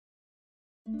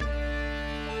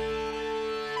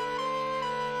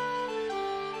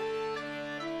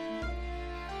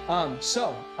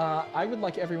I would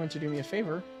like everyone to do me a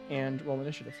favor and roll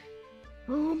initiative.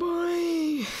 Oh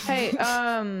boy. Hey,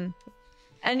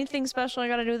 anything special I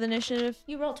gotta do with initiative?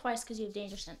 You roll twice because you have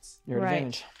danger sense. You're at Right.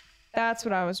 advantage. That's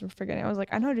what I was forgetting. I was like,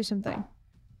 I know how to do something.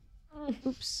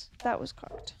 Oops, that was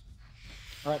cocked.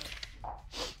 All right.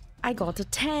 I got a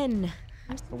 10.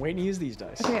 I'm waiting to use these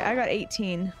dice. Okay, I got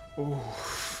 18. Ooh.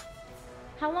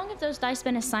 How long have those dice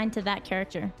been assigned to that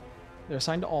character? They're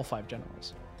assigned to all 5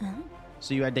 generals.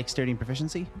 So you had dexterity and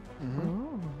proficiency?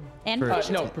 And For-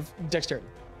 proficiency? No, dexterity.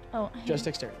 Oh, Just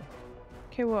dexterity.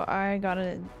 Okay, well, I got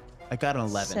a I got an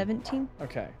 11. 17.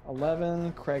 Okay.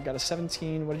 11. Craig got a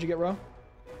 17. What did you get, Ro?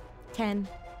 10.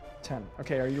 10.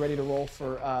 Okay, are you ready to roll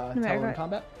for I Tower in got-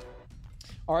 combat?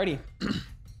 Alrighty.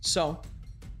 So,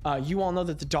 you all know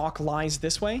that the dock lies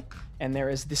this way, and there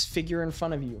is this figure in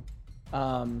front of you.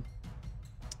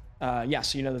 Yeah,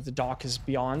 so you know that the dock is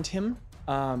beyond him,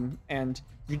 and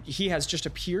he has just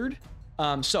appeared.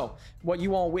 So, what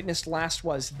you all witnessed last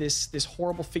was this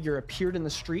horrible figure appeared in the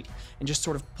street and just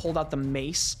sort of pulled out the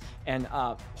mace, and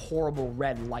horrible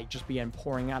red light just began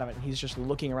pouring out of it, and he's just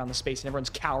looking around the space, and everyone's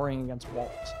cowering against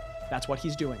walls. That's what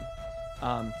he's doing.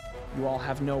 You all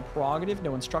have no prerogative,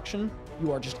 no instruction.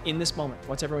 You are just in this moment.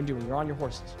 What's everyone doing? You're on your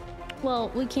horses. well,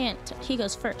 we can't. He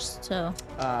goes first, so.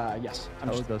 Yes. I'm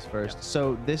Oh, just- it goes first.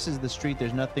 So this is the street.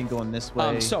 There's nothing going this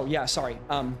way.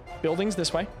 Buildings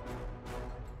this way.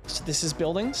 So this is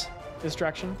buildings, this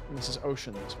direction, and this is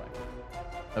ocean this way.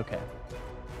 Okay.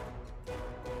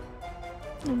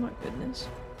 Oh my goodness.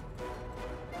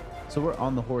 So we're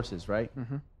on the horses, right?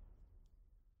 Mm-hmm.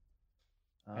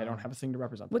 I don't have a thing to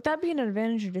represent Would that be an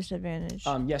advantage or disadvantage?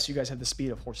 Yes, you guys have the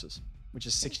speed of horses, which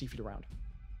is 60 feet around.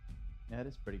 Yeah, that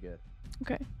is pretty good.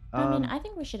 Okay. I mean, Um, I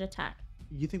think we should attack.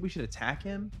 You think we should attack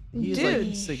him? He is Dude.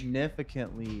 like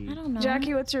significantly. I don't know.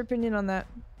 Jackie, what's your opinion on that?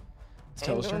 It's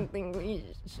Taylor's turn. think we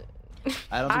should.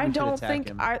 I don't think we should attack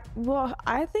him.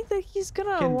 I think that he's gonna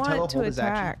Can Tello want to hold his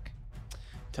action? attack.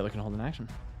 Taylor can hold an action.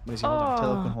 What is he holding?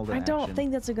 Tello can hold an I don't action.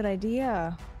 think that's a good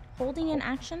idea. Holding an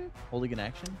action? Holding an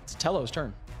action? It's Tello's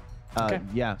turn. Okay.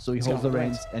 Yeah. So he He's holds gonna the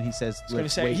hold the reins and he says, He's gonna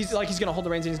 "Let's say wait." he's gonna hold the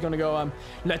reins and he's gonna go.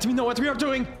 Let me know what we are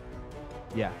doing.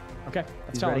 Yeah. Okay. That's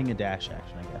He's Tello. readying a dash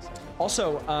action, I guess.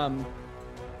 Also,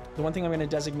 the one thing I'm going to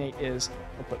designate is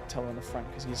we'll put Tello in the front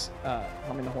because he's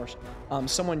helming the horse.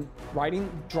 Someone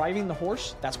driving the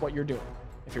horse. That's what you're doing.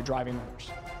 If you're driving the horse,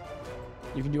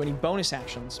 you can do any bonus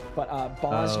actions. But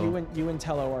Boz, Oh. you and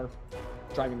Tello are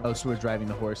driving the Oh, horse. so we're driving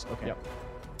the horse. Okay. Yep.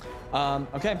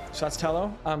 Okay, so that's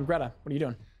Tello. Greta, what are you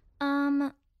doing?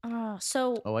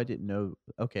 So Oh, I didn't know.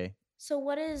 Okay. so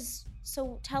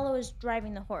Tello is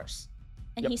driving the horse,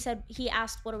 and Yep. he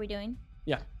asked, "What are we doing?"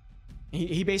 Yeah.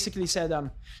 He basically said,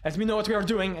 let me know what we are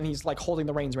doing, and he's like holding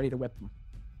the reins ready to whip them.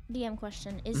 DM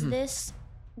question: Is this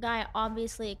guy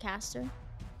obviously a caster?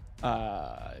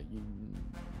 Arcana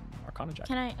check.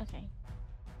 Can I? Okay.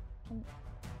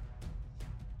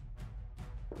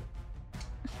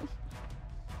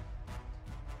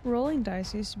 Rolling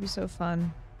dice used to be so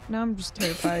fun. Now I'm just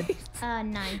terrified.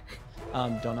 9. Don't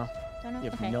know. Don't know. You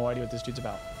have Okay. no idea what this dude's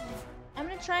about. I'm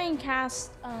gonna try and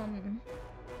cast.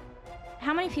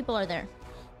 How many people are there?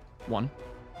 One.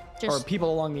 Just Or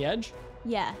people along the edge?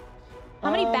 yeah. How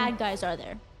many Um, bad guys are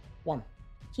there? One.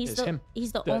 He's is the him.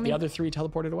 he's the The only. other 3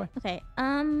 teleported away. Okay.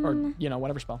 Or,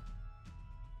 whatever spell.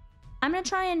 I'm gonna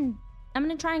try and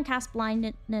cast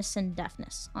blindness and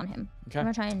deafness on him. Okay. I'm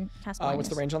gonna try and cast blindness. What's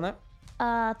the range on that?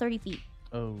 30 feet.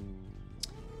 Oh.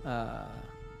 I've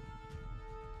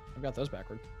got those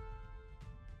backward.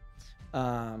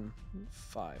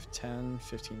 5, 10,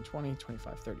 15, 20,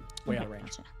 25, 30. Way out of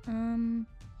range. Gotcha.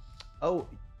 Oh.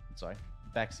 Sorry.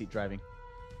 Backseat driving.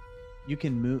 You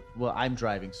can move. Well, I'm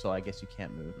driving, so I guess you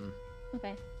can't move.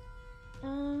 Okay.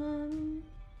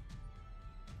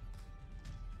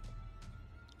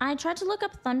 I tried to look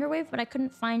up Thunderwave, but I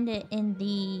couldn't find it in the.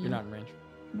 You're not in range.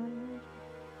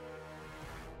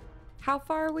 How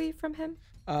far are we from him?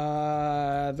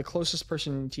 The closest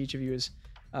person to each of you is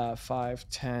 5,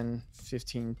 10,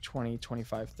 15, 20,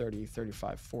 25, 30,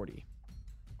 35, 40.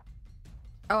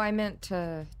 Oh, I meant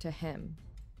to him,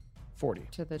 40.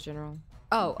 to the general.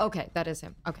 Oh, okay, that is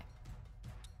him. Okay.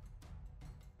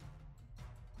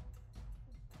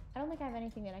 I don't think I have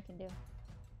anything that I can do.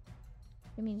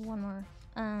 Give me one more.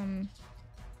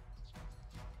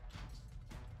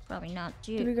 Probably not.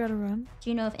 Do Do we you, gotta run? do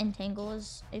you know if Entangle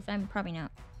is? If I'm probably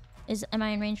not. Am I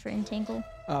in range for Entangle?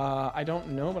 I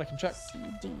don't know, but I can check. C,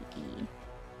 D, E.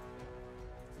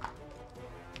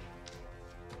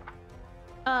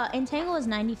 Entangle is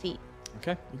 90 feet.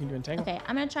 Okay, you can do entangle. Okay,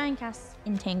 I'm gonna try and cast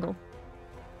Entangle.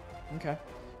 Okay.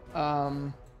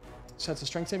 So that's a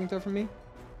strength saving throw from me.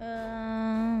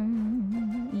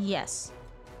 Yes.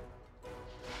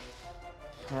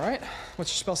 All right.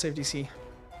 What's your spell save DC?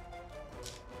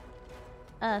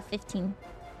 15.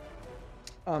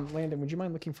 Landon, would you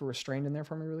mind looking for restrained in there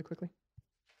for me really quickly?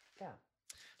 Yeah.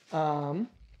 Um,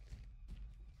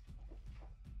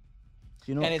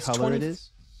 Do you know And what it's color 20 it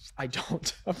is? I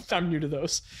don't. I'm new to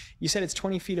those. You said it's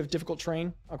 20 feet of difficult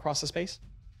terrain across the space?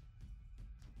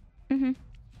 Vine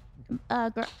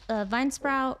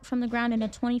sprout from the ground in a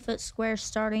 20-foot square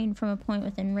starting from a point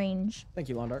within range. Thank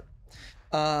you, Londart.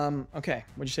 Okay.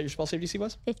 What'd you say your spell save DC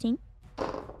was? 15.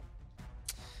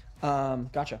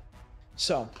 Gotcha.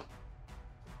 So,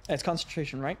 it's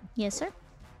concentration, right? Yes, sir.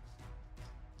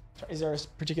 Is there a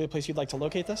particular place you'd like to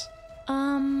locate this?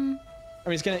 I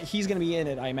mean, he's gonna be in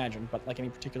it, I imagine, but like any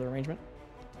particular arrangement?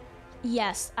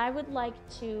 Yes, I would like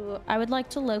to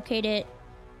locate it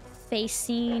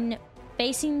facing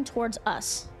towards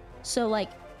us. So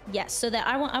like, yes, so that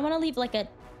I want to leave like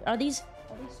are these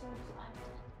swords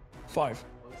 5.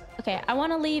 Okay, I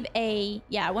want to leave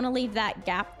that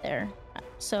gap there.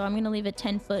 So I'm going to leave a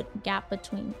 10-foot gap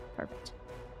between. Perfect.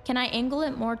 Can I angle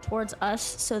it more towards us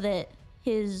so that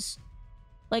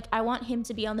I want him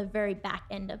to be on the very back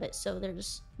end of it, so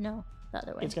there's no the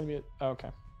other way. It's gonna be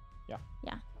okay. Yeah.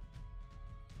 Yeah.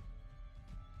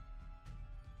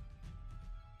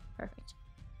 Perfect.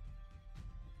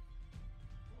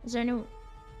 Is there any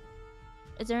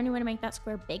way to make that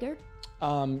square bigger?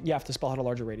 You have to spell out a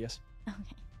larger radius.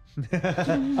 Okay.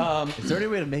 Is there any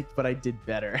way to make what I did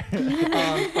better?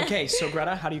 Okay, so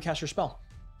Greta, how do you cast your spell?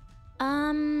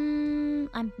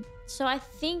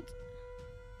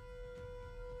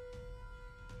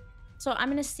 So I'm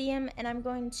gonna see him, and I'm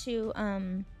going to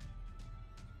I'm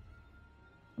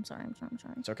sorry.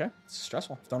 It's okay. It's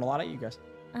stressful. Thrown a lot at you guys.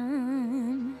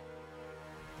 Dang,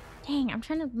 I'm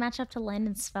trying to match up to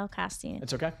Landon's spell casting.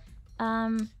 It's okay.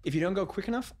 If you don't go quick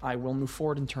enough, I will move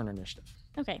forward and turn initiative.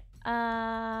 Okay. We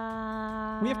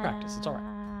have practice. It's all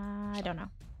right. I don't know.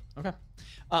 Okay.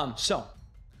 So,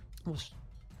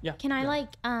 yeah. Can I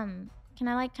can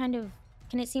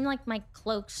it seem like my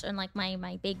cloaks and like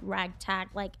my big ragtag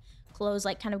like clothes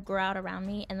like kind of grow out around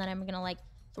me, and then I'm gonna like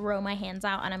throw my hands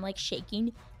out and I'm like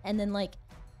shaking, and then like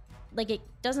it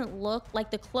doesn't look like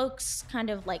the cloaks kind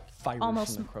of like Fibers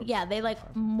almost from the cloaks. yeah, they like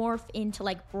morph into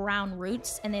like brown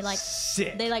roots, and they like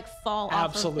Sick. they like fall Absolutely.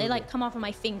 off of, they like come off of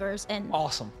my fingers and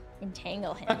Awesome.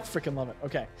 entangle him. I freaking love it.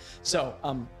 Okay. So,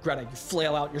 Greta, you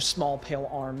flail out your small, pale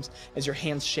arms as your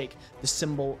hands shake. The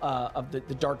symbol of the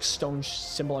dark stone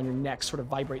symbol on your neck sort of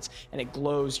vibrates, and it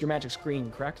glows. Your magic's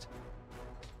green, correct?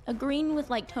 A green with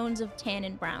like tones of tan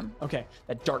and brown. Okay.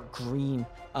 That dark green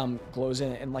glows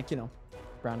in it, and like,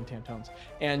 brown and tan tones.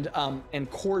 And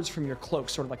cords from your cloak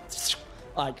sort of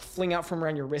like fling out from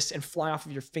around your wrists and fly off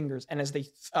of your fingers. And as they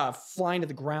fly into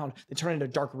the ground, they turn into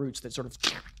dark roots that sort of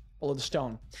below the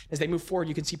stone. As they move forward,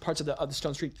 you can see parts of the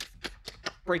stone street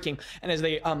breaking. And as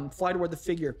they fly toward the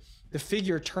figure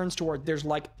turns toward, there's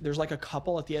like a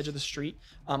couple at the edge of the street,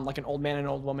 like an old man and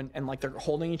an old woman, and like they're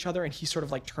holding each other, and he sort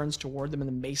of like turns toward them, and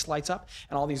the mace lights up,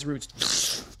 and all these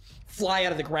roots fly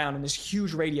out of the ground in this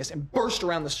huge radius and burst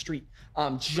around the street.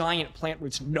 Giant plant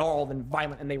roots, gnarled and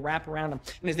violent, and they wrap around him.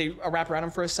 And as they wrap around him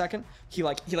for a second, he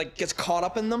gets caught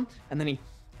up in them, and then he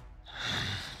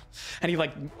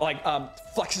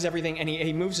flexes everything, and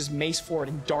he moves his mace forward,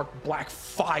 and dark black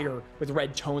fire with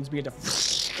red tones begin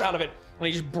to out of it, and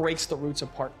he just breaks the roots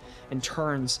apart and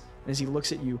turns. And as he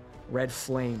looks at you, red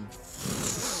flame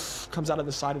comes out of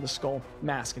the side of the skull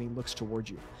mask, and he looks towards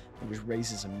you and just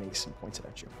raises a mace and points it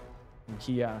at you. And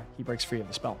he breaks free of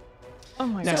the spell. Oh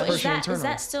my Next god. So person in turn is that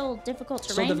order. still difficult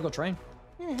terrain? Still difficult terrain.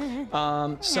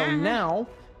 So now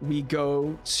we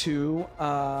go to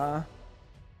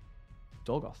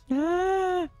Dolgoth.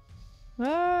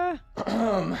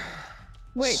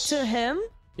 Wait, to him?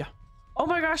 Yeah. Oh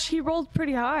my gosh, he rolled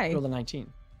pretty high. Roll the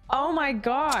 19. Oh my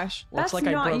gosh. Looks That's like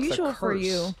I not broke the usual for curse.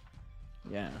 you.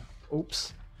 Yeah.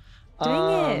 Oops.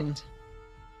 Dang it.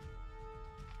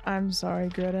 I'm sorry,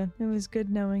 Greta. It was good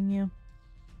knowing you.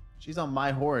 She's on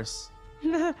my horse.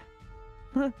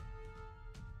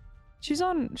 She's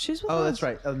with Oh, us. that's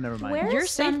right. Oh, never mind. Where You're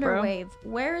is safe, bro. Thunderwave?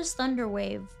 Where is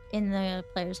Thunderwave in the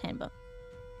player's handbook?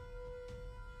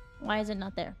 Why is it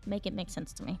not there? Make it make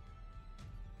sense to me.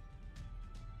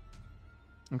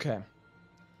 Okay.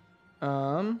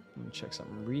 Let me check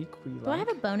something really quick. Do I have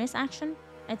a bonus action?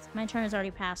 My turn has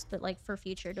already passed, but like for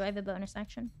future, do I have a bonus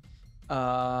action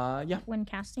Yeah. when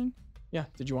casting? Yeah.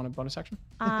 Did you want a bonus action?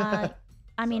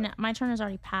 I mean, my turn has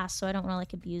already passed, so I don't want to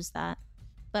like abuse that.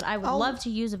 but I would love to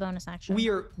use a bonus action.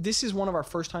 This is one of our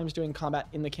first times doing combat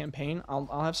in the campaign.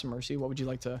 I'll have some mercy. What would you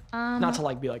like to? Not to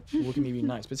like be like, look at me being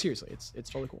nice, but seriously, it's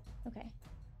totally cool. Okay.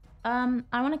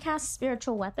 I want to cast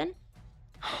spiritual weapon.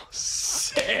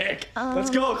 Sick. Let's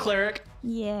go, cleric.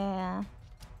 Yeah.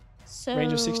 So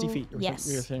Range of 60 feet. You're yes.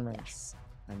 within range. Yes.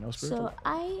 I know spiritual.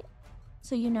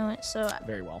 So you know it. So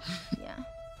Very well. yeah.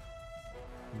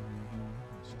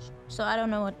 So I don't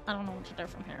know what to do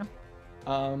from here.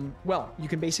 Well, you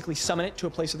can basically summon it to a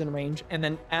place within range, and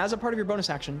then as a part of your bonus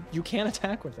action, you can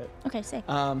attack with it. Okay, sick.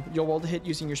 You'll roll to hit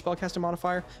using your spellcasting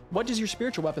modifier. What does your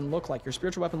spiritual weapon look like? Your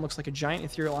spiritual weapon looks like a giant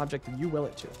ethereal object that you will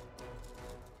it to.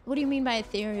 What do you mean by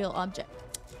ethereal object?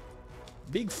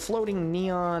 Big floating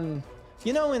neon.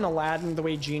 You know, in Aladdin, the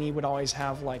way Genie would always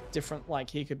have like different, like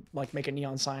he could like make a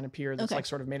neon sign appear that's Okay. like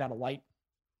sort of made out of light.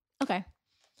 Okay.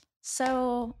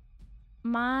 So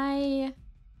my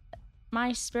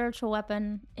spiritual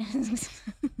weapon is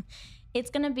it's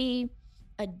gonna be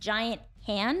a giant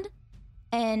hand,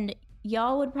 and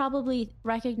y'all would probably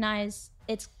recognize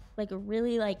it's like a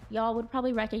really like y'all would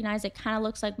probably recognize it kind of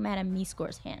looks like Madame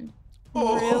Meescore's hand.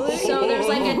 Really? So there's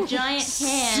like a giant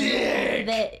hand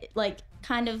that like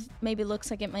kind of maybe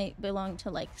looks like it might belong to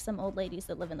like some old ladies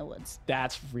that live in the woods.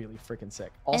 That's really freaking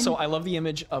sick. Also, I love the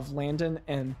image of Landon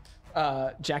and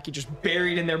Jackie just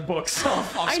buried in their books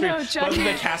off I screen. know, Both Jackie. of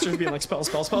the casters being like, spell,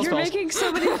 You're spells. making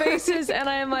so many faces, and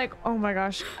I am like, oh my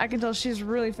gosh, I can tell she's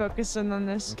really focused in on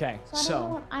this. Okay,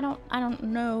 So I don't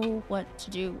know what to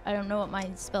do. I don't know what my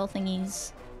spell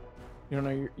thingies. you don't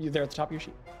know you're there at the top of your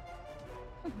sheet.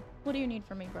 What do you need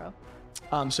from me, bro?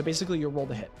 So basically, you roll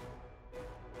to hit,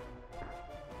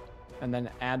 and then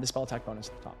add the spell attack bonus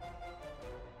at the top.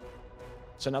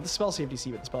 So not the spell save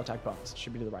DC, but the spell attack bonus. It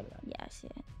should be to the right of that. Yeah, I see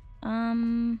it.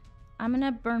 I'm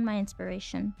gonna burn my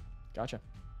inspiration. Gotcha.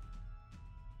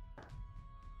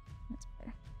 That's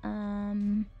better.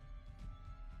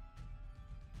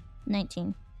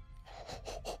 19.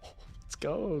 Let's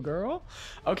go, girl.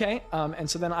 Okay, and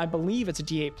so then I believe it's a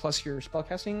D8 plus your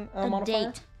spellcasting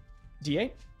modifier.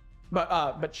 D8.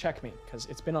 But check me, because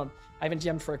it's been on. I haven't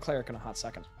DM'd for a cleric in a hot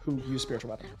second who used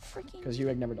spiritual weapon, Freaking. because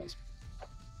Ueg never does.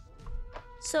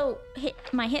 So hit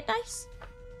my hit dice.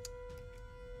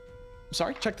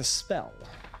 Sorry, check the spell.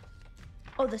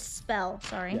 Oh, the spell.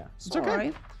 Sorry. Yeah, it's Sorry.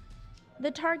 okay.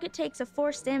 The target takes a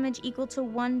force damage equal to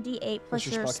 1d8 plus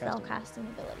your your spellcasting. spellcasting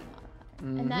ability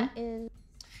modifier. And that is.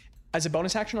 As a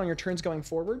bonus action on your turns going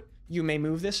forward, you may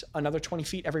move this another 20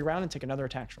 feet every round and take another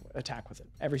attack with it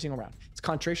every single round. Its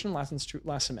concentration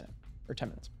lasts a minute or 10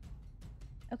 minutes.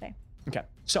 Okay. Okay,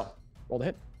 so roll the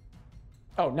hit.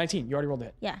 Oh, 19. You already rolled the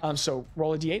hit. Yeah. So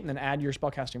roll a d8 and then add your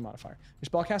spellcasting modifier. Your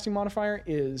spellcasting modifier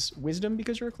is wisdom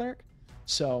because you're a cleric.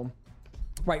 So,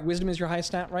 right, wisdom is your highest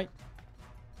stat, right?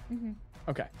 Mm-hmm.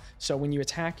 Okay. So when you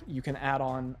attack, you can add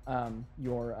on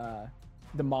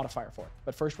the modifier for it.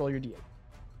 But first, roll your d8.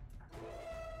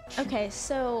 Okay,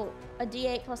 so a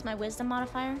d8 plus my wisdom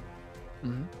modifier.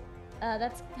 Mhm.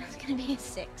 That's gonna be a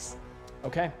 6.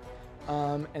 Okay.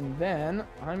 And then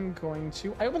I'm going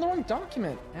to. I opened the wrong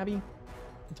document, Abby.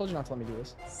 I told you not to let me do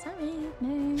this. Sorry,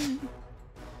 no.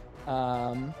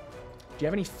 Do you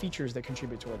have any features that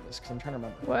contribute toward this? Because I'm trying to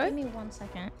remember. Give What? me 1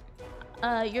 second.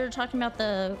 You're talking about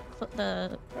the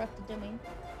corrupted domain.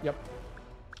 Yep.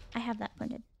 I have that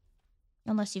printed,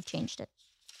 unless you've changed it.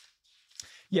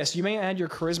 Yes, you may add your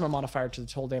charisma modifier to the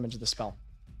total damage of the spell.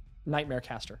 Nightmare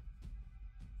caster.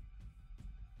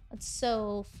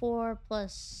 So 4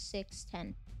 plus 6,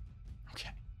 10. Okay.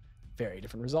 Very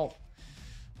different result.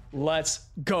 Let's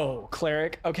go,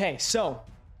 cleric. Okay, so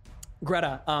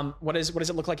Greta, what does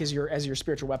it look like as your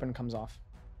spiritual weapon comes off?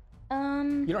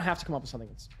 You don't have to come up with something.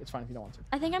 It's fine if you don't want to.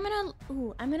 I think I'm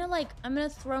gonna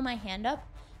throw my hand up,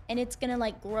 and it's gonna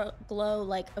like glow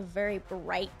like a very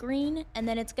bright green, and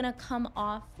then it's gonna come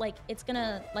off like it's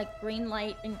gonna like green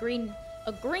light and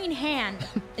a green hand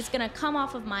is gonna come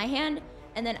off of my hand,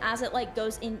 and then as it like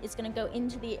goes in, it's gonna go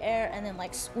into the air and then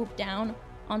like swoop down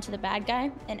onto the bad guy,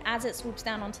 and as it swoops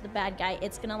down onto the bad guy,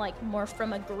 it's gonna like morph from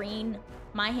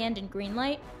my hand in green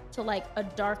light to like a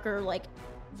darker like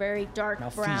very dark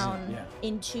Malfeasant, brown yeah.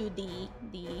 into the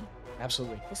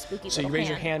Absolutely. the spooky So you little raise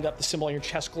your hand up, the symbol on your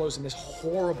chest glows, and this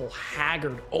horrible,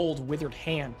 haggard, old, withered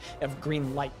hand of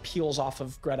green light peels off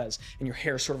of Greta's, and your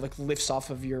hair sort of like lifts off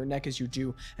of your neck as you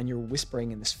do, and you're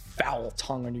whispering in this foul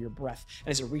tongue under your breath.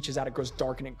 And as it reaches out, it grows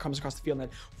dark, and it comes across the field, and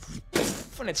then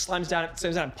and it slams down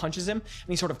and punches him, and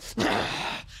he sort of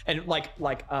and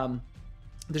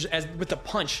there's as with the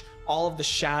punch, all of the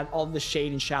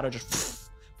shade and shadow just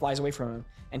flies away from him,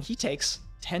 and he takes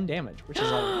 10 damage, which is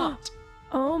a lot.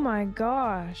 Oh my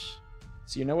gosh.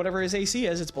 So you know whatever his AC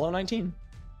is, it's below 19.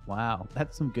 Wow,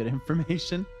 that's some good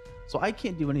information. So I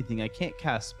can't do anything. I can't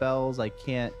cast spells. I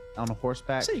can't on a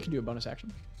horseback. So you can do a bonus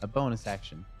action. A bonus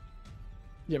action.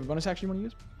 You have a bonus action you want to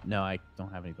use? No, I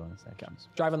don't have any bonus actions.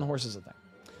 Driving the horse is a thing.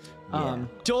 Yeah.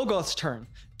 Dolgoth's turn.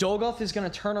 Dolgoth is going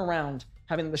to turn around,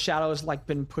 having the shadows like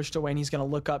been pushed away, and he's going to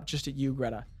look up just at you,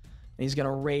 Greta. And he's going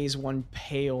to raise one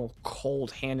pale,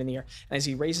 cold hand in the air. And as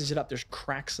he raises it up, there's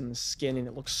cracks in the skin, and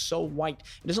it looks so white.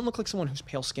 It doesn't look like someone who's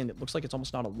pale-skinned. It looks like it's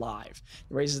almost not alive.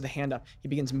 He raises the hand up. He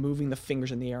begins moving the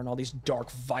fingers in the air, and all these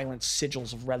dark, violent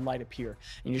sigils of red light appear.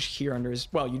 And you just hear under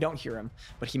his... Well, you don't hear him,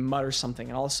 but he mutters something,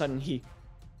 and all of a sudden he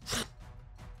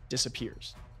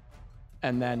disappears.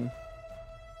 And then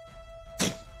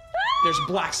there's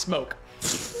black smoke,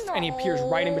 and he appears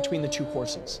right in between the two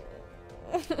horses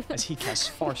as he casts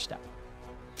Far Step.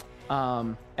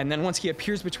 And then once he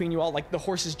appears between you all, like the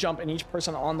horses jump, and each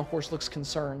person on the horse looks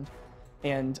concerned,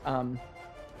 and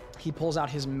he pulls out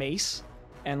his mace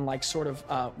and like sort of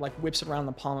like whips it around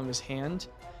the palm of his hand,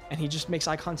 and he just makes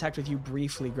eye contact with you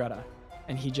briefly, Greta,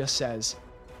 and he just says,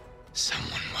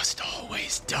 "Someone must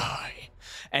always die."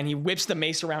 And he whips the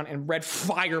mace around, and red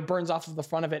fire burns off of the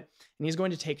front of it. And he's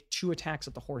going to take 2 attacks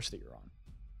at the horse that you're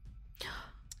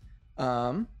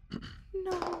on.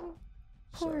 No.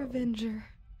 Poor So- Avenger.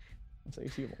 Let's see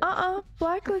if you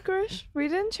Black licorice. We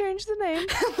didn't change the name.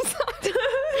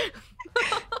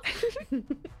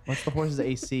 What's the horse's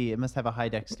AC? It must have a high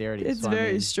dexterity. It's so I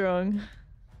very mean, strong.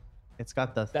 It's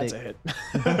got the That's thick. a hit.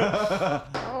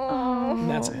 Oh.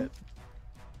 That's a hit.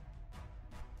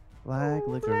 Black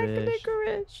Black licorice.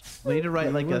 licorice. We need to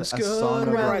write like a What's song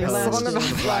good of right the last post of of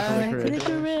the black black licorice.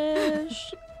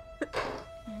 Licorice.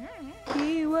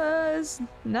 He was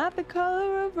not the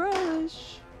color of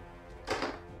relish.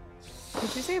 Did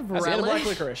you say That's the end of black relish?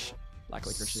 licorice. Black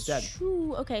licorice is dead.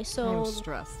 Ooh, okay, so I'm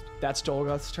stressed. That's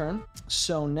Dolgoth's turn.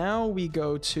 So now we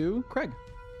go to Craig.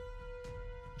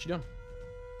 What you doing?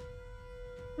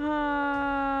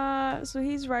 So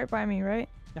he's right by me, right?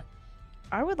 Yeah.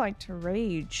 I would like to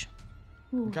rage.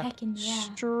 ooh, Okay. heckin' yeah.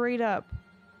 Straight up.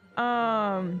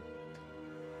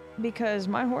 Because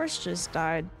my horse just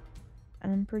died.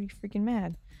 And I'm pretty freaking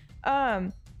mad.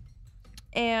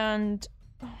 And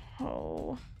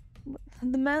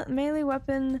the melee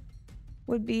weapon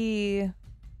would be Your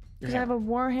because I have hammer.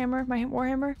 a warhammer. My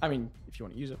warhammer. I mean, if you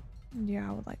want to use it. Yeah,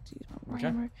 I would like to use my Okay.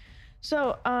 warhammer.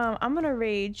 So I'm gonna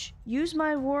rage, use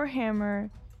my warhammer,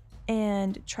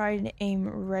 and try to aim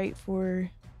right for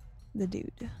the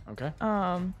dude. Okay.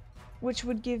 Which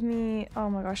would give me.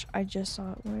 Oh my gosh, I just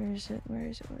saw it. Where is it? Where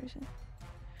is it? Where is it?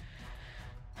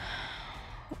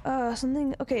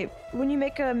 Something. Okay, when you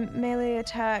make a melee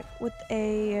attack with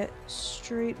a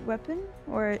straight weapon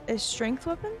or a strength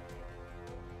weapon,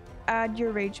 add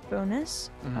your rage bonus.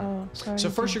 Mhm. Oh, sorry. So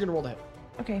first you're going to roll the hit.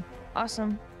 Okay,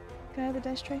 awesome. Can I have the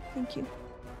dice tray? Thank you.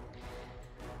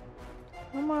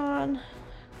 Come on.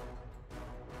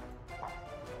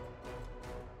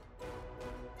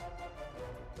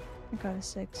 I got a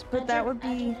 6, but that would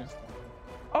be.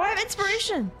 Oh, I have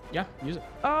inspiration. Yeah, use it.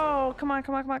 Oh, come on,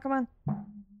 come on, come on, come on.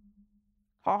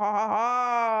 Ha ha ha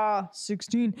ha.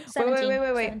 16. 17,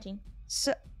 Wait. 17.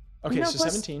 So, Okay, no, so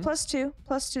plus- 17. Plus 2.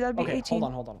 Plus 2, that'd be Okay, 18.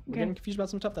 hold on. We're Okay. getting confused about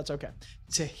some stuff. That's okay.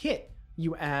 To hit,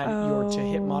 you add your to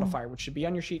hit Oh. modifier, which should be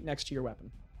on your sheet next to your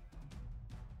weapon.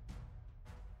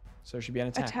 So there should be an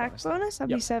attack, Attack bonus. bonus? That'd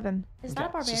Yep. be 7. Is that a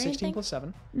So barbarian 16 thing? plus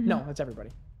 7. Mhm. No, that's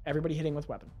everybody. Everybody hitting with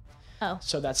weapon. Oh.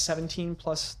 So that's 17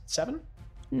 plus 7?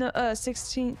 No,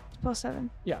 16 plus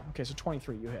 7. Yeah, okay, so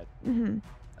 23 you hit. Mm-hmm.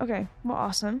 Okay, well,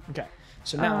 awesome. Okay.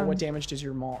 So now what Um, damage does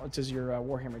your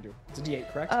warhammer do? It's a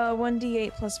d8, correct?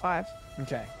 1d8 plus 5.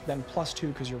 Okay. Then plus 2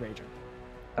 because you're raging.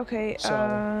 Okay, So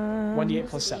 1d8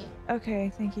 plus 7. Okay,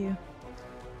 thank you.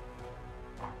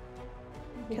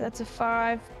 Okay, that's a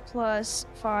 5 plus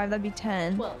 5, that'd be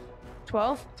 10. 12.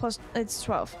 12 plus, it's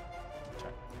 12.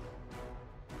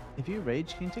 If you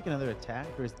rage, can you take another attack,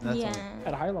 or is that Yeah.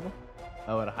 At a higher level.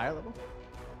 Oh, at a higher level?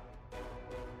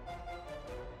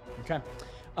 Okay.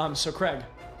 So Craig,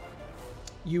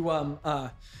 you what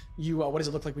does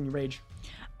it look like when you rage?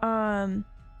 Oh, and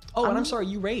I'm sorry,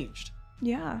 you raged.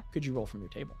 Yeah. Could you roll from your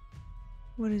table?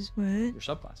 What is what? Your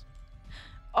subclass.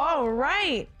 Oh,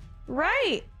 right.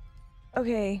 Right.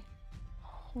 Okay.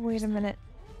 Wait a minute.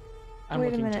 I'm Wait a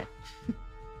looking minute.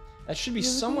 That should be You're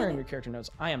looking somewhere at in it? your character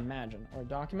notes, I imagine, or a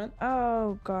document.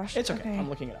 Oh, gosh. It's okay. I'm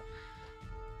looking it up.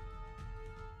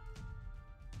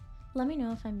 Let me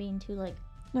know if I'm being too like.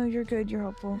 No, you're good. You're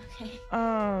helpful. Okay.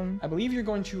 I believe you're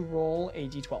going to roll a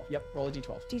d12. Yep, roll a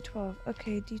d12. D12.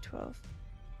 Okay, D12.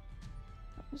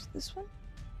 That was this one?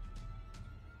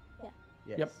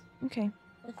 Yes. Yep. Okay.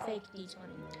 The fake D20.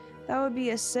 That would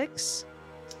be a 6.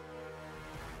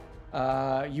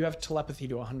 You have telepathy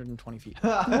to 120 feet.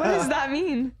 What does that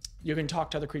mean? You can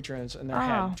talk to other creatures in their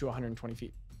head to 120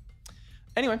 feet.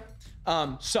 Anyway,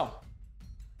 so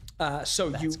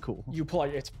That's cool. You pull out.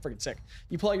 It's freaking sick.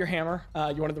 You pull out your hammer.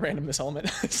 You wanted the random this element,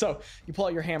 so you pull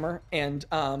out your hammer. And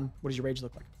what does your rage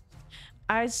look like?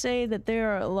 I'd say that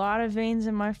there are a lot of veins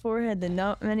in my forehead that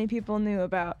not many people knew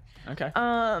about. Okay.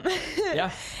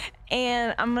 Yeah.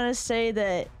 And I'm gonna say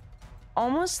that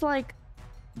almost like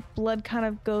blood kind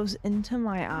of goes into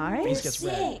my eyes. Face gets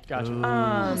red. Sick.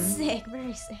 Gotcha. Sick,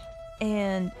 very sick.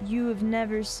 And you have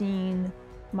never seen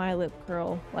my lip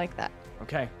curl like that.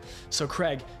 Okay. So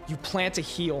Craig, you plant a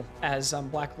heel as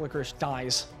Black Licorice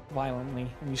dies violently,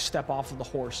 and you step off of the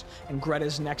horse. And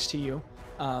Greta's next to you.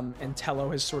 And Tello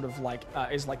has sort of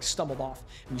is stumbled off,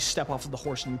 and you step off of the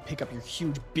horse and you pick up your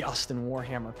huge Bjorn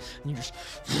warhammer, and you just,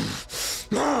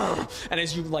 and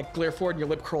as you glare forward, your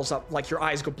lip curls up, like your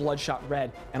eyes go bloodshot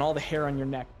red, and all the hair on your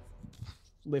neck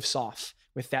lifts off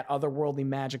with that otherworldly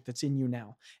magic that's in you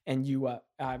now, and you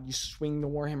swing the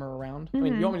warhammer around. I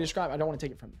mean, you want me to describe? I don't want to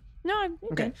take it from you. No,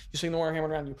 Okay. You swing the warhammer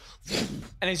around you,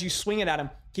 and as you swing it at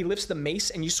him, he lifts the mace,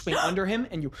 and you swing under him,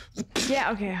 and you.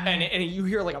 Yeah. Okay. And you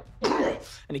hear like a,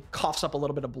 and he coughs up a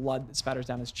little bit of blood that spatters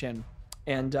down his chin,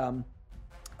 and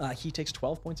he takes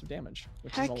 12 points of damage,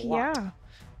 which Heck is a lot.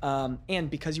 yeah. And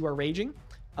because you are raging,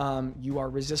 you are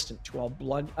resistant to all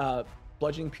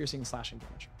bludgeoning, piercing, and slashing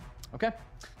damage. Okay.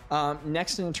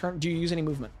 Next in turn, do you use any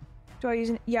movement? Do I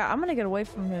use it? Yeah, I'm gonna get away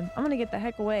from him. I'm gonna get the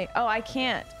heck away. Oh, I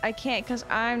can't because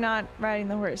I'm not riding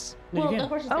the horse. No, Well, you the can.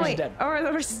 horse is Oh He's wait, dead. oh, the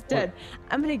horse is dead.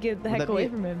 I'm gonna get the Would heck that away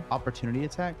be from him. Opportunity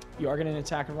attack? You are getting an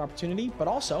attack of opportunity, but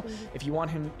also if you want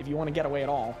to get away at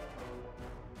all,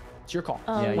 it's your call.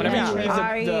 Yeah, Whenever yeah. you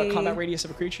leave the I- combat radius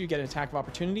of a creature, you get an attack of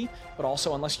opportunity, but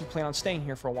also unless you plan on staying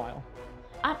here for a while,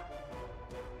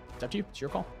 it's up to you. It's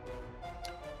your call.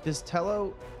 Does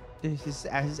Tello, is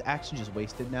his action just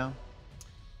wasted now?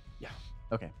 Yeah.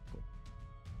 Okay, cool.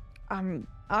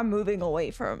 I'm moving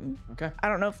away from. Okay. I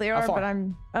don't know if they How are, far? but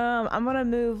I'm gonna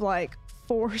move like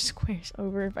 4 squares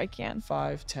over if I can.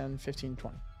 5, 10, 15,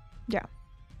 20. Yeah.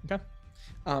 Okay.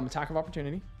 Attack of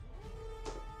opportunity.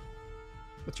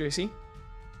 What's your AC?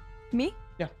 Me?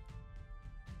 Yeah.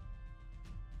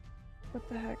 What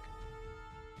the heck?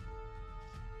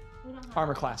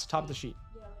 Armor class, top of the sheet.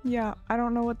 Yeah, I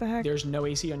don't know what the heck. There's no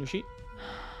AC on your sheet.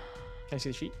 Can I see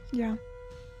the sheet? Yeah.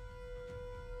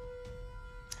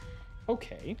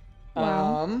 Okay.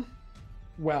 Wow.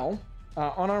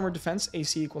 Unarmored defense,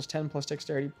 AC equals 10 plus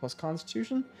dexterity plus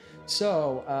constitution.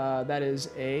 So that is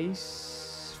a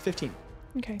 15.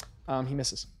 Okay. He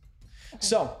misses.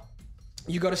 So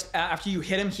you go to after you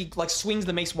hit him, he swings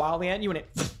the mace wildly at you, and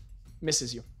it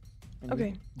misses you. And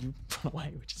Okay. You run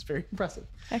away, which is very impressive.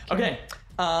 Heck yeah. Okay.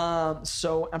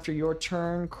 So after your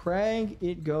turn, Craig,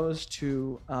 it goes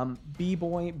to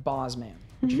B-Boy Bosman.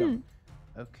 Where'd you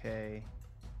go? Okay.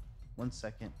 1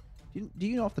 second. Do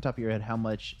you know off the top of your head how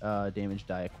much damage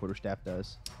die a quarterstaff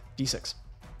does? D6.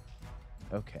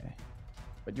 Okay.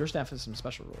 But your staff has some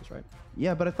special rules, right?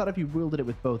 Yeah, but I thought if you wielded it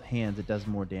with both hands, it does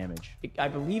more damage. I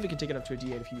believe it can take it up to a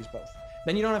D8 if you use both.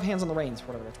 Then you don't have hands on the reins, for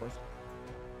whatever that's worth.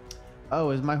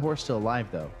 Oh, is my horse still alive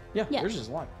though? Yeah, Yeah. yours is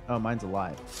alive. Oh, mine's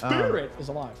alive. Spirit is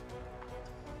alive.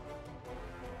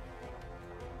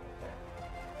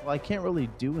 Well, I can't really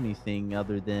do anything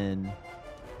other than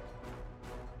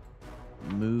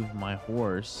move my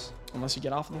horse. Unless you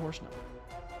get off of the horse, no.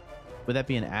 Would that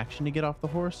be an action to get off the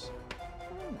horse?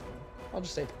 I'll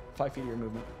just say 5 feet of your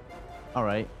movement. All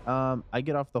right. I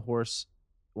get off the horse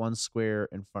 1 square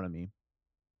in front of me.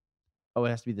 Oh, it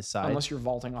has to be the side. Unless you're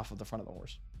vaulting off of the front of the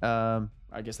horse.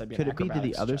 I guess that'd be Could an it be to the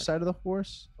acrobatics other check. side of the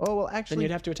horse? Oh, well, Then actually,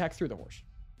 you'd have to attack through the horse.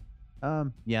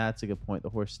 yeah, that's a good point. The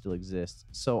horse still exists.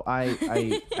 So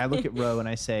I look at Ro and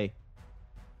I say,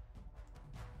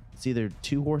 it's either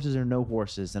 2 horses or no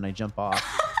horses, and I jump off.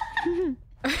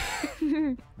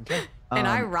 Okay. And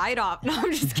I ride off. No,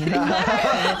 I'm just kidding.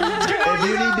 If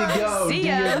you need to go, See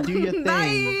ya. do your thing.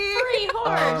 Bye. Free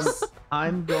horse.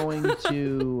 I'm going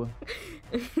to.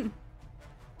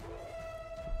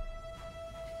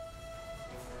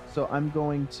 So I'm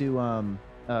going to.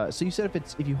 So you said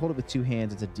if you hold it with 2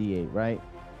 hands, it's a D8, right?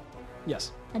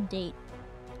 Yes. A date.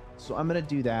 So I'm gonna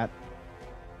do that.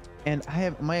 And I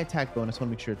have my attack bonus. I want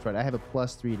to make sure it's right. I have a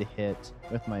 +3 to hit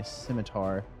with my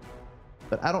scimitar,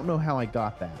 but I don't know how I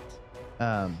got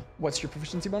that. What's your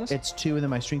proficiency bonus? It's 2, and then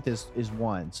my strength is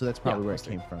 1. So that's probably where it +3.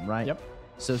 came from, right? Yep.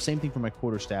 So same thing for my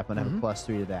quarterstaff, and I have a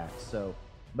 +3 to that. So,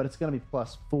 but it's gonna be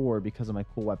 +4 because of my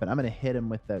cool weapon. I'm gonna hit him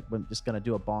with the. I'm just gonna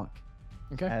do a bonk,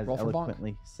 Okay. as Roll for bonk.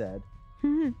 eloquently said.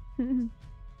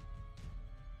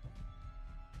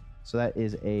 So that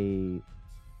is a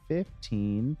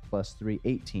 15 plus 3,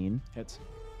 18. Hits.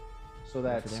 So Roll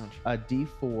for that's damage. a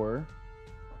D4.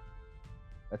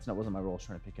 Wasn't my roll. I was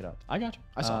trying to pick it up. I got you.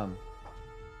 I saw.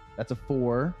 That's a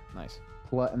 4. Nice.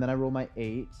 And then I roll my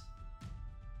 8.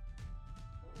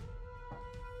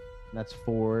 And that's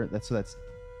 4. That's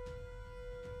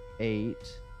 8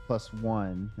 plus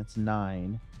 1. That's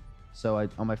 9. So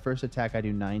on my first attack, I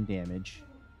do 9 damage.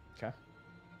 Okay.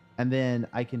 And then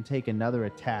I can take another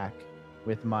attack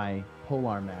with my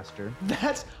Polar Master.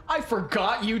 I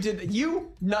forgot you did.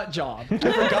 You nut job. I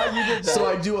forgot you did that. So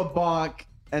I do a bonk,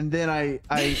 and then I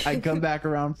come back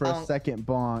around for a second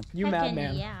bonk. You Heckin'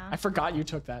 madman. yeah. I forgot you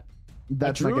took that.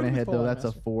 That's not druid gonna with hit though. Polar That's a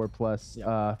Master. 4 plus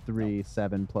Yeah. 3,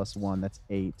 7 plus 1. That's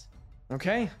 8.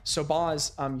 Okay. So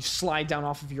Boz, you slide down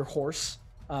off of your horse.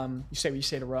 You say what you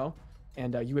say to Ro,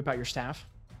 and you whip out your staff.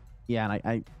 Yeah,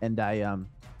 and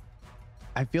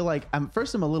I feel like I'm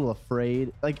a little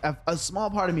afraid. Like a small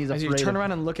part of me is As afraid. you turn of-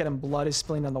 around and look at him, blood is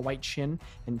spilling down the white chin,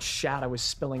 and shadow is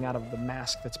spilling out of the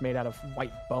mask that's made out of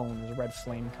white bone as a red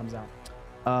flame comes out.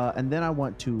 And then I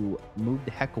want to move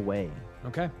the heck away.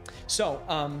 Okay. So,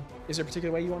 is there a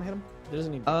particular way you want to hit him? There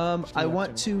doesn't need.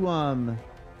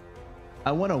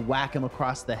 I want to whack him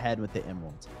across the head with the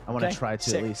emerald. I want to Okay, try to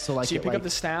sick. at least. So like you it, pick like, up the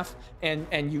staff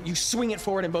and you swing it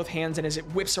forward in both hands, and as it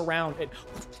whips around,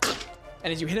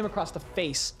 and as you hit him across the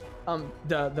face,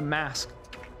 the mask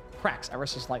cracks ever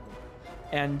so slightly,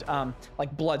 and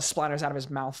like blood splatters out of his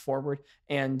mouth forward,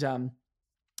 and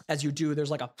as you do,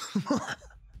 there's like a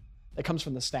that comes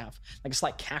from the staff, like a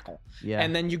slight cackle. Yeah.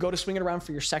 And then you go to swing it around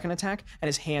for your second attack, and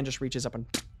his hand just reaches up and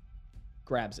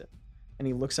grabs it. And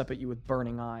he looks up at you with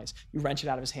burning eyes. You wrench it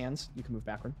out of his hands. You can move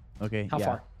backward. Okay. How yeah.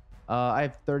 far? I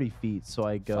have 30 feet, so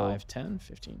I go. 5, 10,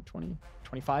 15, 20,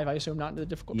 25, I assume, not into the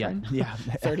difficult Yeah. terrain. Yeah.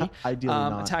 30. Ideally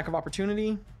not. Attack of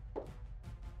opportunity.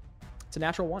 It's a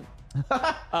natural 1.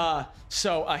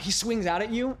 So he swings out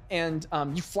at you, and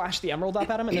you flash the emerald up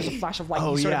at him, and there's a flash of light.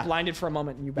 Oh, He's sort yeah. of blinded for a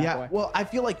moment, and you back Yeah. away. Well, I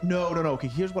feel like no. Okay.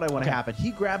 Here's what I want to Okay. happen.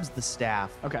 He grabs the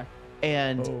staff, Okay.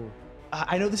 and Oh.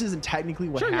 I know this isn't technically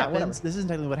what Sure, yeah, happens. whatever. This isn't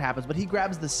technically what happens, but he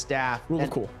grabs the staff. Rule of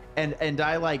and, cool. And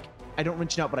I don't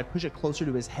wrench it out, but I push it closer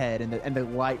to his head, and the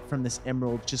light from this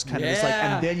emerald just kind of just like,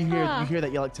 and then you hear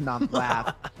that yell like to not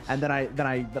laugh, and then I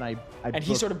And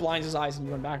he sort of blinds his eyes, and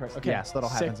you run backwards. Okay. Yeah, so that'll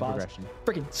happen sick, in Boz. progression.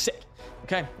 Freaking sick.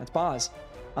 Okay, that's Boz.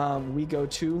 We go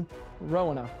to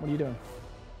Rowana. What are you doing?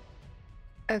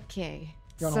 Okay.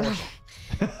 You're on a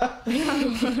So,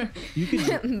 horse. You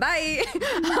can. bye.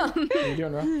 What are you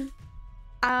doing, Ro?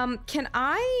 Can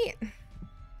I,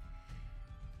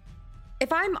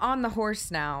 if I'm on the horse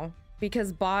now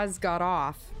because Boz got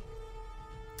off,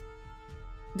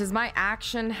 does my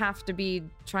action have to be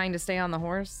trying to stay on the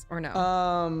horse or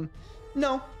no?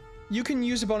 No. You can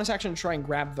use a bonus action to try and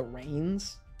grab the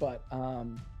reins, but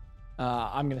I'm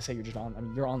gonna say you're just on. I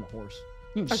mean, you're on the horse.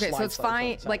 You can just Okay, so slide it's slightly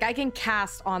fine. forward, Like I can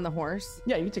cast on the horse.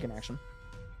 yeah, you can take an action.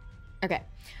 Okay.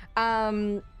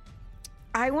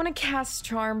 I want to cast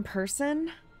Charm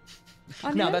Person.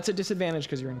 On Now him. that's a disadvantage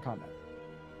because you're in combat.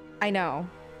 I know,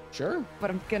 Sure. but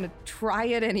I'm gonna try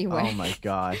it anyway. Oh my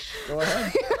gosh, Go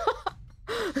ahead.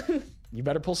 You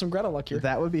better pull some Greta luck here.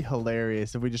 that would be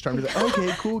hilarious if we just tried to be like,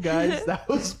 okay, cool guys, that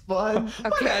was fun.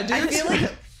 Okay, I feel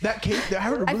like That cape. I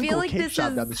heard a I really feel cool like cape this shop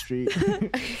is- down the street.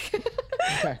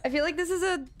 Okay. I feel like this is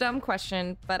a dumb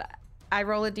question, but I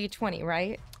roll a d20,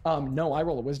 right? No, I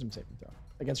roll a wisdom saving throw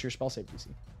against your spell save DC.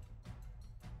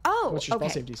 Oh, What's your spell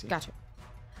okay. save DC? Gotcha.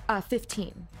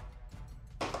 15.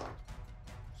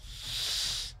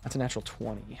 That's a natural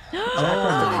 20.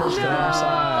 Oh,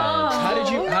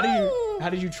 How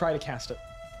did you try to cast it?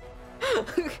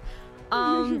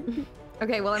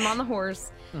 Okay, well, I'm on the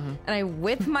horse, and I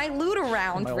whip my loot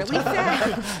around My old really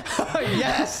fast.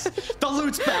 Yes, the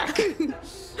loot's back.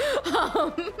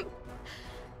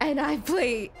 And I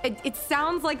play. It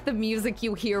sounds like the music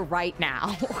you hear right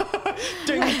now.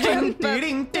 Ding ding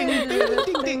ding ding ding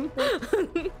ding ding.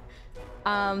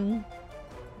 And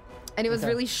it was Okay.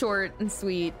 really short and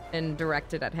sweet and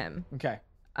directed at him. Okay.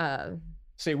 Uh,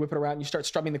 So you whip it around, and you start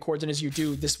strumming the chords, and as you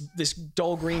do, this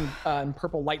dull green and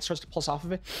purple light starts to pulse off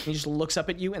of it. And he just looks up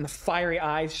at you, and the fiery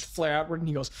eyes just flare outward, and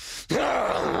he goes,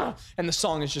 "Ah!" And the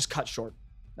song is just cut short.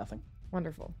 Nothing.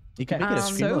 wonderful. You can make it a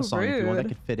So screamo song if you want. That rude.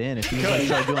 could fit in. If you like,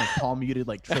 start doing like palm muted,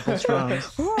 like triple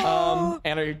strums.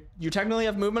 And you technically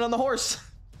have movement on the horse.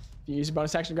 If you use your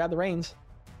bonus action to grab the reins.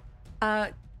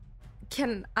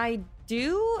 Can I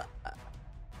do?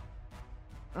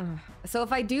 So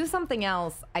if I do something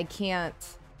else, I can't.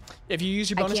 If you use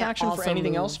your I bonus can't action for also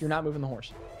anything else, move. you're not moving the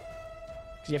horse.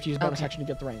 Because you have to use bonus Okay. action to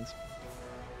get the reins.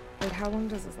 Wait, how long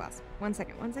does this last? 1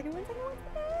 second.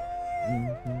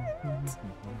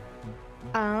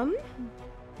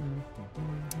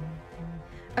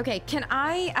 Okay, can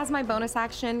I, as my bonus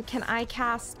action, can I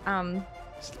cast,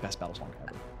 This is the best battle song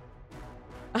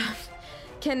ever.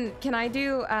 can I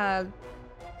do, I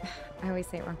always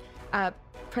say it wrong,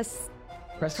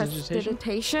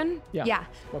 prestidigitation? Yeah, Yeah.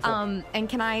 go for it. And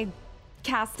can I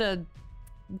cast a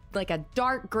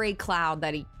dark gray cloud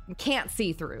that he can't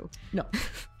see through No.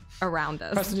 around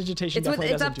us? Prestidigitation definitely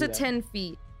it's doesn't up do to that. 10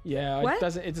 feet. Yeah, What?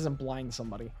 it doesn't blind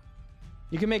somebody.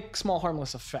 You can make small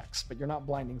harmless effects, but you're not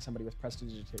blinding somebody with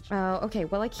prestidigitation. Oh, okay.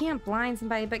 Well, I can't blind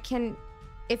somebody, but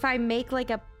if I make like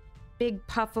a big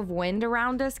puff of wind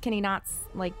around us, can he not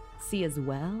see as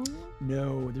well?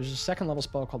 No, there's a second level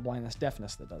spell called blindness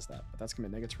deafness that does that, but that's gonna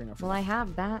be Negatorino for Well, I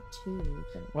have that too.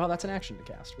 But Well, that's an action to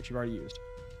cast, which you've already used.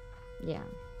 yeah.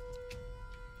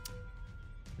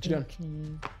 What you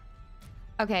doing?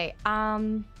 Okay. If I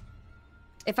I'm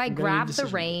gonna need grab the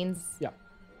decision. reins, Yeah.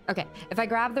 okay. If I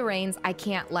grab the reins, I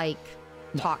can't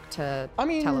talk to. I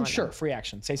mean, Tellerman. sure, free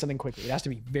action. Say something quickly. It has to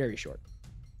be very short.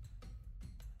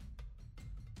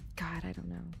 God, I don't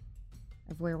know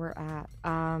of where we're at.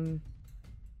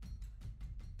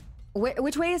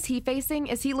 Which way is he facing?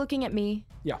 Is he looking at me?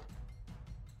 Yeah.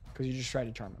 Because you just tried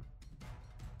to charm him.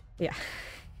 Yeah.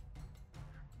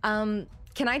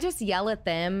 Can I just yell at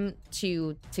them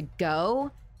to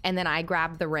go, and then I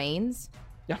grab the reins?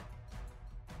 Yeah.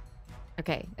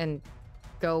 Okay, and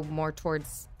go more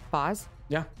towards Boz.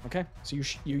 Yeah. Okay. So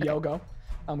you yell go,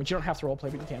 which you don't have to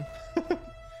roleplay, but you can.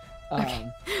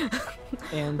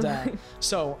 And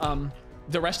so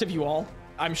the rest of you all,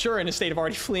 I'm sure, in a state of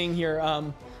already fleeing here.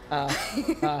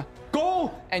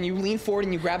 Go! And you lean forward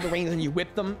and you grab the reins and you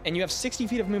whip them, and you have 60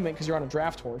 feet of movement because you're on a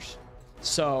draft horse.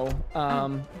 So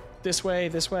this way,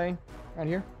 right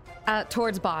here.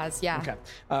 Towards Boz. Yeah. Okay.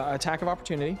 Attack of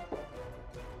opportunity.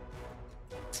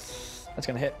 That's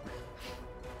gonna hit.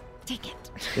 Take it.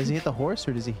 Does he hit the horse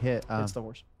or does he hit? It's the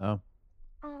horse. Oh.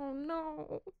 Oh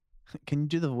no. Can you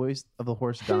do the voice of the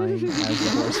horse dying as the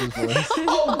horse's voice?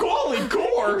 Oh, golly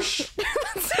gosh!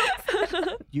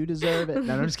 You deserve it.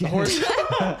 No, I'm just The kidding. horse.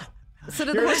 So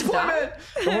did the Your horse die? disappointment.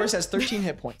 The horse has 13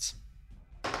 hit points.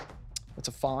 That's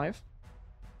a 5.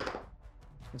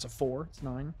 It's a 4. It's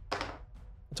 9.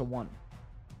 It's a 1.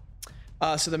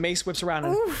 So the mace whips around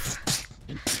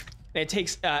and it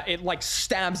takes it like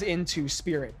stabs into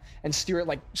Spirit, and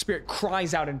Spirit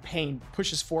cries out in pain,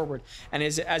 pushes forward, and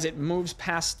as it moves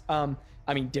past,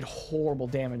 did horrible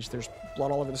damage. There's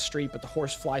blood all over the street, but the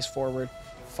horse flies forward.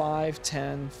 5,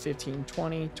 10, 15,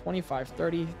 20, 25,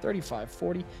 30, 35,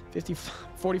 40, 50,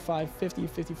 45, 50,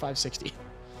 55, 60.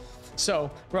 So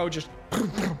Ro just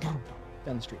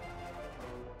down the street.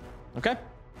 Okay,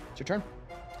 it's your turn.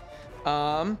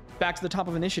 Back to the top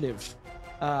of initiative.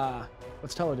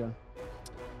 What's Tello doing?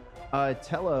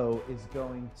 Tello is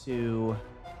going to.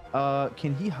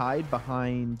 Can he hide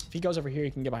behind? If he goes over here,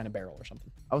 he can get behind a barrel or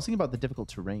something. I was thinking about the difficult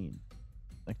terrain.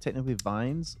 Like technically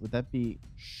vines. Would that be?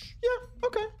 Yeah,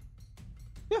 okay.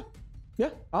 Yeah,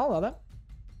 I'll allow that.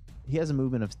 He has a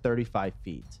movement of 35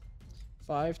 feet.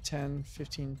 5, 10,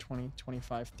 15, 20,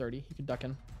 25, 30. He could duck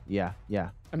in. Yeah.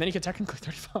 And then he could technically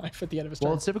 35 at the end of his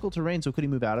Well, turn. it's difficult terrain, so could he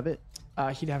move out of it?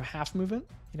 He'd have half movement.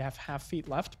 He'd have half feet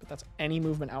left, but that's any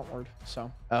movement outward.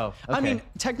 So, Oh, okay. I mean,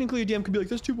 technically a DM could be like,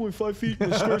 that's 2.5 feet,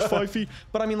 and the square's 5 feet.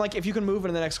 But I mean, like, if you can move it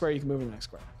in the next square, you can move it in the next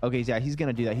square. Okay, yeah, he's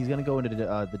gonna do that. He's gonna go into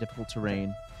the difficult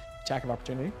terrain. Attack of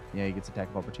opportunity. Yeah, he gets attack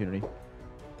of opportunity.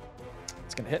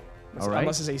 It's gonna hit. All right.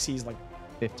 Unless his AC is like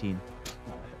 15.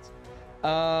 no, it hits.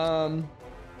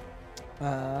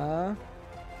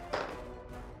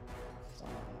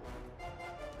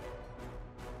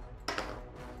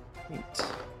 8,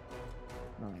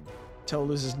 9. Till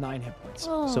loses 9 hit points.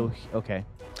 Oh. So okay.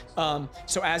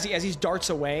 So as he darts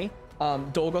away,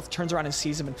 Dolgoth turns around and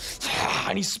sees him,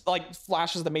 and he like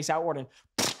flashes the mace outward,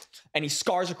 and he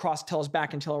scars across Tell's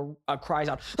back until cries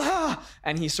out, ah!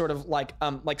 And he sort of like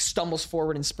stumbles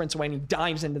forward and sprints away, and he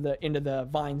dives into the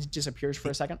vines, disappears for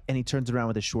a second. And he turns around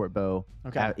with his short bow.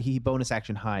 Okay. He bonus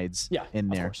action hides. Yeah, In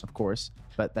of there, course. of course.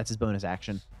 But that's his bonus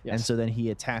action. Yes. And so then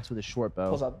he attacks with his short bow.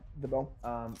 Pulls out the bow.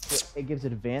 It gives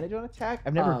advantage on attack.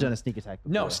 I've never done a sneak attack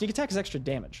before. No, sneak attack is extra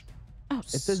damage. Oh, It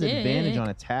says advantage on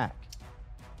attack.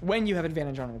 When you have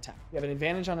advantage on an attack, you have an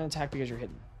advantage on an attack because you're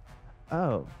hidden.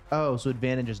 Oh, so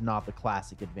advantage is not the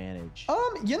classic advantage.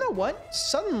 You know what?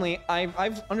 Suddenly,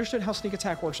 I've understood how sneak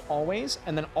attack works always,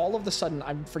 and then all of the sudden,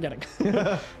 I'm forgetting.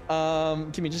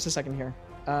 Give me just a second here.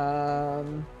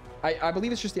 I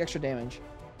believe it's just the extra damage.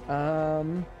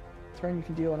 Turn, you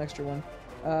can deal an extra one.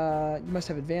 You must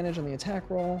have advantage on the attack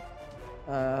roll.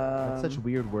 That's such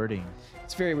weird wording.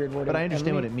 It's very weird wording. But I And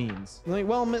understand let what me- it means.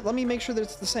 Let me make sure that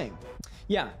it's the same.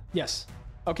 Yeah, yes.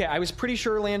 Okay, I was pretty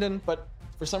sure, Landon, but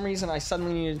for some reason I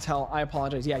suddenly needed to tell. I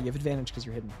apologize. Yeah, you have advantage because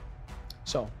you're hidden.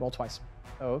 So, roll twice.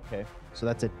 Oh, okay. So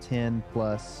that's a 10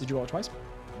 plus. Did you roll it twice?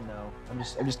 No.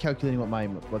 I'm just calculating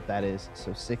what that is.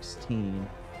 So 16.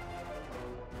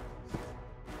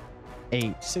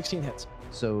 8. 16 hits.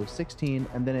 So 16,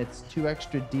 and then it's 2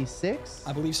 extra d6.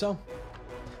 I believe so.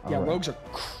 Yeah, Alright. rogues are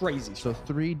crazy. So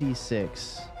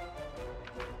 3d6.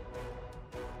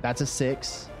 That's a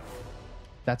 6.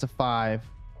 That's a 5.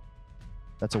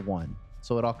 That's a 1.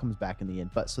 So it all comes back in the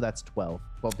end. But so that's 12.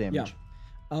 12 damage.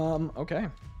 Okay.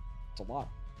 It's a lot.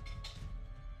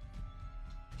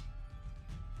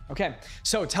 Okay,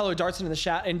 so Teller darts into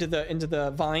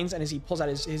the vines, and as he pulls out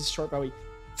his short bow,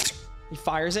 he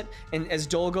fires it, and as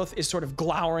Dolgoth is sort of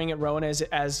glowering at Rowan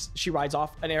as she rides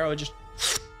off, an arrow just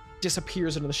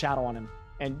disappears into the shadow on him,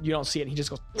 and you don't see it. And he just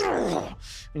goes,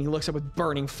 and he looks up with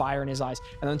burning fire in his eyes,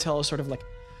 and then Teller's sort of like,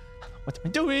 "What am I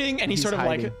doing?" And He's sort of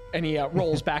hiding. like, and he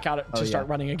rolls back out to Oh, start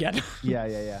yeah. running again.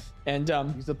 Yeah. And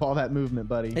Use up all that movement,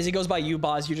 buddy. as he goes by you,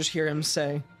 Boz, you just hear him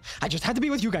say, "I just had to be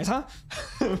with you guys, huh?"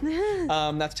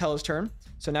 That's Teller's turn.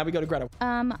 So now we go to Greta.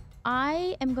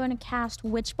 I am going to cast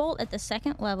Witch Bolt at the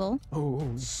 2nd level. Oh,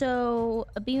 So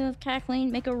a beam of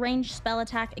cackling, make a ranged spell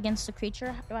attack against the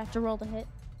creature. Do I have to roll to hit?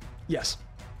 yes.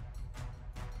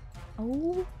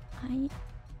 Oh,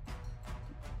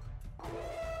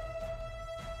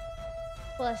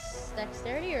 plus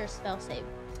dexterity or spell save?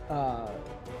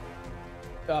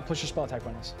 Push your spell attack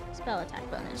bonus. Spell attack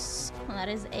bonus. Well, that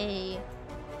is I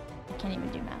can't even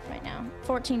do math right now.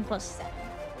 14 plus 7.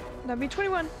 That'd be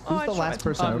 21. Who's I the tried. last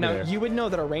person over Now there? you would know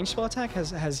that a ranged spell attack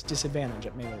has disadvantage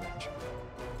at melee range.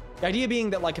 The idea being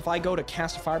that like if I go to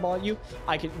cast a fireball at you,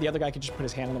 the other guy could just put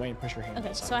his hand in the way and push your hand. Okay,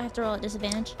 aside. so I have to roll at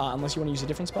disadvantage. Unless you want to use a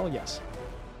different spell, yes.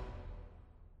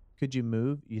 Could you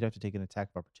move? You'd have to take an attack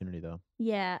of opportunity, though.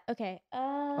 Yeah, okay.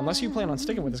 Unless you plan on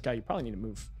sticking with this guy, you probably need to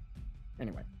move.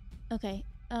 Anyway. Okay.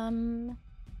 Can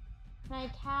I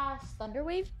cast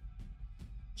Thunderwave?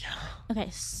 Yeah. Okay,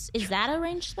 is that a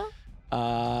ranged spell?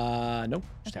 No.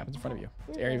 Just happens in front of you.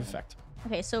 It's area of effect.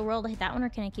 Okay, so roll to hit that one, or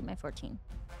can I keep my 14?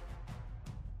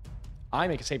 I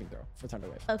make a saving throw for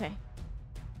Thunderwave. Okay.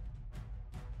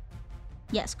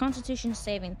 Yes, Constitution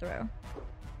saving throw.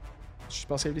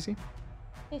 Spell save DC?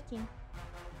 15.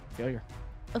 Failure.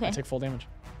 Okay. I take full damage.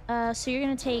 So you're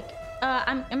gonna take.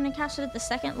 I'm gonna cast it at the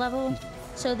 2nd level.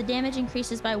 So the damage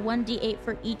increases by 1d8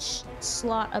 for each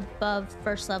slot above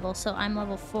 1st level. So I'm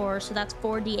level 4, so that's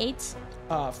 4d8s.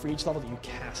 For each level that you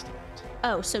cast it.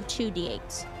 Oh, so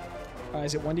 2d8s.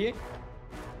 Is it 1d8?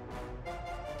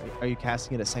 Are you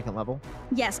casting it at 2nd level?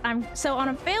 Yes, so on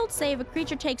a failed save, a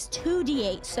creature takes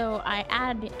 2d8. So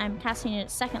I'm casting it at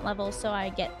 2nd level, so I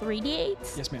get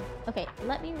 3d8s. Yes, ma'am. Okay,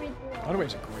 let me read through.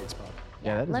 Thunderwave's a great spell.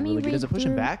 Yeah, that is let me really good. Does read it push him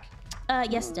through- back?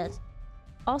 Yes, it does.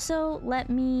 Also, let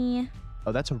me.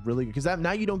 Oh, that's a really good. Because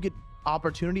now you don't get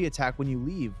opportunity attack when you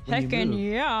leave. When you move.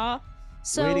 yeah.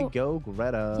 So Way to go,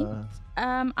 Greta.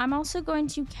 I'm also going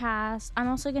to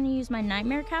use my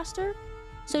Nightmare Caster.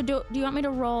 So do you want me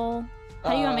to roll?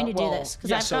 How do you want me to do this?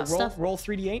 Because yeah, I've so got stuff. roll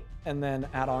 3d8 and then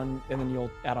you'll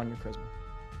add on your charisma.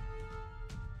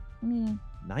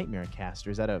 Nightmare Caster.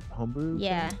 Is that a homebrew?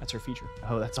 Yeah. thing? That's her feature.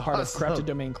 Oh, that's Part awesome. of Corrupted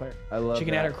Domain Cleric. I love She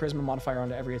can that. add her charisma modifier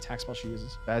onto every attack spell she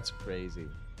uses. That's crazy.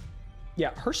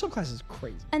 Yeah, her subclass is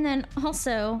crazy. And then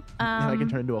also, I can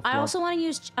turn into a I flump. also want to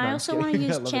use. No, I I'm also kidding. want to I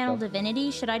use love it Channel though.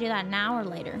 Divinity. Should I do that now or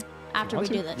later? After we Want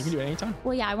to? do this. You can do it anytime.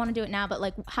 Well, yeah, I want to do it now, but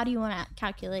like, how do you want to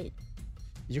calculate?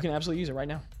 You can absolutely use it right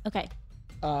now. Okay.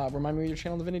 Remind me what your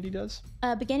Channel Divinity does.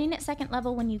 Beginning at 2nd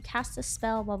level, when you cast a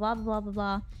spell, blah blah blah blah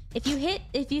blah.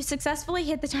 If you successfully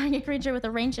hit the target creature with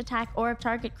a ranged attack, or if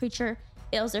target creature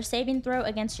fails their saving throw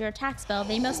against your attack spell,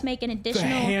 they must make an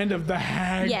additional. of the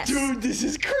Hag. Yes. Dude, this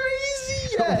is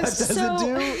crazy. What Yes. does it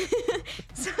do?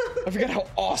 So, I forgot how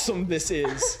awesome this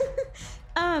is.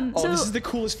 Oh, so this is the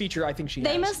coolest feature I think she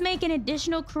they has. must make an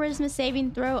additional charisma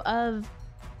saving throw of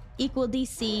equal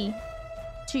DC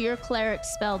to your cleric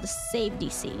spell to save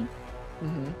DC.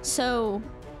 Mm-hmm. So,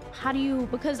 how do you?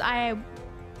 Because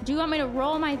do you want me to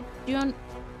roll my? Do you want?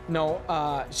 No,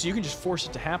 so you can just force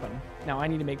it to happen. Now I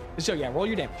need to make. So yeah, roll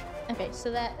your damage. Okay,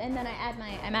 so that and then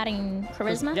I'm adding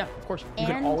charisma. Yeah, of course. You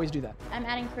can And- always do that. I'm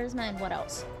adding charisma and what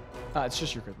else? It's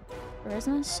just your charisma.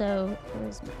 Charisma. So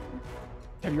charisma.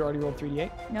 Have you already rolled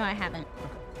 3d8? No, I haven't.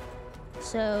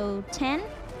 So 10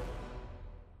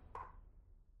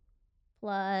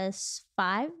 plus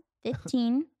 5,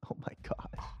 15, Oh my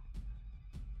gosh.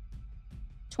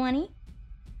 20.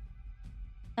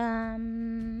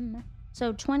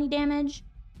 So 20 damage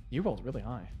You rolled really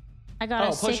high. I got a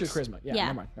plus 6. your charisma. Yeah,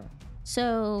 never mind.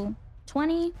 So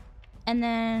 20, and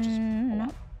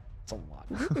then It's a lot.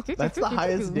 That's the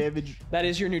highest damage. That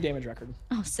is your new damage record.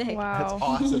 oh, sick. Wow. That's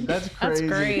awesome. That's crazy.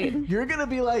 great. You're gonna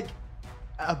be like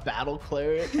a battle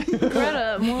cleric.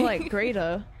 Greta, more like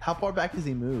Greta. How far back does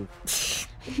he move?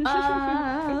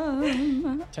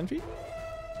 10 feet?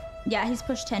 Yeah, he's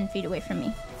pushed 10 feet away from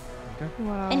me,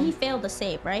 Wow. and he failed the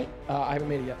save, right? I haven't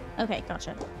made it yet. Okay,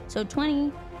 gotcha. So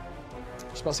 20,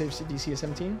 Spell save DC is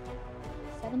 17.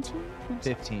 17.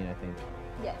 15, I think.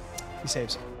 Yes. He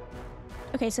saves.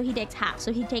 Okay, so he takes half.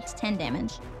 So he takes 10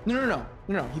 damage. No.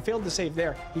 He failed the save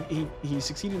there. He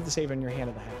succeeded the save on your hand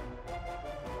of the hag.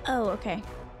 Oh, okay.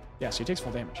 Yeah, so he takes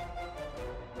full damage.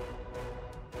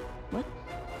 What?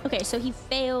 Okay, so he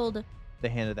failed. The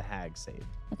hand of the hag saved.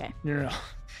 Okay. No.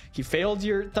 He failed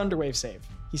your Thunderwave save.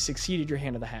 He succeeded your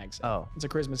hand of the hag save. Oh. It's a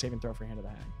charisma saving throw for hand of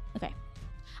the hag. Okay.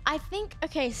 I think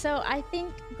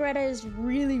Greta is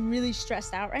really, really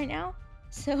stressed out right now.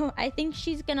 So I think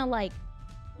she's gonna like,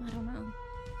 I don't know.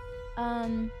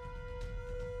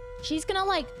 She's gonna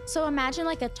like, so imagine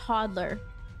like a toddler,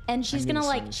 and she's knew gonna this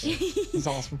like, was gonna be It's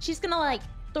awesome. she's gonna like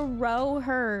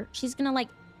she's gonna like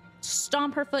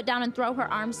stomp her foot down and throw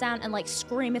her arms down and like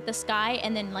scream at the sky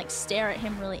and then like stare at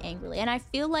him really angrily. And I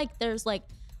feel like there's like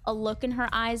a look in her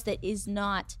eyes that is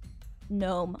not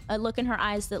gnome, a look in her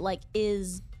eyes that like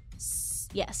is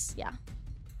yes, yeah.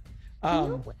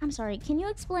 I'm sorry, can you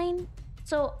explain?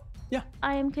 So Yeah.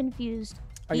 I am confused.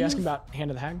 Are you asking about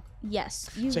hand of the hag? Yes.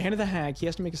 So hand of the hag, he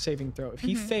has to make a saving throw. If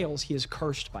he fails, he is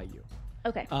cursed by you.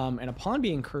 Okay. And upon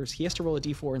being cursed, he has to roll a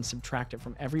d4 and subtract it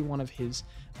from every one of his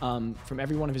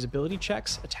ability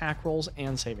checks, attack rolls,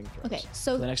 and saving throws. Okay,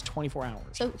 so for the next 24 hours.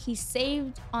 So he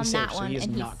saved on He that saved, so one, he is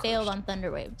and he not failed cursed. on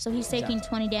Thunderwave. So he's taking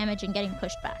Exactly. 20 damage and getting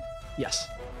pushed back. Yes.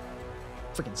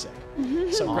 Freaking sick.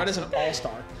 So Greta's an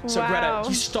all-star. So Wow. Greta,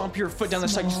 you stomp your foot down the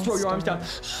side, you throw your arms down.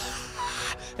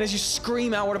 And as you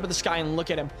scream outward up at the sky and look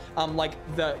at him,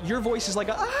 your voice is like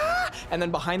a ah, and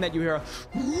then behind that you hear a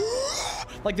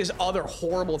like this other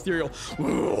horrible ethereal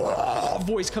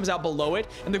voice comes out below it,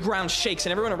 and the ground shakes,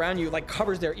 and everyone around you like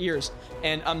covers their ears.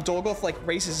 And Dolgoth like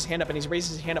raises his hand up, and he's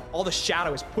raises his hand up. All the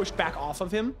shadow is pushed back off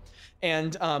of him,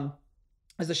 and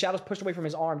as the shadow's pushed away from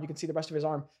his arm, you can see the rest of his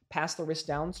arm past the wrist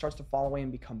down starts to fall away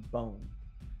and become bone.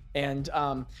 And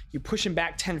you push him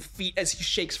back 10 feet as he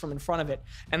shakes from in front of it.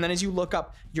 And then as you look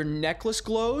up, your necklace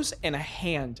glows, and a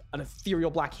hand, an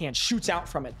ethereal black hand, shoots out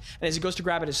from it. And as he goes to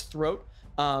grab at his throat,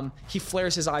 he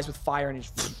flares his eyes with fire and he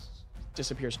just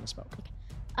disappears in the smoke.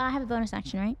 I have a bonus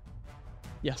action, right?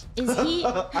 Yes. Is he?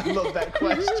 I love that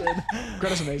question.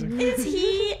 Greta's amazing. Is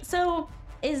he? So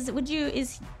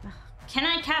can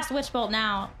I cast Witch Bolt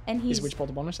now? And he's Is Witch Bolt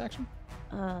a bonus action?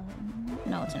 no,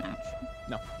 it's an action.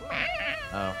 No.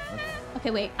 Oh,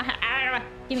 Okay, wait.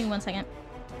 Give me 1 second.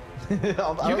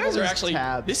 okay. You guys are actually,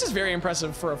 this is very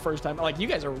impressive for a first time. Like, you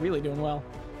guys are really doing well.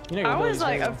 You know your I was abilities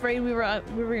like very well. afraid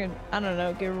we were gonna, I don't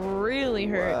know, get really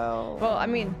hurt. Well, I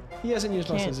mean, He hasn't used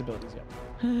most of Can't. his abilities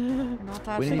yet. Not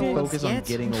that We need to fast focus on yet.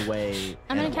 getting away.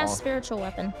 I'm gonna and cast all- Spiritual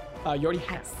Weapon. You already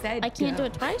I have. said I can't do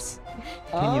it twice.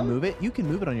 Can you move it? You can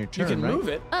move it on your You turn, can right? move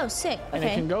it, Oh, sick. and it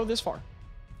Okay. can go this far.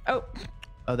 oh,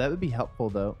 Oh, that would be helpful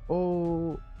though.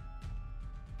 Oh,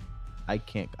 I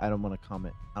can't. I don't want to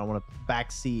comment. I don't want to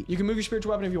backseat. You can move your spiritual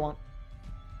weapon if you want.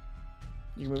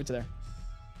 You can move it to there.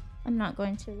 I'm not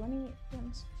going to.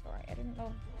 I'm sorry, I didn't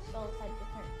know spells had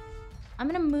different. I'm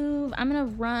gonna move. I'm gonna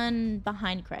run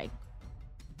behind Craig.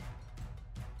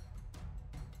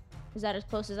 Is that as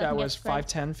close as I That can was get to Craig? 5,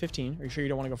 10, 15. Are you sure you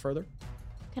don't want to go further?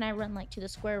 Can I run like to the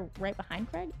square right behind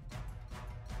Craig?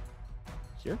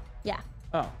 Here? Yeah.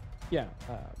 Oh, yeah.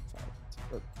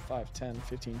 5, 10,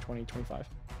 15, 20, 25.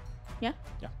 Yeah.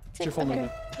 Yeah. It's your full Okay.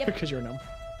 movement. Yep. Because you're a gnome.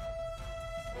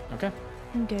 Okay.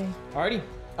 okay. Alrighty.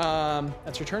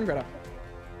 That's your turn, Greta.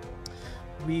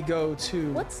 We go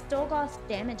to. What's Dolgoth's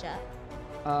damage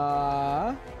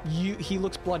at? He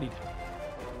looks bloodied.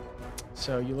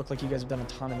 So you look like you guys have done a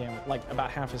ton of damage, like about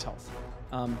half his health.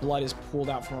 Blood is pooled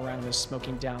out from around him, is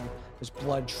smoking down. There's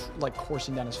blood like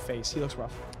coursing down his face. He looks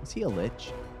rough. Is he a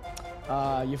lich?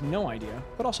 You have no idea,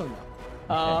 but also no.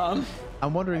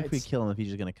 I'm wondering if we It's- kill him, if he's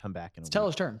just gonna come back in a It's week.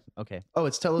 Tello's turn. Okay. Oh,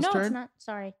 it's Tello's No, turn. it's not.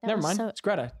 Sorry. That Never was mind. So, It's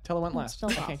Greta. Tello went Oh, last. still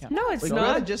I off. can't count. No, it's Wait,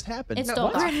 not. what just happened? It's No,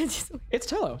 what? Dolgoth. It's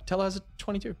Tello. Tello has a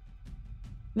 22.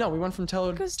 No, we went from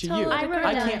Tello Goes to Tello you. to I wrote it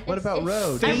I down. can't. What about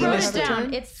Road? I wrote Famous it down.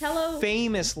 turn? It's Tello,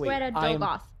 Famously, Greta, I am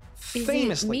Dolgoth. Is it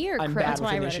famously, me or I'm Craig? bad That's with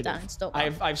why I wrote it initiative. down. It's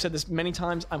Dolgoth. I've said this many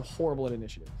times. I'm horrible at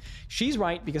initiative. She's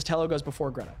right because Tello goes before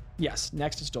Greta. Yes.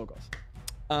 Next is Dolgoth.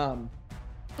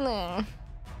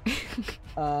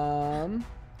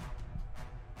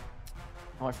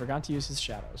 Oh, I forgot to use his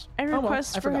shadows. I well,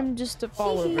 request I for forgot. him just to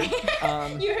fall over.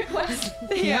 You request.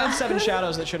 He had 7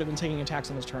 shadows that should have been taking attacks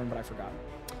on his turn, but I forgot.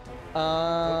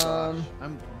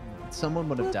 Someone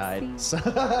would have died.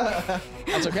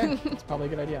 That's okay. It's probably a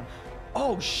good idea.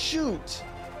 Oh, shoot!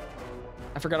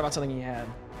 I forgot about something he had.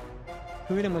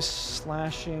 Who hit him with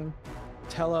slashing?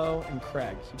 Tello and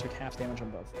Craig. He took half damage on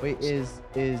both. Wait, is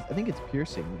I think it's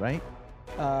piercing, right?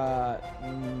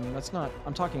 That's not.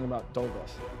 I'm talking about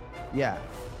Dolgoth. Yeah.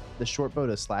 The short bow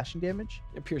does slashing damage?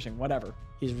 Piercing, whatever.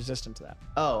 He's resistant to that.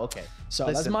 Oh, okay. So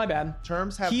that's Listen, my bad.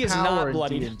 Terms have He is power not in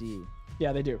bloodied. D&D.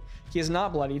 Yeah, they do. He is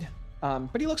not bloodied,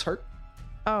 but he looks hurt.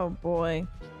 Oh boy.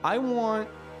 I want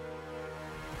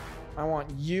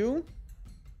you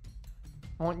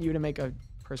to make a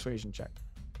persuasion check.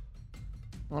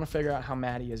 I want to figure out how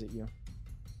mad he is at you,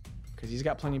 because he's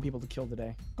got plenty of people to kill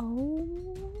today. Oh.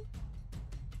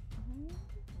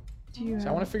 Do you So I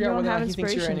have- want to figure you out don't whether or have not he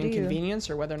thinks you're an inspiration, do you? inconvenience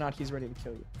or whether or not he's ready to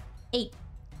kill you. 8.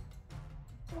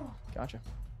 Gotcha.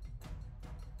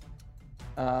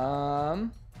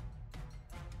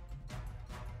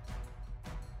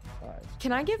 5.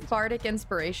 Can I give bardic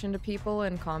inspiration to people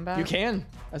in combat? You can.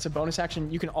 That's a bonus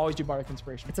action. You can always do bardic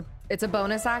inspiration. It's a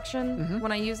bonus action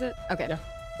when I use it. Okay. Yeah.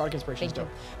 Bardic inspiration is Thank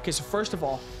dope. Okay, so first of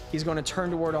all, he's going to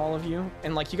turn toward all of you,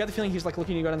 and like you got the feeling he's like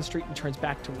looking to go down the street and turns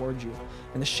back towards you,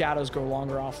 and the shadows go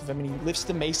longer off of him, and he lifts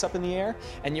the mace up in the air,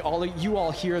 and you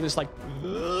all hear this like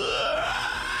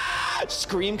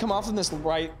scream come off, and this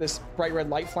bright red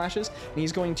light flashes, and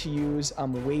he's going to use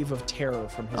Wave of Terror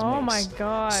from his Oh mace. my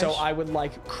gosh. So I would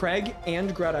like Craig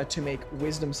and Greta to make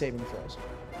Wisdom saving throws.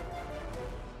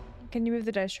 Can you move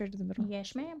the dice tray to the middle?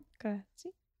 Yes, ma'am. Okay. See?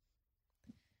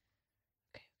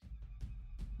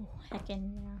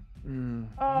 Heckin' yeah.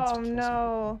 Oh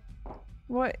no.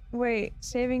 What? Wait.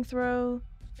 Saving throw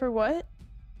for what?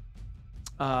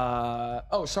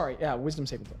 Oh, sorry. Yeah, Wisdom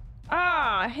saving throw.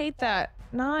 Ah, I hate that.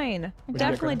 9. you get,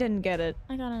 Definitely Greta? didn't get it.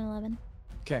 I got an 11.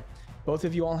 Okay, both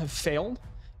of you all have failed,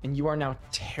 and you are now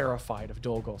terrified of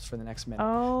Dolgoth for the next minute.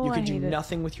 Oh, you I can do hate it.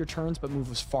 nothing with your turns but move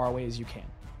as far away as you can.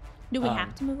 Do we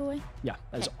have to move away? Yeah,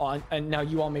 that is on. And now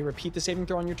you all may repeat the saving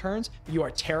throw on your turns. But you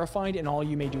are terrified, and all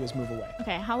you may do is move away.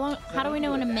 Okay, how long? How do we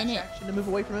know in a minute? Action to move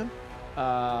away from him?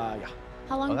 Yeah.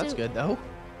 How long Oh, that's good though.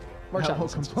 Works I out in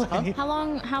won't this instance. complain.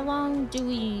 How long do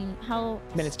we? How?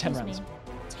 Minutes, 10 excuse rounds. me.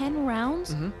 10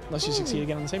 rounds? Unless you succeed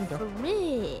again on the saving throw.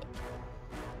 Frick.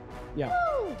 Yeah.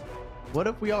 What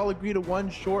if we all agree to one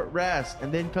short rest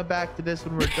and then come back to this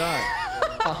when we're done?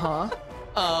 Okay.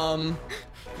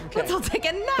 Let's all take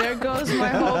a nap. There goes my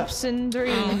hopes and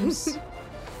dreams.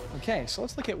 Okay, so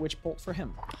let's look at Witch Bolt for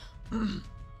him.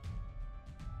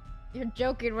 You're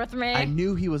joking with me. I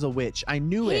knew he was a witch. I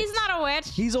knew it. He's not a witch.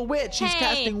 He's a witch. He's Hey,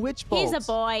 casting witch bolts. He's a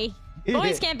boy.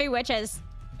 Boys can't be witches.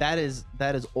 That is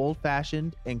old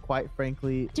fashioned and quite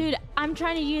frankly, Dude, I'm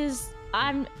trying to use.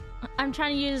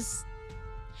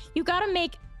 You gotta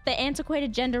make the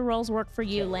antiquated gender roles work for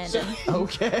you, Landon.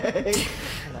 okay.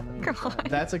 Hold on, let me make sure.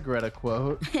 That's a Greta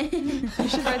quote. You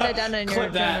should write that down in your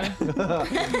Clip that.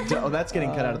 agenda. Oh, that's getting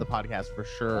cut out of the podcast for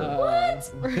sure.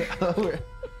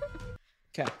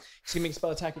 Okay, he's gonna make a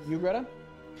spell attack at you, Greta.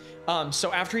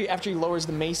 So after he lowers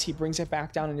the mace, he brings it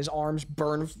back down, and his arms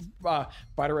burn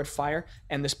brighter red fire,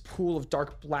 and this pool of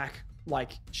dark black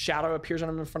like shadow appears on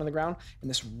him in front of the ground, and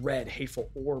this red hateful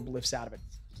orb lifts out of it,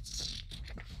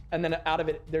 and then out of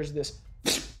it there's this,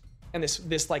 and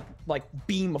this like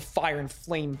beam of fire and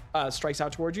flame strikes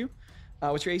out towards you.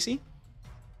 What's your AC?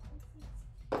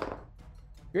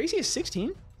 Your AC is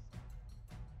 16.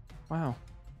 Wow.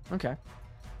 Okay.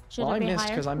 Should Well, it I be missed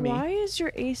higher? because I'm me. Why is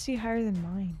your AC higher than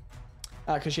mine?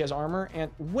 Because she has armor and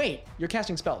wait, you're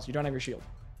casting spells. You don't have your shield.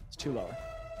 It's too lower.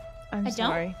 I'm I don't?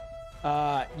 sorry.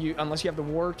 You unless you have the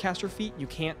war caster feat, you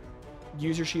can't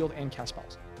use your shield and cast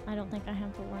spells. I don't think I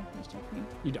have the one caster feat.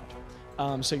 You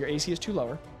don't. So your AC is too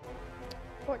lower.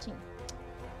 14.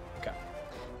 Okay.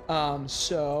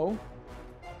 So.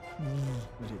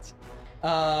 Idiots.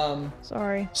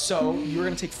 Sorry. So you're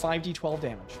gonna take 5d12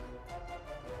 damage.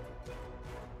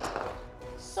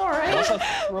 Sorry. Unless I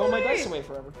throw my dice away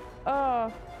forever.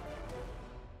 Oh.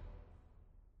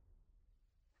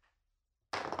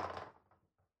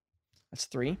 That's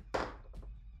 3,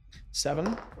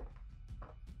 7,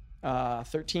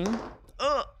 13,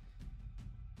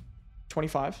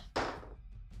 25.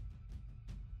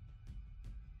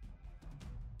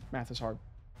 Math is hard.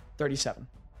 37.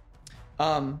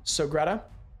 So Greta,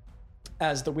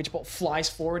 as the witch bolt flies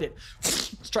forward, it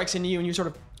strikes into you, and you sort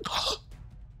of,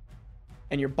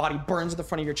 and your body burns at the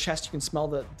front of your chest. You can smell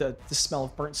the smell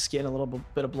of burnt skin, a little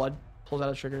bit of blood pulls out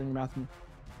of the trigger in your mouth, and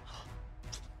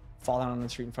fall down on the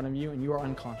street in front of you, and you are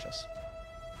unconscious.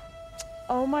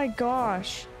 Oh my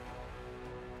gosh.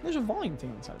 There's a volume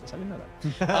thing inside of this. I didn't know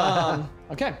that.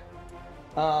 Okay.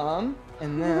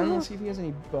 And then let's see if he has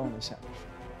any bonus actions.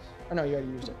 Oh no, you already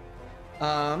used it.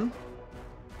 And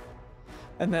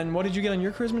then what did you get on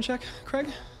your charisma check, Craig?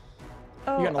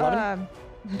 Oh, You got an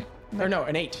 11? Or no,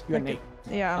 an 8. You got an 8.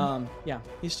 Yeah. Yeah,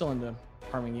 he's still into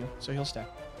harming you, so he'll stay.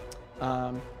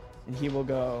 And he will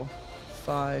go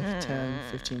 5, 10,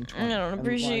 15, 20. I don't and line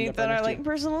appreciate up that right I next to like you.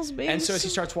 personal space. And so as he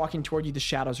starts walking toward you, the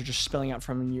shadows are just spilling out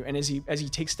from you. And as he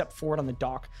takes a step forward on the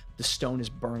dock, the stone is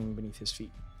burning beneath his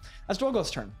feet. That's Dolgoth's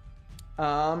turn.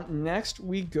 Next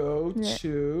we go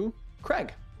to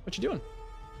Craig. What you doing?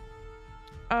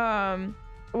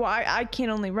 Well, I can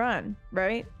only run,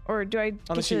 right? Or do I get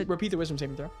Unless you to... repeat the wisdom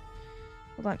saving throw.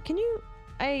 Hold on. Can you...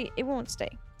 It won't stay.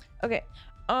 Okay.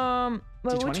 Well,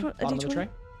 D20, which one? A bottom of the D20? tray.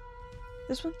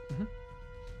 This one? Mhm.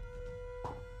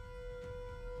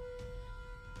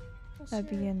 That'd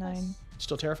be a 9.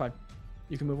 Still terrified.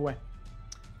 You can move away.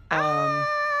 Ah!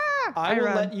 I will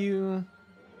run. let you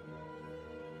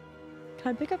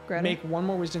Can I pick up Greta? make one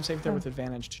more wisdom save throw Oh. with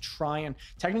advantage to try and...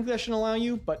 Technically, I shouldn't allow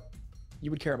you, but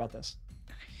you would care about this.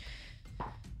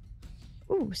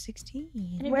 Ooh, 16.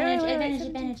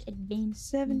 Advantage.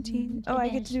 17. Oh, I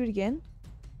get to do it again?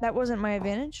 That wasn't my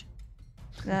advantage?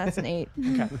 Nah, that's an 8.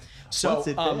 Okay. So What's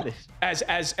advantage?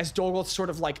 as Dolgoth sort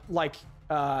of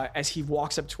as he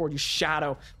walks up toward you,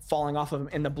 shadow falling off of him,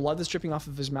 and the blood that's dripping off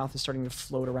of his mouth is starting to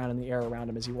float around in the air around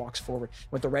him as he walks forward,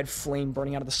 with the red flame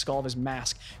burning out of the skull of his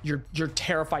mask. You're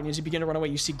terrified, and as you begin to run away,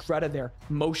 you see Greta there,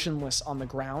 motionless on the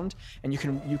ground, and you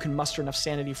can muster enough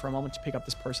sanity for a moment to pick up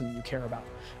this person that you care about.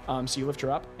 So you lift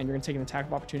her up, and you're gonna take an attack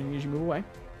of opportunity as you move away.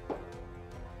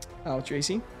 What's your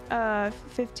AC?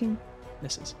 15.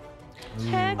 Misses.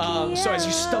 Heck So as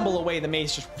you yeah. stumble away, the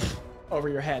mace just over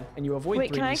your head, and you avoid 3d6.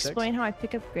 Wait, can I explain how I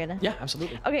pick up Greta? Yeah,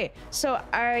 absolutely. Okay, so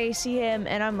I see him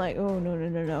and I'm like, oh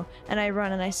no. And I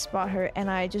run and I spot her and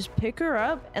I just pick her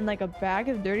up and like a bag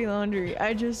of dirty laundry,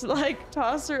 I just like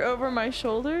toss her over my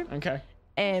shoulder Okay.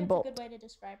 and That's a bolt. good way to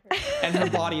describe her. And her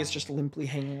body is just limply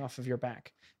hanging off of your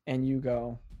back. And you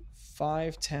go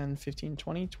 5, 10, 15,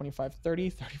 20, 25, 30,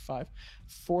 35,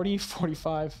 40,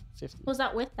 45, 50. Was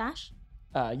that with dash?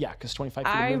 Yeah, because 25 feet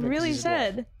of I movement 'cause really he's a dwarf.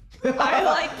 said I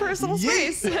like personal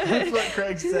space. That's what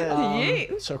Craig said.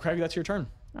 Yeet. So Craig, that's your turn.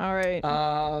 All right.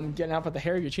 Getting out with the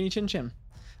hair of your chinny chin chin.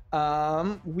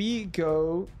 We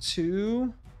go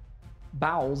to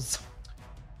Bowls. What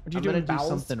are you I'm doing, gonna do Bowls?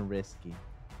 something risky.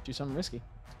 Do something risky.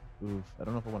 Oof, I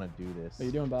don't know if I want to do this. What are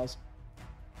you doing, Bowls?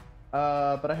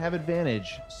 But I have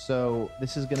advantage, so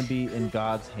this is gonna be in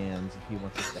God's hands if He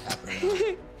wants this to happen.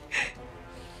 Or not.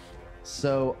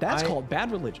 So That's called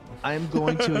bad religion. I'm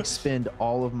going to expend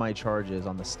all of my charges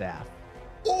on the staff,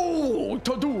 Oh,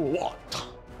 to do what?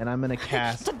 and I'm gonna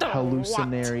cast To do what?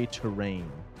 hallucinatory terrain.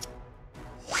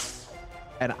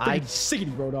 And Big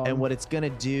siggity Rodon. And what it's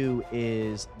gonna do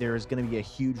is there's gonna be a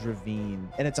huge ravine,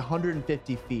 and it's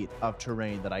 150 feet of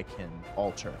terrain that I can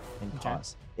alter and Okay.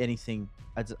 cause anything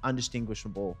that's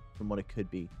undistinguishable from what it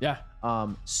could be. Yeah.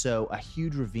 So a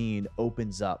huge ravine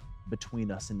opens up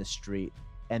between us in the street,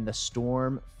 and the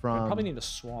storm I from probably need to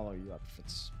swallow you up if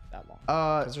it's that long.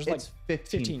 'Cause there's it's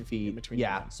 15, 15 feet in between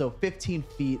Yeah, them. so 15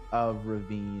 feet of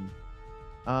ravine.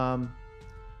 I'm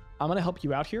gonna help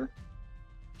you out here.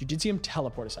 You did see him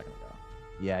teleport a second ago.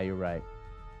 Yeah, you're right.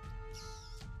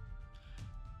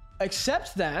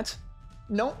 Except that,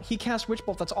 no, he cast Witch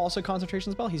Bolt. That's also a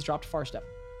concentration spell. He's dropped Far Step.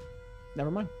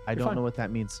 Never mind. I You're don't fine. know what that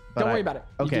means. But Don't worry about it.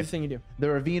 You Okay. do the thing you do. The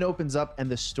ravine opens up,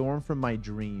 and the storm from my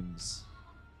dreams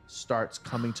starts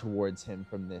coming towards him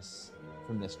from this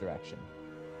direction.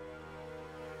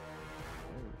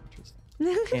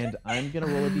 Very interesting. And I'm gonna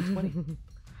roll a d20.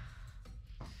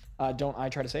 Don't I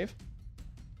try to save?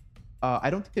 I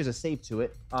don't think there's a save to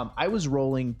it. I was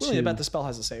rolling Really, I to. bet the spell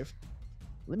has a save.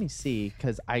 Let me see,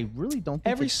 because I really don't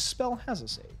think Every it's- spell has a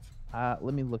save.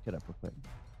 let me look it up real quick.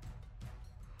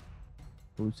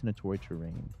 Hallucinatory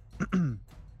terrain.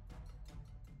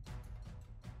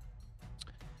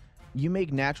 You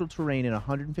make natural terrain in a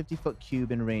 150-foot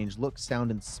cube in range look, sound,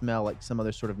 and smell like some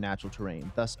other sort of natural terrain.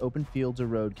 Thus, open fields or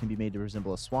road can be made to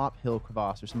resemble a swamp, hill,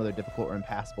 crevasse, or some other difficult or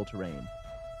impassable terrain.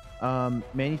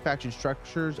 Manufactured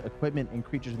structures, equipment, and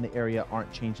creatures in the area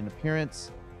aren't changed in appearance.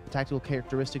 The tactical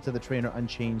characteristics of the terrain are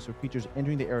unchanged, so creatures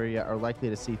entering the area are likely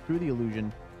to see through the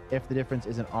illusion. If the difference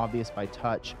isn't obvious by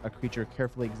touch, a creature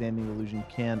carefully examining the illusion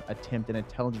can attempt an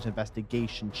intelligence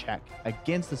investigation check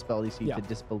against the spell DC Yeah. to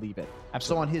disbelieve it. Absolutely.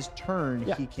 So on his turn,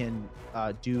 Yeah. he can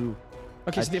do.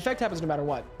 Okay, so the effect happens no matter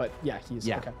what, but yeah, he's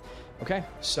Yeah. okay. Okay,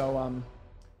 so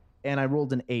And I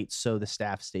rolled an 8, so the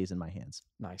staff stays in my hands.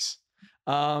 nice.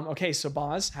 Okay, so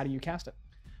Boz, how do you cast it?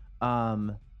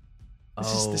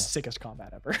 This is the sickest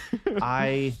combat ever.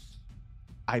 I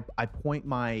point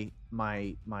my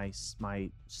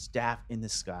staff in the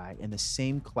sky, and the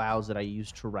same clouds that I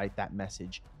used to write that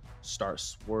message start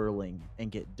swirling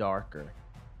and get darker,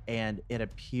 and it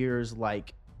appears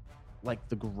like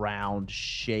the ground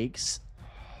shakes.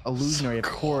 Illusionary, of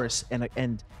course,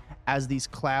 and as these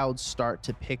clouds start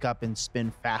to pick up and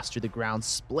spin faster, the ground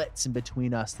splits in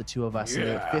between us, the two of us, in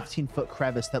a 15-foot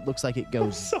crevice that looks like it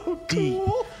goes so deep.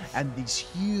 cool. And these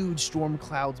huge storm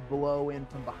clouds blow in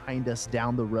from behind us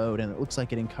down the road, and it looks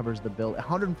like it uncovers the building.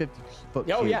 150-foot.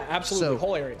 Oh yeah, absolutely.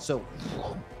 Whole area. So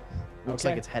looks Okay.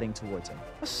 like it's heading towards him.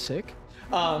 That's sick.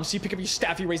 So you pick up your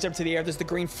staff, you raise it up to the air. There's the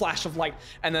green flash of light,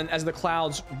 and then as the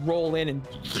clouds roll in and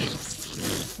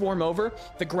form over,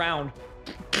 the ground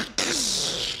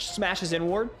smashes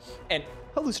inward, and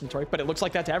hallucinatory, but it looks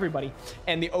like that to everybody.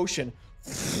 And the ocean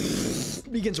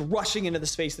begins rushing into the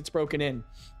space that's broken in,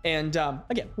 and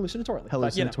again, hallucinatorily.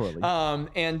 but, you know.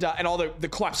 And all the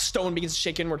collapsed stone begins to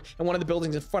shake inward, and one of the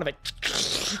buildings in front of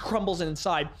it crumbles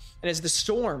inside. And as the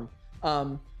storm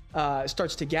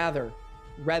starts to gather,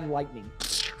 red lightning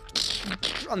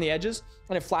on the edges,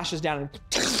 and it flashes down and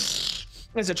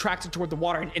is attracted toward the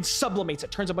water and sublimates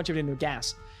it, turns a bunch of it into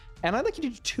gas. And I'd like you to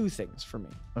do two things for me.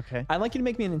 Okay. I'd like you to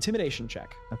make me an intimidation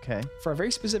check Okay. for a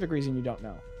very specific reason you don't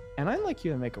know. And I'd like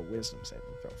you to make a wisdom saving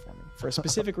throw for me for a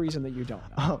specific reason that you don't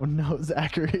know. Oh no,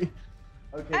 Zachary.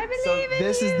 Okay. I believe in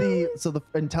this you. is the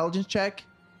intelligence check,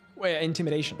 Wait,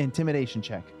 intimidation. intimidation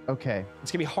check. Okay.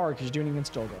 It's gonna be hard because you're doing it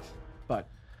against Dolgoth. But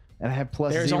And I have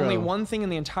plus there's 0. only one thing in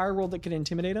the entire world that can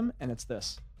intimidate him, and it's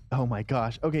this. Oh my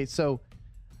gosh. Okay, so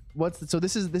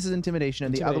this is intimidation,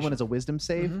 and the other one Intimidation. is a wisdom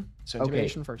save. Mhm. So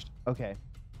intimidation first. Okay.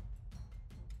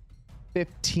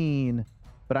 15,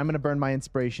 but I'm gonna burn my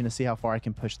inspiration to see how far I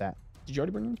can push that. Did you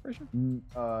already bring inspiration?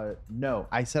 No.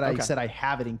 I said Okay. I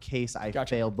have it in case I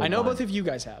Gotcha. failed the I know one. both of you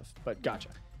guys have, but gotcha.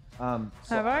 So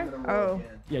Have I? I'm gonna roll Oh.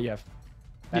 again. Yeah, you have.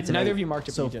 That's an Neither eight. of you marked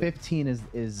it, So but you did. 15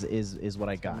 is what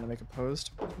I I'm got. gonna make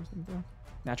opposed.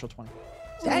 Natural 20.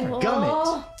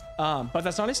 Dadgummit. But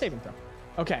that's not a saving throw.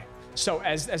 Okay. So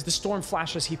as the storm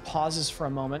flashes, he pauses for a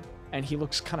moment and he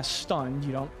looks kind of stunned.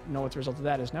 You don't know what the result of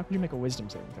that is. Now could you make a wisdom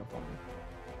saving throw for me?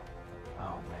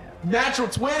 Oh man. Natural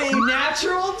 20.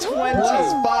 Natural 20.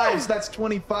 Plus 5, so that's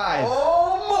 25.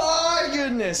 Oh my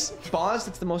goodness. Boz,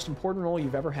 that's the most important roll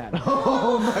you've ever had.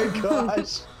 Oh my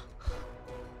gosh.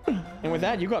 And with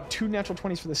that, you got 2 natural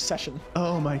 20s for this session.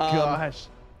 Oh my gosh.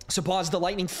 So Boz, the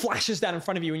lightning flashes down in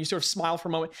front of you and you sort of smile for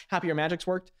a moment, happy your magic's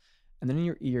worked. And then in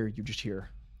your ear, you just hear.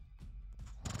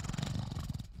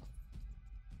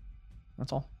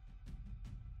 That's all.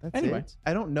 That's anyway. it.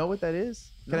 I don't know what that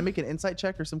is. Can I make an insight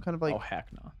check or some kind of like? Oh heck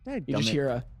no. Dadgummit. You just hear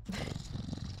a.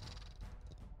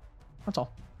 That's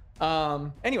all.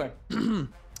 Anyway,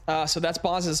 so that's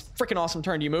Boz's freaking awesome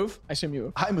turn. Do you move? I assume you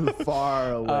move. I move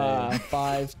far away.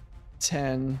 5,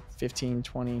 10, 15,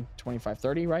 20, 25,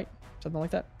 30, right? Something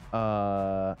like that.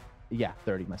 Yeah,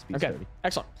 30. My speed's Okay, 30.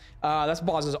 excellent. That's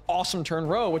Boz's awesome turn.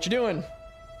 Ro, what you doing?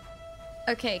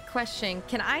 Okay, question.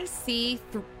 Can I see,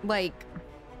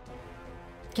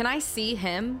 can I see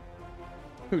him?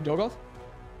 Who, Dolgoth?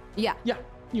 Yeah. Yeah,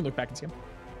 you can look back and see him.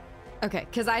 Okay,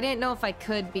 because I didn't know if I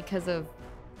could because of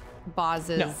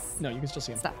Boz's No, you can still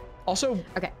see him. stuff. Also,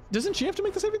 Okay. doesn't she have to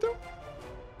make the saving throw?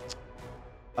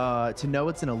 To know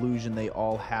it's an illusion, they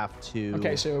all have to.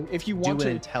 Okay, so if you do want an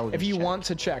to, intelligence if you check. want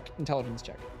to check intelligence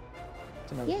check.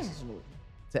 To know that this is an illusion.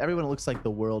 To everyone, it looks like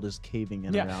the world is caving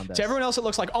in Yeah. around us. To everyone else, it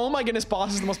looks like, oh my goodness,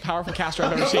 Boss is the most powerful caster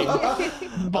I've ever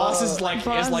seen. Boss is like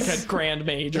a grand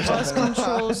mage or Boss something.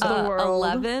 controls the world.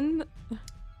 11.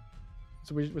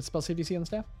 So with spell save DC on the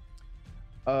staff?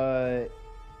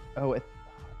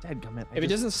 Dadgummit. If it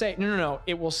doesn't say, no,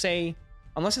 it will say,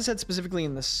 unless it said specifically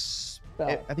in the spell.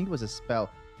 I think it was a spell.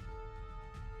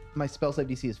 My spell save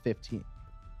DC is 15.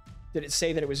 Did it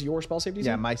say that it was your spell save DC?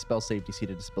 Yeah, my spell save DC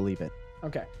to disbelieve it.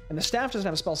 Okay. And the staff doesn't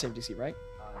have a spell save DC, right?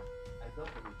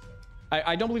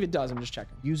 I don't believe it does. I'm just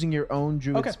checking. Using your own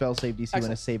druid Okay. spell save DC when a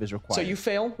Excellent. save is required. So you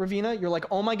fail, Ravina. You're like,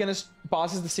 oh my goodness,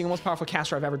 Boz is the single most powerful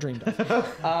caster I've ever dreamed of.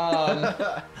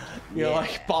 You're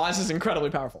like, Boz is incredibly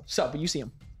powerful. So, but you see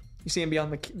him. You see him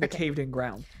beyond the caved-in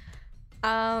ground.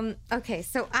 Okay,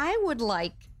 so I would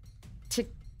like to.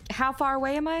 How far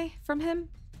away am I from him?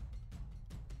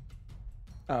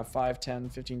 5, 10,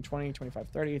 15, 20, 25,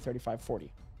 30, 35,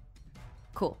 40.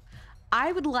 Cool.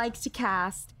 I would like to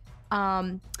cast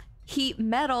heat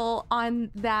metal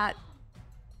on that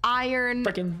iron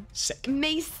Freaking sick.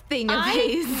 mace thing of I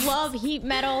his. love heat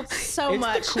metal so It's the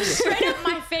much. coolest. Straight up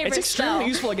my favorite It's extremely spell.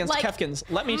 useful against Like, Kefkins,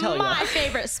 let me tell you. My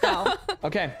favorite spell.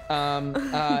 Okay.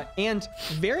 And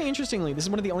very interestingly, this is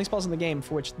one of the only spells in the game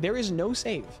for which there is no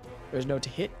save. There's no to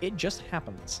hit. It just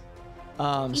happens.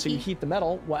 So you heat the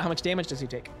metal. How much damage does he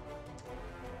take?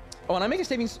 Oh, and I make a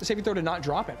saving throw to not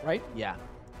drop it, right? Yeah.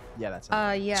 Yeah, that's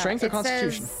Yeah. Strength or it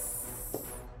Constitution? says-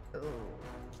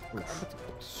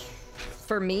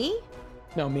 For me?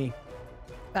 No, me.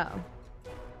 Oh.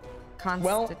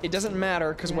 Well, it doesn't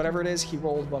matter because whatever it is, he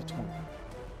rolled above 20.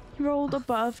 He rolled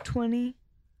above 20.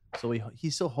 So he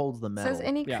still holds the metal. Says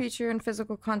any Yeah. creature in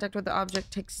physical contact with the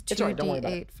object takes It's all right, don't worry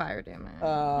about 2d8 fire damage.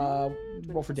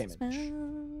 Roll for damage.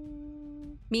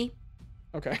 Me?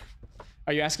 Okay.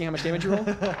 Are you asking how much damage you roll?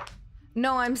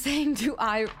 No, I'm saying do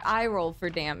I roll for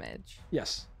damage.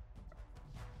 Yes.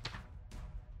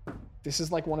 This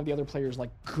is like one of the other players' like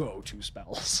go-to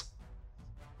spells.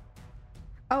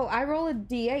 Oh, I roll a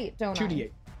d8, don't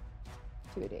 2d8.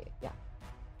 2d8, yeah.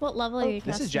 What level are you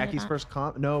This is casting it Jackie's at? first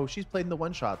comp. No, she's played in the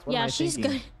one shots. What am Yeah, I she's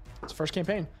thinking? good. It's the first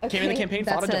campaign. Came in the campaign,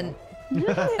 fought a that's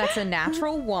devil. That's a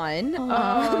natural 1. Oh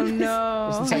What's the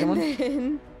no. second one?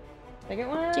 Then second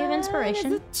one. Do you have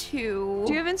inspiration? is a 2.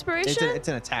 Do you have inspiration? It's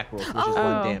an attack roll, which is 1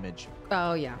 damage.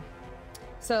 Oh yeah.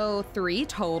 So 3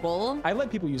 total. I let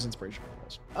people use inspiration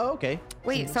rolls. Oh, okay.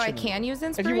 Wait, so I can use If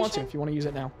inspiration? you want to use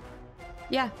it now.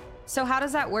 Yeah. So how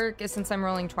does that work? Since I'm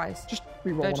rolling twice. Just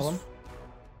re-roll Do I one of just- them.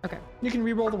 Okay. You can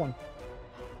re-roll the one.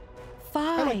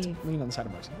 I like 5. to lean on the side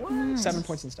of mercy. 7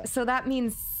 points instead. So that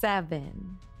means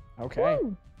 7. Okay.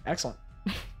 Excellent.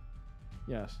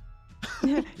 Yes.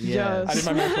 Yes. I did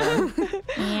my math wrong.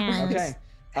 Yeah. Okay.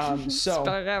 So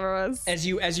as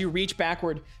you reach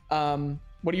backward,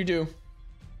 what do you do?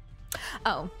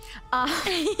 Oh.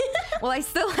 Well, I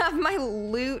still have my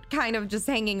loot kind of just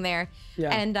hanging there.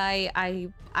 Yeah. And I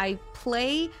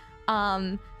play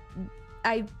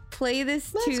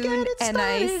this tune and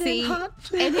I sing and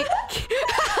it,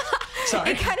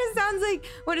 Sorry. it kind of sounds like,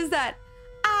 what is that?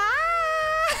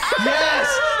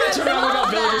 Yes. Turn around like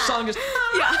a villager song. Just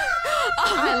Yeah.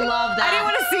 I love that. I didn't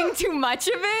want to sing too much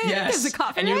of it. yes. Because the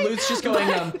And your copyright. lute's just going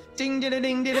ding ding ding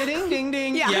ding ding ding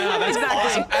ding. Yeah, that's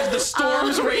exactly. awesome. As the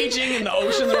storm's raging and the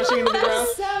ocean's rushing into the ground.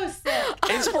 so sick.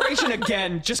 Inspiration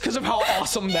again, just because of how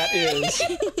awesome that is.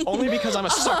 Only because I'm a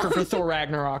sucker for Thor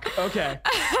Ragnarok. Okay.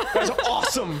 That's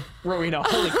awesome, Rowena.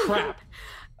 Holy crap.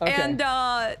 Okay. And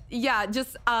yeah,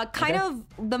 just kind Okay. of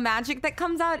the magic that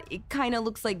comes out. It kind of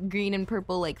looks like green and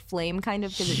purple, like flame, kind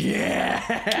of. 'Cause it's yeah.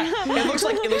 it looks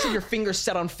like your fingers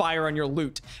set on fire on your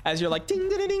lute as you're like ding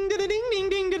ding ding ding ding ding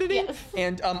ding ding ding. Yes.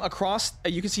 And across,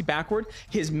 you can see backward,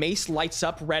 his mace lights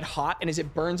up red hot, and as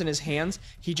it burns in his hands,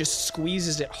 he just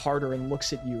squeezes it harder and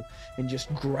looks at you and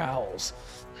just growls.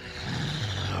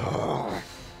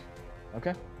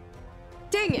 Okay.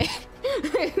 Dang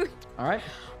it. All right.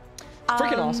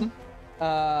 Freaking awesome.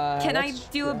 Can I let's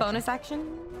do a bonus action?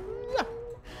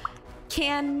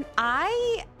 Can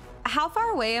I? How far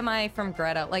away am I from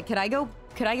Greta? Like, could I go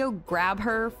grab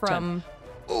her from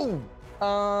Ooh.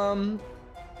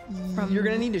 You're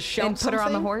gonna need to shout and put her on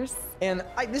the something. horse? And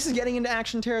this is getting into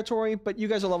action territory, but you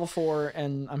guys are level 4,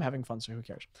 and I'm having fun, so who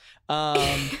cares?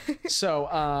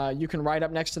 So you can ride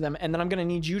up next to them, and then I'm gonna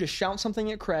need you to shout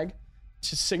something at Craig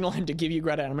to signal him to give you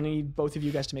Greta. And I'm gonna need both of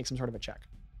you guys to make some sort of a check.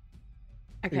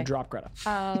 Okay. You drop Greta.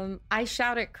 I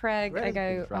shout at Craig. I Red's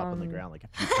been go. dropped on the ground like a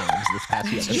few times this past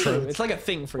few It's true. episodes. It's like a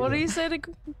thing for What do you. you say to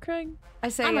Craig? I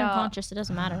say. I'm unconscious. It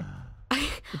doesn't matter. You're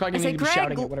probably I gonna say, need to be Greg,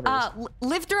 shouting at whatever it is.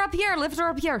 lift her up here. Lift her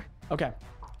up here. Okay.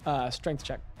 Strength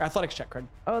check. Athletics check, Craig.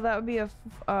 Oh, that would be a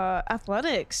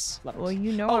athletics. Athletics. Well,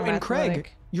 you know. Oh, I'm and Craig,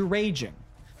 athletic. you're raging.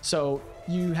 So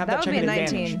you have that, That check would be at a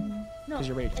advantage. 19. No, 'Cause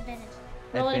you're raging. advantage.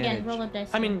 Roll it again. Advantage. Roll up dice.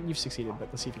 I mean, you've succeeded, but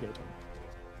let's see if you get a 20.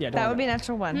 Yeah, don't That worry would be about a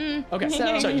natural 1. Okay,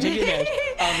 So- so you take the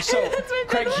advantage. So That's my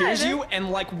Craig big hears one. you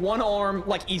and like one arm,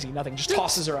 like easy, nothing, just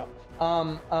tosses her up.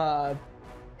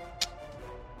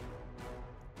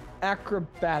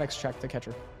 Acrobatics check to catch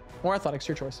her, or athletics,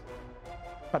 your choice.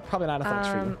 But probably not athletics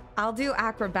for you. I'll do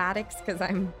acrobatics because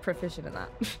I'm proficient in that.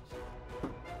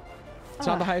 It's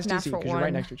not the highest DC natural because you're right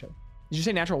one. next to each other. Did you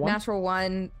say natural 1? Natural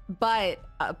 1, but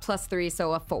 +3,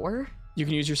 so a 4. You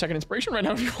can use your second inspiration right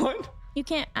now if you want. You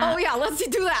can't. Oh yeah, let's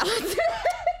do that.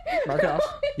 Mark it off.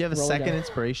 You have a Roll second again.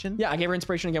 inspiration? Yeah, I gave her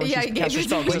inspiration again when Yeah, she I gave cast her it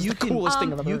spell to because you. it's the coolest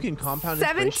thing I've ever You heard. can compound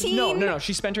 17. inspiration? No.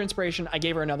 She spent her inspiration. I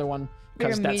gave her another one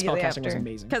because that spell immediately casting was after.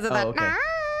 amazing. Because of Oh, that. okay.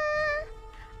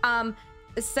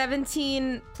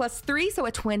 17 plus 3, so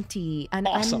a 20. An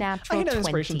Awesome. unnatural I hate 20.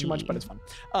 inspiration too much, but it's fun.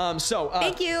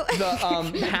 Thank you.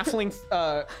 The halfling,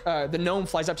 the gnome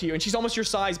flies up to you, and she's almost your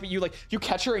size, but you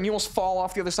catch her, and you almost fall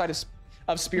off the other side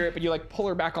of Spirit, but you like pull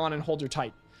her back on and hold her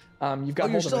tight. You've got Oh,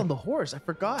 you're hold still of on her. the horse. I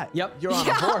forgot. Yep. You're on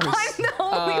a horse. I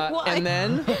know. Why? And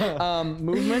then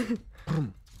movement.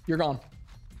 You're gone.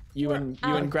 You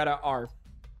and Greta are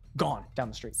gone down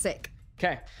the street. Sick.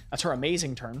 Okay, that's her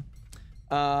amazing turn.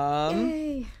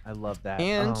 Yay. I love that.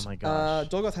 And oh my gosh.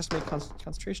 Dolgoth has to make a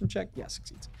concentration check. Yeah,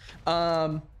 succeeds.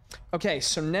 Okay,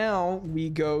 so now we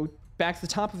go back to the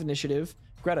top of initiative.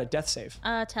 Greta, death save.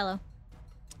 Tello.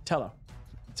 Tello.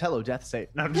 Tello, death save.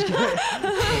 No, I'm just kidding.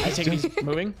 I take it he's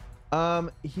moving.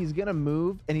 He's gonna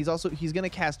move, and he's gonna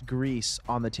cast grease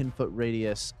on the 10-foot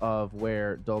radius of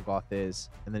where Dolgoth is,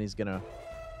 and then he's gonna.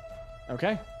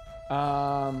 Okay.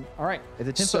 All right. It's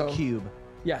a 10-foot So- cube.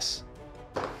 Yes.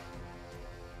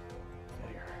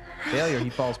 Failure. He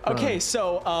falls prone. Okay,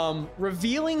 so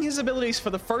revealing his abilities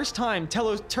for the first time,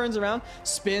 Tello turns around,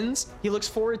 spins. He looks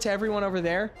forward to everyone over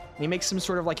there, and he makes some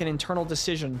sort of like an internal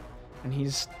decision, and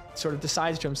he's sort of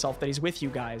decides to himself that he's with you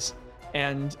guys,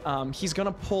 and he's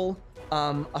gonna pull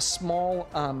a small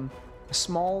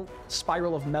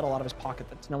spiral of metal out of his pocket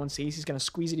that no one sees. He's gonna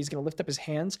squeeze it. He's gonna lift up his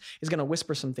hands. He's gonna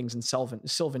whisper some things in Sylvan,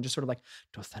 just sort of like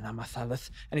Dothana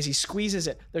Mathalith. And as he squeezes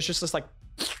it, there's just this like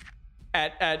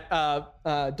at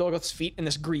Dolgoth's feet, and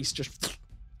this grease just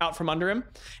out from under him.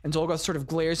 And Dolgoth sort of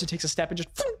glares and takes a step and just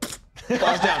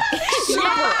falls down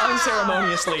super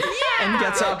unceremoniously and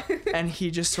gets up, and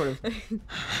he just sort of.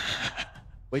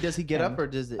 Wait, does he get up or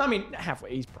does it? I mean,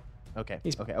 halfway. He's. Okay.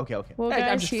 He's- Okay. Well, I'm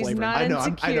guys, just he's flavoring. not I know.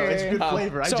 insecure. I know. It's good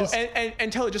flavor. So I just.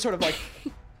 and Tello just sort of like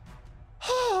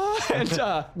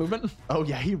and movement. Oh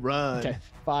yeah, he runs. Okay.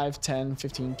 5, 10,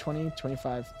 15, 20,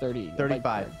 25, 30.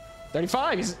 35.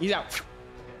 35. He's out.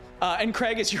 And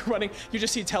Craig, as you're running, you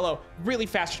just see Tello really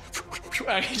fast.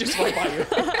 He just right by you.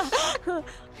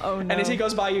 Oh no. And as he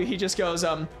goes by you, he just goes,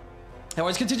 I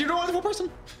always continue to be a wonderful person.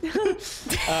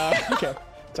 Okay.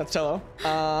 So that's Tello.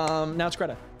 Now it's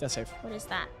Greta. Death save. What is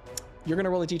that? You're going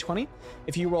to roll a d20.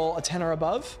 If you roll a 10 or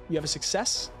above, you have a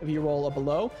success. If you roll a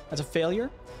below, that's a failure.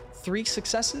 3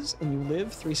 successes and you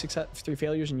live. 3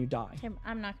 failures and you die. Tim,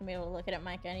 I'm not gonna be able to look at it,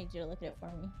 Mike. I need you to look at it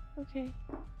for me. Okay.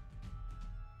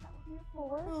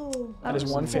 That is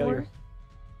 1 failure.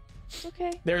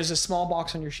 Okay. There is a small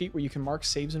box on your sheet where you can mark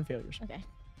saves and failures. Okay.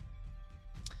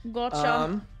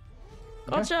 Gotcha.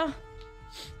 Gotcha.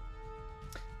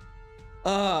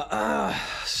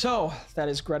 So that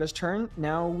is Greta's turn.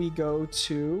 Now we go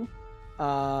to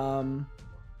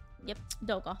Yep.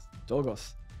 Dolgoth.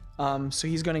 Dolgoth. So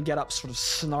he's gonna get up, sort of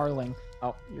snarling.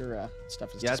 Oh, your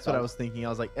stuff is Yeah, that's what I dispelled. was thinking. I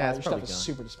was like, yeah, Your it's stuff probably is gone.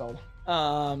 super dispelled.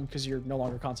 Because you're no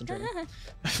longer concentrating.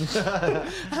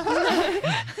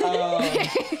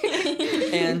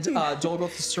 And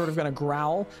Dolgoth is sort of gonna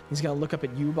growl. He's gonna look up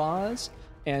at you, Boz,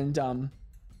 and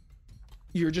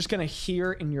you're just gonna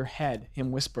hear in your head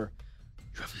him whisper,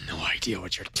 "You have no idea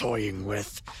what you're toying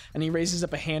with." And he raises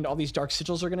up a hand. All these dark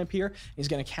sigils are gonna appear. He's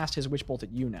gonna cast his witch bolt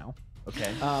at you now.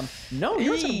 Okay. No,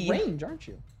 you're outside Eee. of range, aren't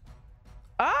you?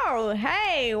 Oh,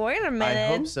 hey, wait a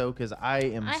minute. I hope so, because I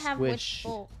am I have switch. which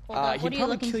bolt. Hold He'd on. What are you probably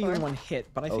looking kill you for? in one hit,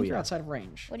 but I think Oh, you're yeah. outside of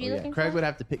range. What are Oh, you yeah. looking Craig for? would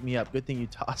have to pick me up. Good thing you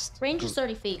tossed. Range is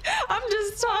 30 feet. I'm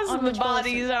just tossing On the which bolt?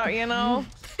 bodies out, you know?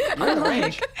 You're in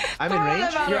range. I'm in Throwing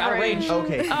range. them You're out of range.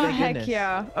 Okay. Oh, thank heck goodness.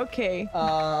 yeah. Okay.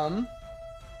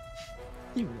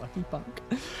 You lucky punk.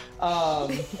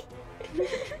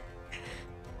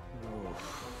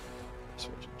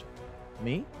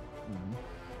 Me?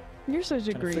 You're such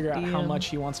a Trying to great figure out how DM. much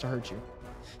he wants to hurt you.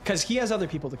 Because he has other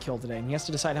people to kill today, and he has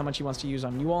to decide how much he wants to use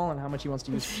on you all and how much he wants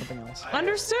to use for something else.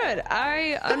 Understood.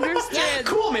 I understand.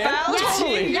 Cool, man.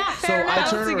 Totally. Yeah. So Fair I enough.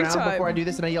 turn Take your around time. before I do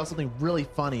this, and I yell something really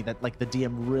funny that like the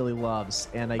DM really loves,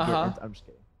 and I get. Uh-huh. I'm just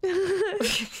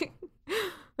kidding.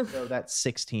 So that's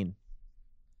 16.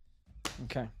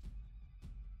 Okay.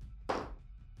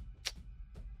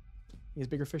 He has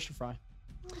bigger fish to fry.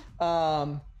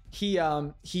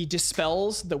 He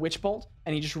dispels the witch bolt,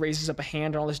 and he just raises up a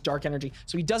hand and all this dark energy.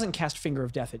 So he doesn't cast Finger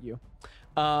of Death at you,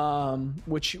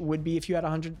 which would be if you had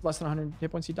less than 100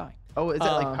 hit points, you die. Oh, is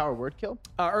that like power word kill?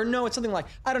 Or no, it's something like,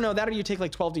 I don't know, that or you take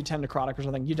like 12d10 necrotic or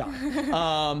something, you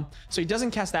die. So he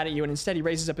doesn't cast that at you, and instead he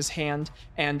raises up his hand,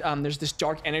 and there's this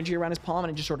dark energy around his palm,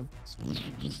 and it just sort of,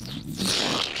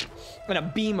 and a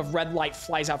beam of red light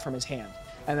flies out from his hand,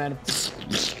 and then,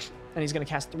 and he's gonna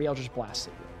cast 3 Eldritch Blasts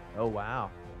at you. Oh wow.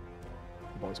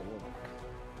 The boy's a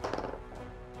warlock.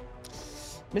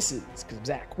 Misses, because of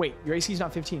Zach. Wait, your AC is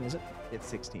not 15, is it? It's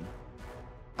 16.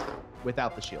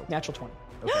 Without the shield. Natural 20.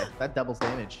 Okay, that doubles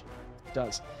damage.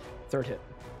 Does. Third hit.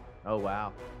 Oh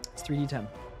wow. It's 3d10.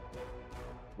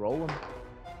 Roll them.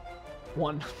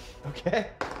 1. Okay.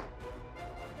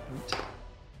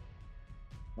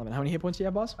 11. How many hit points do you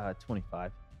have, boss?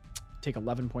 25. Take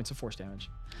 11 points of force damage.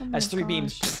 Oh my As 3 gosh.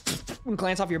 beams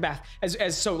glance off your back.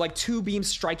 So like 2 beams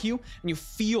strike you, and you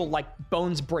feel like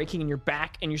bones breaking in your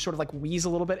back, and you sort of like wheeze a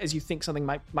little bit as you think something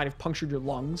might have punctured your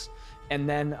lungs. And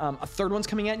then a third one's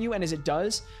coming at you, and as it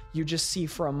does, you just see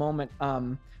for a moment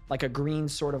like a green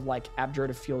sort of like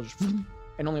abjurative field, just,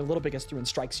 and only a little bit gets through and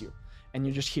strikes you. And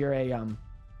you just hear a,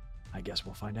 I guess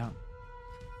we'll find out.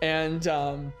 And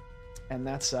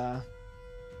that's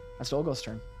Dolgo's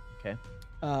turn. Okay.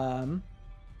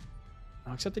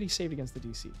 Except that he saved against the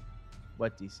DC,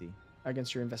 What DC?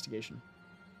 against your investigation.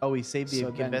 Oh, he saved the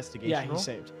So then- investigation Yeah, he roll?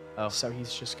 saved. Oh. So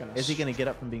he's just gonna. Is he going to get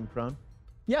up from being prone?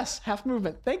 Yes, half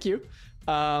movement. Thank you.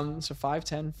 So 5,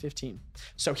 10, 15.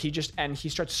 So he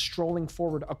starts strolling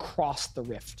forward across the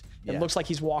rift. It Yeah. looks like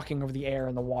he's walking over the air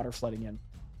and the water flooding in.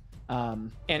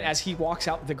 And as he walks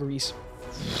out, the grease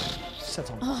sets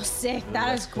on. Oh, sick.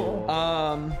 That is cool.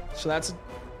 So that's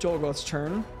Dolgoth's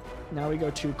turn. Now we go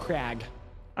to Crag.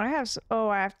 I have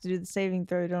to do the saving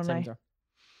throw, don't Saving I? throw.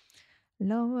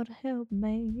 Lord help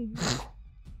me.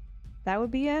 That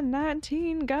would be a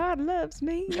 19. God loves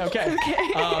me. Okay.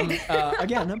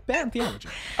 Again, bad theology.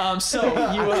 So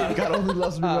you God only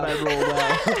loves me when I roll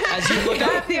well. as you look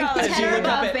up, theology. as you look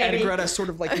up at Baby. Greta sort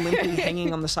of like limply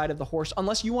hanging on the side of the horse,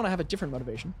 unless you want to have a different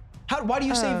motivation. Why do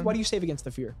you save? Why do you save against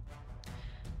the fear?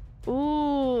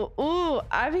 Ooh,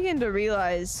 I begin to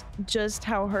realize just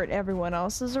how hurt everyone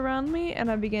else is around me,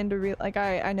 and I begin to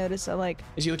I notice that like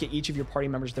As you look at each of your party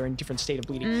members, they're in different state of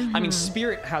bleeding. I mean,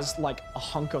 Spirit has like a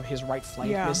hunk of his right flank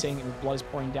Yeah. missing, and blood is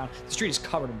pouring down. The street is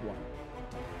covered in blood.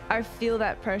 I feel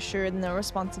that pressure and the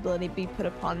responsibility be put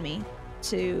upon me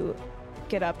to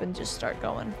get up and just start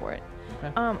going for it.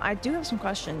 Okay. I do have some Is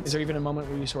questions. there even a moment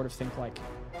where you sort of think like,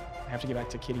 I have to get back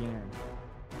to Kitty and Aaron?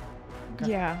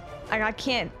 Okay. Yeah, I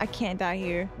can't die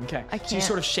here. Okay. I So you can't.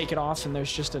 sort of shake it off, and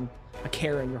there's just a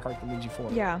care in your heart that leads you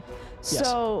forward. Yeah. Yes.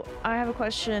 So I have a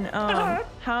question.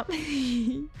 How?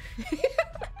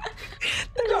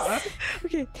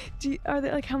 Okay. Are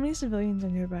there like how many civilians are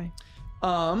nearby?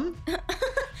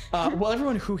 Well,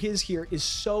 everyone who is here is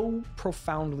so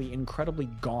profoundly, incredibly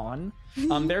gone.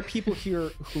 There are people here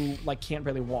who like can't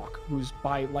barely walk, who's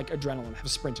by like adrenaline have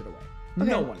sprinted away.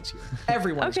 No Okay. one's here.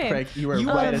 Everyone's Okay. Craig, you are You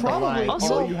right are at the probably line.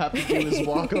 also- All you have to do is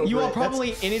walk over You all it.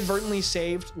 probably inadvertently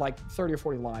saved like 30 or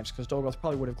 40 lives because Dolgoth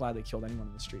probably would have gladly killed anyone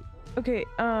in the street. Okay.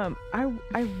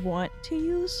 I want to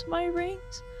use my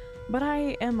rings, but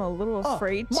I am a little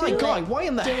afraid to. My God, why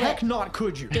in the Do heck it. not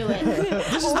could you? Do it.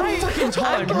 This is the freaking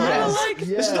time. Yes. Yes.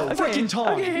 This is the freaking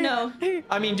time. No.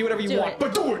 I mean, do whatever you Do want, it.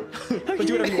 but do it. But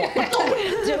do whatever you want, but do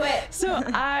it. Do it.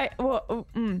 So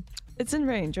it's in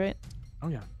range, right? Oh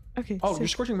yeah. Okay. Oh, so- your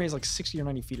scorching ray is like 60 or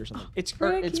 90 feet or something. It's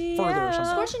further or Yeah. something.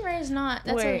 Scorching Ray is not.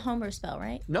 That's a Wait. Homebrew spell,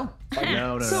 right? No.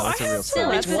 No, So I it's a have real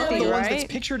spell. It's one of the telepathy, ones right? that's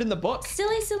pictured in the book.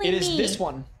 Silly It is me. this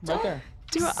one right there.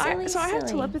 So I have silly.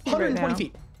 telepathy right 120 now.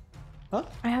 feet. Huh?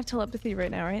 I have telepathy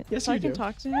right now, right? Yes, so you I can do.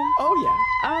 talk to him. Oh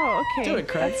Oh, okay. Do it,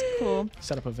 Craig. That's cool. yeah.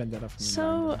 Set up a vendetta from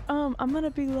So, I'm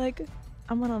gonna be like, head.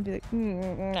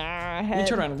 You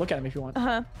turn around and look at him if you want.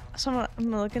 So I'm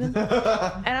gonna look at him,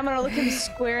 and I'm gonna look him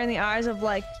square in the eyes of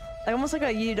like almost like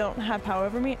a you don't have power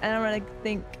over me, and I'm gonna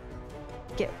think,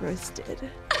 get roasted.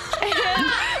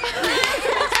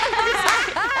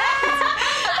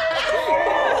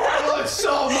 I love it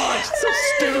so much. So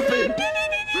stupid.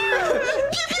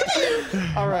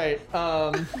 All right.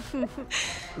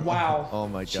 Wow. Oh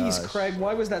my Jeez, gosh. Craig,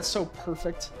 why was that so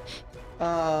perfect?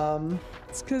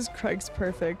 It's because Craig's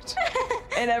perfect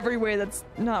in every way that's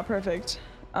not perfect.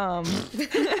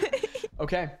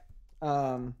 Okay.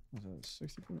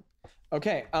 60.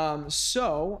 Okay.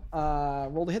 So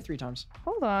roll to hit 3 times.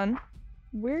 Hold on,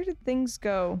 where did things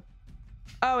go?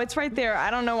 Oh, it's right there. I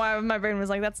don't know why my brain was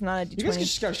like, that's not a You guys d20.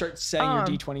 just gotta start setting your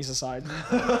d20s aside.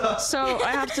 So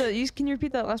I have to use. Can you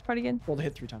repeat that last part again? Roll to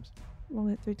hit 3 times. Roll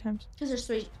it 3 times. Because there's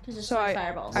three. Because there's So three I-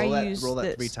 fireballs. I- Roll use that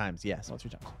this. 3 times, yes. Roll 3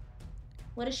 times.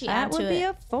 What does she That add to would be it?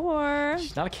 a 4.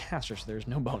 She's not a caster, so there's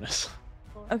no bonus.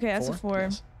 Okay, that's a 4.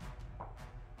 Yes.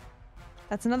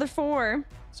 That's another 4,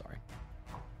 Sorry.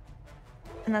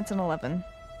 and that's an 11.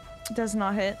 Does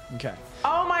not hit. Okay.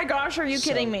 Oh my gosh, are you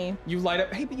kidding So, me? You light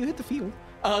up. Hey, but you hit the field.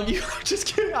 You just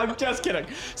kidding. I'm just kidding.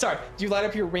 Sorry. You light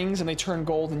up your rings and they turn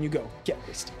gold, and you go get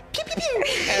wasted. Pew pew pew.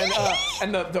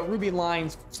 And the ruby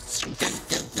lines.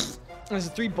 And as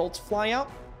the 3 bolts fly out,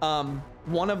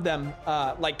 one of them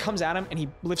like comes at him, and he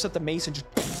lifts up the mace and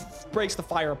just breaks the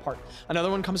fire apart. Another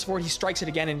one comes forward, he strikes it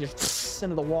again and just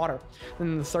into the water. And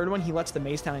then the third one, he lets the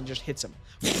mace down and just hits him.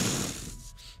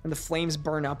 And the flames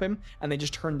burn up him, and they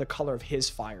just turn the color of his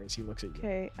fire as he looks at you.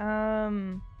 Okay.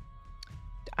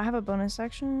 I have a bonus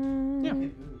action. Yeah.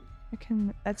 I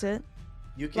can. That's it.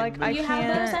 You can Like, move. I You have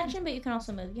bonus can't- action, but you can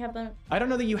also move. You have bonus. I don't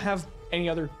know that you have any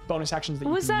other bonus actions that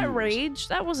you Was can that use. rage?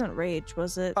 That wasn't rage,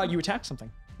 was it? You attacked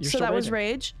something. You're so still that was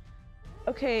raging. rage.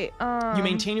 Okay. You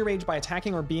maintain your rage by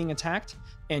attacking or being attacked,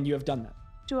 and you have done that.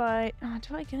 Do I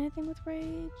get anything with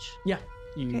rage? Yeah.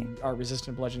 You Okay. are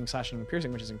resistant to bludgeoning, slashing, and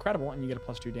piercing, which is incredible, and you get a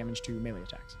 +2 damage to melee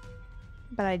attacks.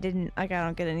 But I didn't. Like, I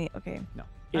don't get any. Okay. No.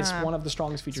 It's one of the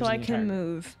strongest features So in I the can entire game.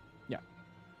 move. Yeah.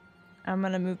 I'm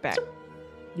gonna move back.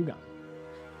 You got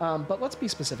it. But let's be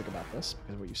specific about this,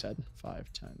 because what you said,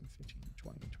 5, 10, 15,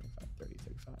 20, 25, 30,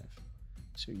 35.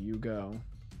 So you go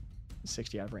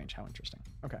 60 out of range. How interesting.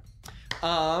 Okay.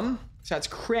 So that's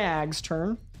Crag's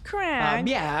turn. Crag.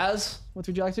 Yes. What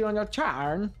would you like to do on your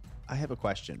turn? I have a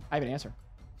question. I have an answer.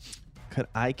 Could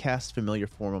I cast familiar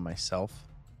form on myself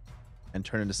and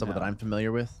turn into someone No. that I'm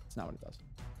familiar with? It's not what it does.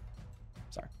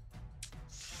 Sorry.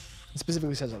 It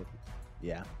specifically says other people.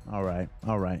 Yeah. All right.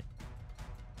 All right.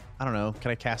 I don't know.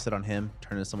 Can I cast it on him?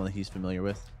 Turn into someone that he's familiar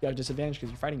with? You have a disadvantage because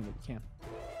you're fighting him, but you can't.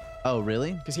 Oh,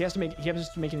 really? Because he has to make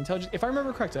an intelligence. If I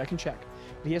remember correctly, I can check.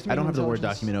 But he has to make I don't an have the Word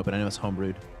intelligence- document open. I know it's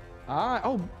homebrewed. All right.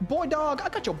 Oh, boy dog, I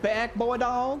got your back, boy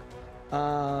dog.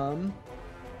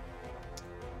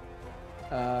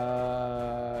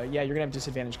 Yeah, you're gonna have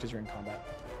disadvantage because you're in combat.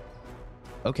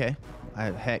 Okay.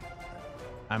 Heck,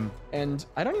 I'm. And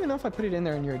I don't even know if I put it in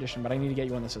there in your edition, but I need to get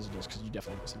you one that says it is because you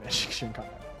definitely have disadvantage because you're in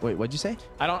combat. Wait, what'd you say?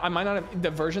 I might not have, the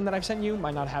version that I've sent you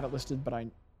might not have it listed, but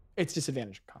it's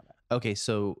disadvantage in combat. Okay,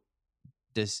 so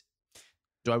do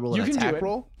I roll You an can do attack it.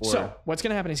 roll? Or- So what's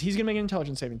gonna happen is he's gonna make an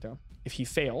intelligence saving throw. If he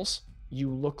fails, you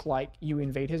look like you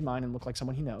invade his mind and look like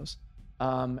someone he knows.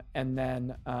 And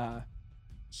then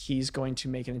he's going to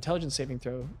make an intelligence saving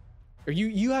throw. Or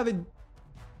you have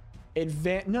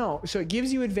no, so it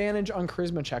gives you advantage on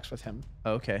charisma checks with him.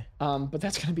 Okay. But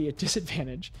that's gonna be a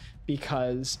disadvantage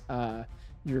because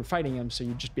you're fighting him, so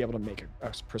you'd just be able to make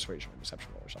a persuasion or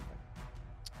deception roll or something.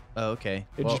 Oh, okay.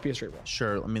 It'd Well, just be a straight roll.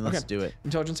 Sure. I mean, let's Okay. do it.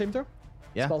 Intelligence saving throw?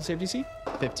 Yeah. Spell save DC?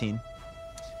 15.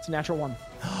 It's a natural 1.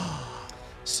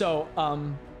 So,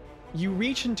 you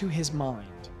reach into his mind,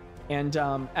 and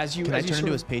as you Can I as you turn sort into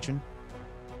of- his patron?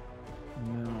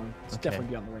 No, it's Okay. definitely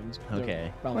beyond the range.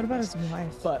 Okay. What about his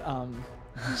wife? But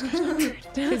His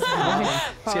this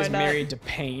guy's married to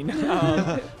pain. His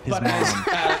But mom.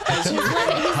 as you,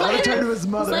 I want to turn to his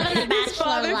mother. Living a bachelor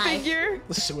father life. figure.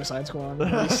 the Suicide Squad.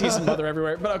 He sees his mother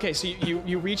everywhere. But okay, so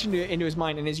you reach into his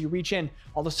mind, and as you reach in,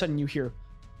 all of a sudden you hear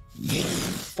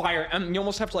fire, and you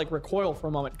almost have to like recoil for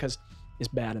a moment because it's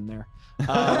bad in there.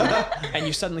 And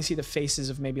you suddenly see the faces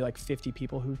of maybe like 50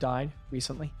 people who died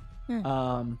recently.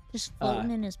 Just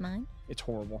floating in his mind. It's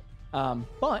horrible.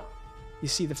 But you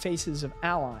see the faces of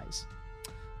allies.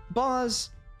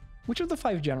 Boz, which of the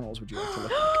 5 generals would you like to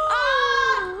look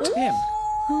like? To him.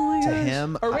 Oh my To gosh.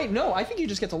 him. Or wait, no, I think you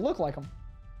just get to look like him.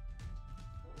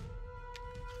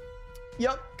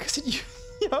 Yep, because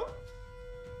yep.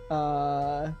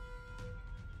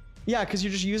 Yeah, because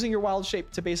you're just using your wild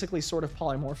shape to basically sort of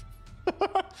polymorph.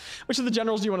 Which of the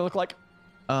generals do you want to look like?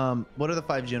 What are the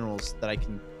 5 generals that I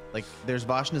can like? There's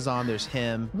Vashnazan. There's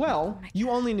him. Well, you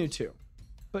only knew 2,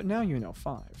 but now you know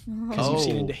 5 because you've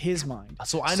seen Oh. into his mind.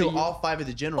 So I know you- all 5 of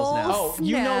the generals now. Oh,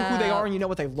 you know who they Snap. are and you know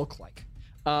what they look like.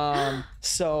 You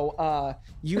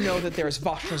know that there's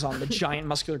Vashnazan, the giant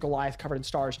muscular Goliath covered in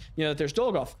stars. You know that there's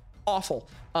Dolgoth, awful.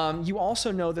 You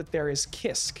also know that there is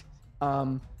Kisk,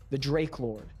 the Drake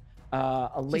Lord,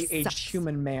 a late-aged sucks.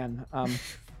 human man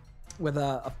with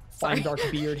a fine dark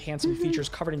beard, handsome features,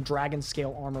 covered in dragon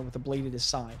scale armor with a blade at his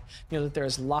side. You know that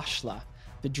there's Lashla,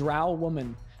 the drow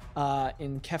woman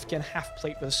in Kefkin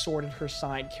half-plate with a sword at her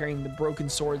side, carrying the broken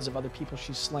swords of other people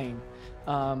she's slain.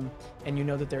 And you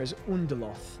know that there's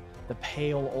Undaloth, the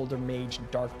pale older mage in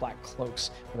dark black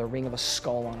cloaks with a ring of a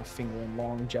skull on a finger and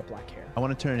long jet black hair. I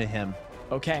want to turn to him,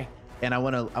 Okay. and I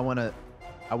want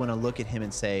to look at him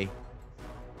and say,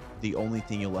 "The only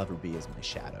thing you'll ever be is my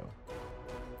shadow."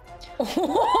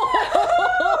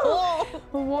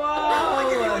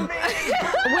 Whoa!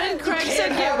 When Craig said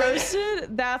get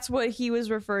roasted, that's what he was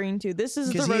referring to. This is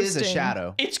the Because roasting. he is a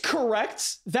shadow. It's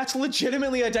correct. That's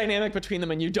legitimately a dynamic between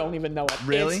them and you don't even know it.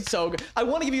 Really? It's so good. I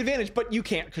want to give you advantage, but you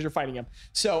can't because you're fighting him.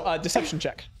 So, deception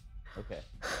check. Okay.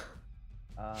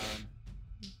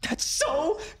 That's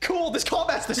so cool. This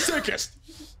combat's the sickest.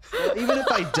 Well, even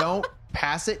if I don't,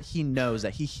 pass it, he knows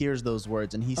that he hears those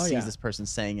words and he Oh, sees yeah. this person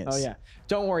saying it. Oh yeah.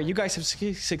 Don't worry, you guys have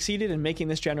succeeded in making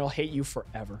this general hate you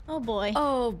forever. Oh boy.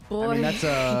 Oh boy. I mean, that's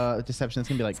a deception. It's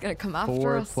gonna be like It's gonna come after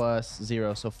 4 us. plus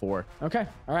 0, so 4. Okay.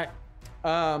 All right.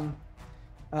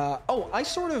 I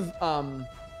sort of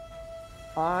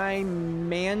I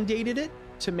mandated it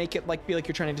to make it be like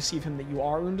you're trying to deceive him that you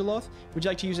are Undaloth. Would you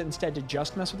like to use it instead to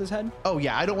just mess with his head? Oh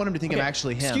yeah, I don't want him to think I'm Okay,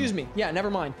 actually him. Excuse me. Yeah, never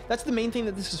mind. That's the main thing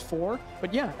that this is for.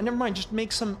 But yeah, never mind. Just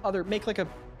make like a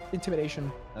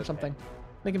intimidation or something.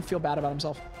 Make him feel bad about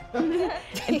himself.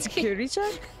 Insecurity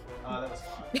check? That was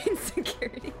fine.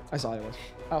 Insecurity. I saw it was.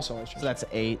 I also always. So that's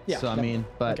 8. Yeah. So I never mean, mind.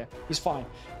 but okay, he's fine.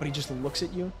 But he just looks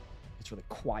at you. It's really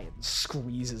quiet and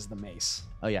squeezes the mace.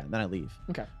 oh yeah, then I leave.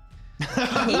 Okay.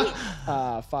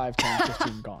 5, 10,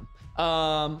 15, gone.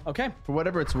 Okay. For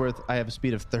whatever it's worth, I have a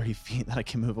speed of 30 feet that I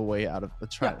can move away out of.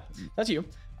 Try. Yeah, that's you.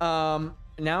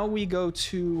 Now we go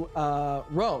to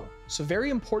Ro. So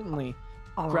very importantly,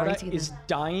 Greta Alrighty is then.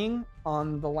 dying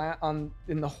on the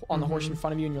the horse in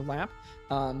front of you in your lap.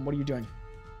 What are you doing?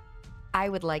 I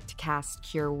would like to cast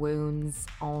Cure Wounds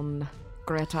on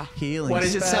Greta. Healing. What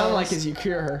does it sound like spells. as you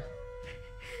cure her?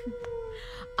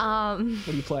 What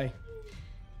do you play?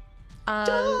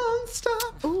 Don't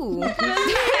stop. Ooh. Greta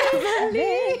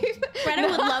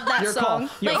would love that Your song.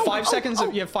 call. You have 5 seconds.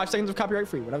 You have 5 seconds of copyright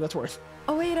free. Whatever that's worth.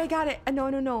 Oh wait, I got it.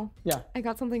 No. Yeah. I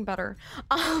got something better.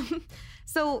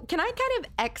 So can I kind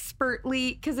of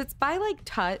expertly, because it's by like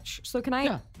touch, so can I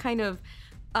Yeah. kind of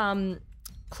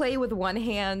play with one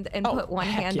hand and put one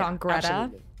heck hand yeah, on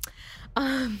Greta?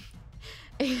 absolutely.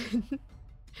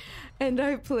 And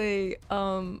I play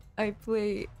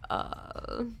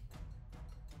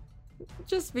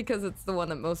just because it's the one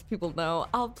that most people know,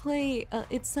 I'll play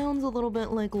it sounds a little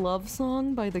bit like Love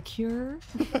Song by The Cure.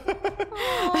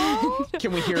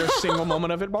 Can we hear a single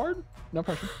moment of it, Bard? No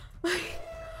pressure.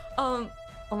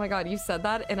 Oh my god, you said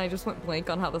that and I just went blank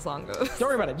on how the song goes. Don't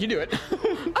worry about it. You do it.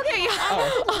 Okay, yeah.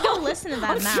 Don't listen to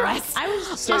that I'm now. stressed. I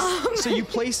was So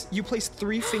you place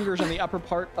 3 fingers on the upper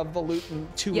part of the lute and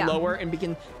 2 Yeah. lower, and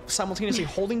begin simultaneously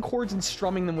holding chords and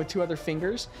strumming them with 2 other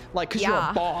fingers, like because you're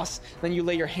Yeah. a boss. Then you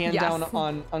lay your hand Yes. down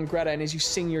on Greta, and as you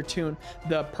sing your tune,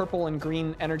 the purple and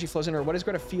green energy flows in her. What does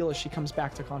Greta feel as she comes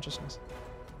back to consciousness?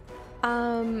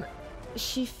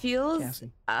 She feels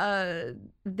Cassie.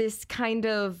 this kind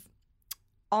of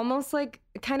almost like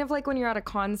when you're at a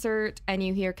concert and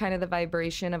you hear kind of the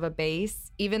vibration of a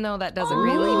bass, even though that doesn't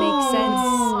really make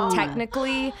sense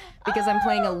technically because I'm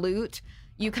playing a lute.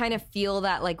 You kind of feel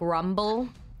that like rumble,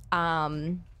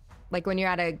 like when you're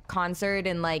at a concert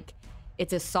and like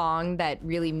it's a song that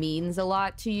really means a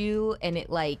lot to you and it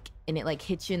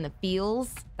hits you in the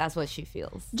feels. That's what she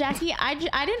feels. Jackie, I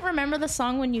didn't remember the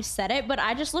song when you said it, but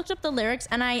I just looked up the lyrics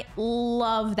and I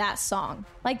love that song.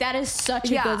 Like that is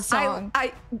such a good song.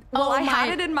 I Oh had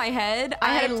my- it in my head.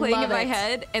 I had I it playing in love my it.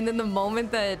 head, and then the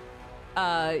moment that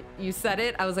you said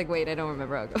it, I was like, wait, I don't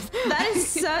remember how it goes. That is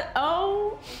so.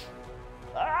 Oh.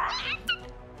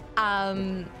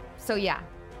 So yeah.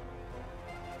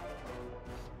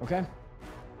 Okay.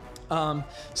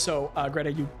 So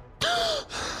Greta, you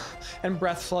and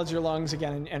breath floods your lungs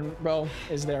again, and Ro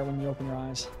is there when you open your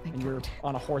eyes, and you're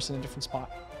on a horse in a different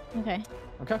spot. Okay.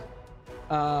 Okay.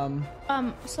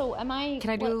 So am I? Can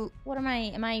I do- What am I?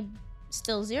 Am I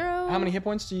still 0? How many hit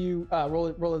points do you roll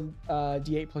a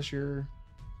d8 plus your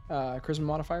charisma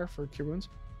modifier for cure wounds?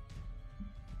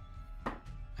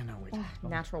 I know. Wait.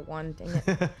 Natural 1, dang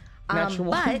it. Natural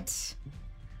 1. But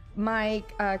my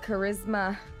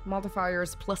charisma modifier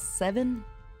is +7.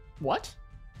 What?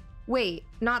 Wait,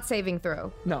 not saving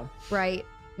throw, No. right?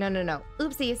 No.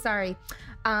 Oopsie, sorry.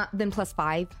 Then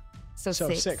 +5. So, So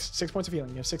 6. 6 points of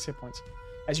healing. You have 6 hit points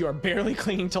as you are barely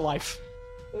clinging to life.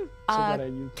 So Greta,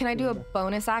 you Can I do a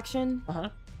bonus action? Uh huh.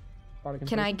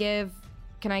 Can I give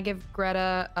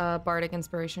Greta a bardic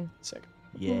inspiration? Sick.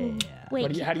 Yeah. Wait.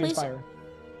 What do you, how do you please- inspire?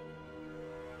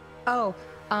 Oh,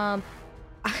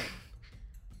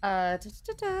 There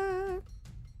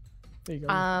you go.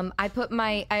 I put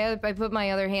my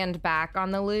other hand back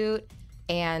on the lute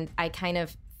and I kind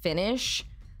of finish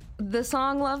the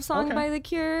song "Love Song" Okay. by The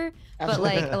Cure, but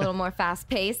Absolutely. like a little more fast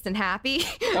paced and happy,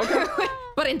 Okay.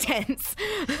 but intense.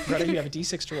 Greta, you have a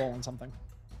d6 to roll on something.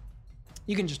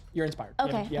 You can just, you're inspired.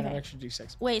 Okay, You have an okay. extra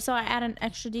d6. Wait. So I add an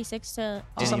extra D6 to.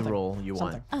 Any something. roll you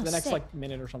want. Something. Oh, For the next sick. like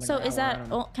minute or something. So or is hour, I that? don't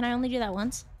know. Oh, can I only do that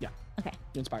once? Yeah. Okay.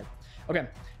 You're inspired. Okay.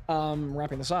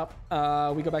 Wrapping this up,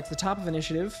 we go back to the top of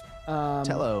initiative.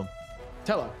 Tello.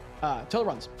 Tello. Tello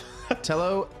runs.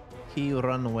 Tello, he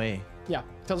run away. Yeah,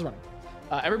 Tello's running.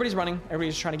 Everybody's running.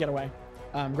 Everybody's trying to get away.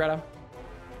 Greta.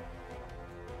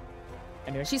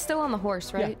 anything? She's still on the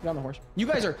horse, right? Yeah, on the horse. You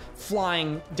guys are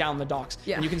flying down the docks.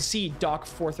 Yeah. And you can see dock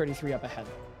 433 up ahead.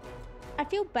 I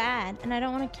feel bad, and I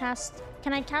don't want to cast.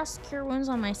 Can I cast Cure Wounds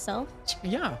on myself?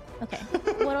 Yeah. Okay.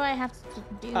 What do I have to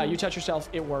do? You touch yourself,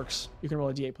 it works. You can roll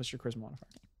a d8 plus your charisma modifier.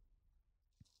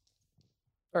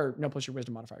 Or no, plus your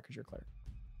wisdom modifier because you're a cleric.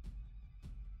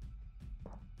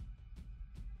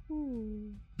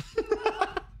 Ooh.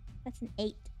 That's an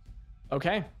 8.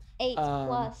 Okay. 8 Um,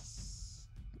 plus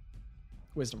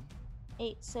Wisdom.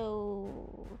 8,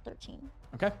 so 13.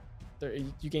 Okay.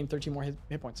 You gain 13 more hit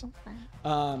points.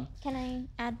 Fine. Can I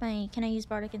add my? Can I use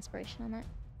Bardic Inspiration on that?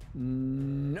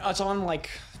 It's on like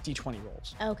d20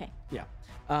 rolls. Oh, okay. Yeah.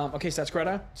 Okay, so that's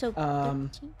Greta. So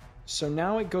 13. So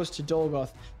now it goes to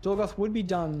Dolgoth. Dolgoth would be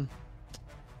done.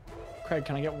 Craig,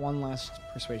 can I get one last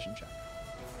persuasion check?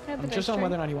 Just on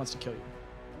whether or not he wants to kill you.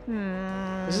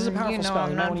 This is a powerful spell.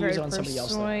 You might want to use it on somebody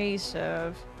else.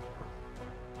 Persuasive.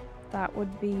 That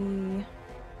would be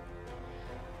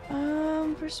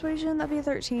persuasion. That'd be a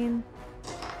 13.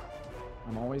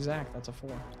 I'm always Zach. That's a 4.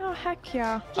 Oh heck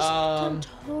yeah! Just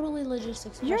totally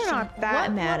logistics. You're question. not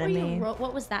that mad what at were you me.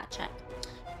 what was that check?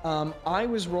 I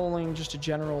was rolling just a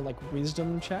general like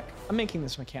wisdom check. I'm making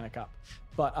this mechanic up,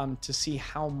 but to see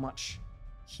how much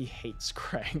he hates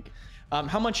Craig,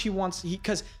 how much he wants.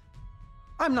 Because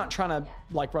I'm not trying to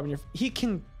like rub in your. He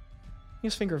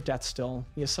has Finger of Death still.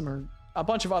 He has a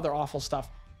bunch of other awful stuff.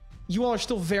 You all are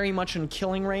still very much in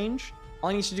killing range. All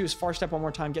he needs to do is far step one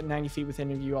more time, get 90 feet within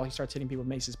of you all. He starts hitting people with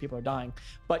maces. People are dying.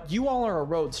 But you all are a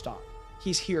road stop.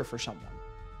 He's here for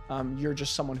someone. You're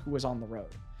just someone who was on the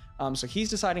road. So he's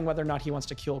deciding whether or not he wants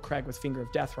to kill Craig with Finger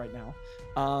of Death right now.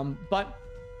 But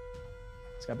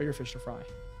he's got bigger fish to fry.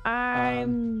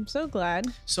 I'm so glad.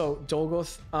 So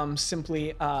Dolgoth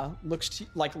simply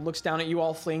looks down at you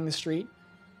all fleeing the street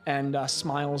and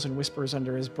smiles and whispers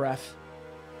under his breath,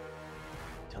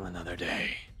 "Till another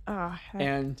day." Oh, heck,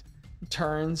 And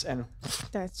turns and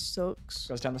that sucks.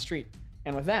 goes down the street.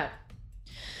 And with that,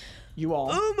 you all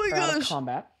Oh my are out of gosh.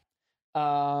 combat.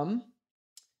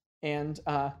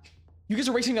 You guys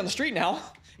are racing down the street now.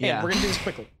 And Yeah. we're gonna do this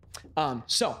quickly.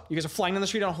 So you guys are flying down the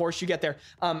street on a horse. You get there.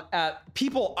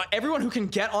 People, everyone who can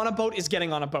get on a boat is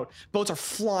getting on a boat. Boats are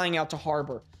flying out to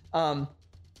harbor.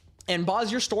 And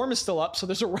Boz, your storm is still up, so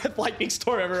there's a red lightning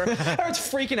storm everywhere. Everyone's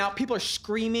freaking out. People are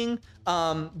screaming.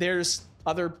 There's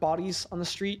other bodies on the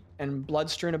street and blood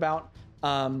strewn about.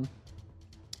 As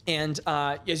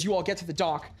you all get to the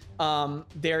dock,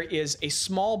 there is a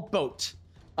small boat,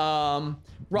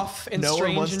 rough and No strange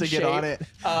one wants in to get shape. on it.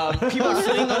 People are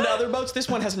fleeing onto other boats. This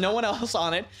one has no one else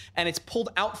on it, and it's pulled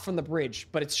out from the bridge,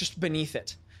 but it's just beneath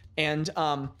it. And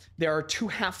there are 2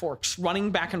 half-orcs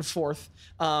running back and forth,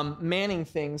 manning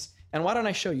things. And why don't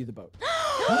I show you the boat?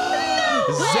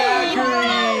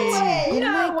 Zachary!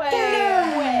 No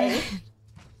way!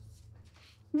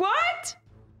 What?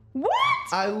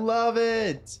 What? I love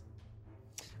it.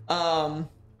 So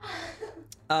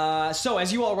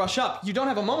as you all rush up, you don't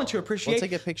have a moment to appreciate. We'll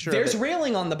take a picture of There's it.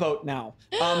 railing on the boat now.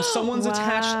 Someone's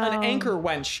attached an Wow. anchor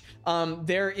winch.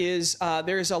 There is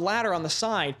a ladder on the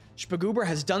side. Spagoober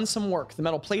has done some work. The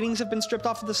metal platings have been stripped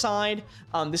off to the side.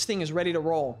 This thing is ready to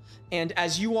roll. And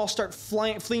as you all start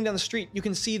fleeing down the street, you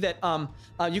can see that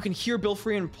you can hear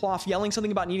Bilfrey and Ploff yelling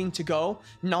something about needing to go.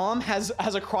 Nom has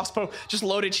a crossbow just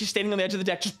loaded. She's standing on the edge of the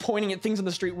deck, just pointing at things in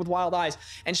the street with wild eyes.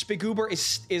 And Spagoober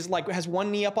is like has one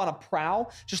knee up on a prow,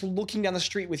 just looking down the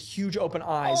street with huge open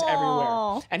eyes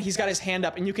everywhere. And he's got his hand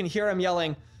up, and you can hear him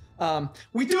yelling,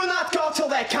 "We do not go till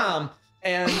they come."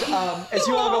 And as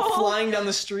you all go flying down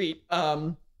the street,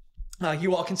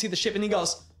 you all can see the ship, and he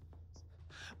goes,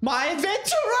 "My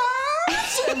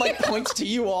adventurers!" and like points to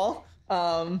you all.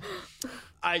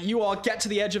 You all get to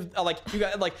the edge of you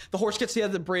guys the horse gets to the end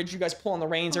of the bridge. You guys pull on the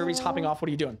reins. Everybody's hopping off. What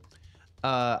are you doing?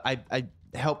 I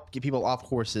help get people off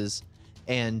horses,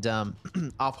 and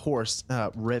off horse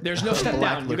rip. There's no step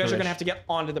black down. You guys are licorice. gonna have to get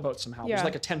onto the boat somehow. There's Yeah.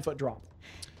 like a 10-foot drop.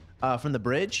 From the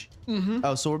bridge. Mm-hmm.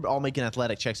 Oh, so we're all making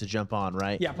athletic checks to jump on,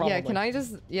 right? Yeah, probably. Yeah, can I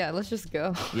just? Yeah, let's just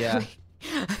go. Yeah.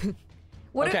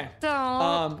 What? Okay.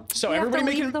 So we have everybody to leave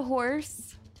making. the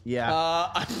horse. Yeah.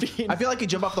 I mean, I feel like you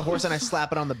jump off the horse and I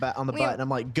slap it on the butt, and I'm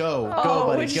like, "Go, go, Oh,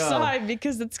 buddy, which go!" side?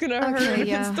 Because it's gonna hurt Okay, if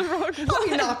yeah. it's the wrong probably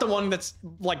one. not the one that's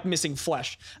like missing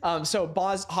flesh. So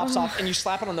Boz hops off and you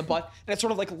slap it on the butt, and it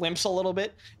sort of like limps a little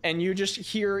bit, and you just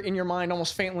hear in your mind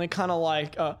almost faintly, kind of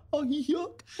like, "Oh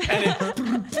yuck," and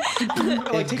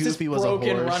it like If takes this Goofy was a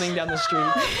broken horse. running down the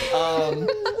street.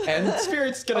 And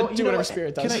Spirit's gonna do You know whatever what?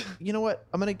 Spirit Can does. you know what?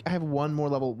 I have one more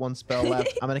level 1 spell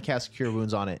left. I'm gonna cast Cure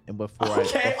Wounds on it, and before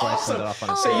Okay, I awesome. send it off on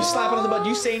a So you save. slap it on the butt.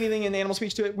 You say anything in the animal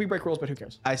speech to it. We break rules, but who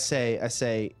cares? I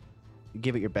say,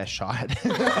 give it your best shot.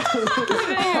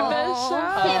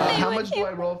 Aw. How much do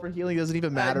I roll for healing? Doesn't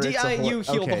even matter. It's a You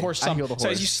heal the okay, horse I some. heal the So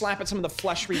as horse. you slap it, some of the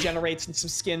flesh regenerates and some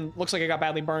skin looks like it got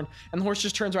badly burned. And the horse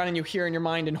just turns around and you hear in your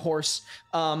mind in horse,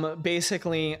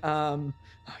 basically,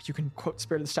 you can quote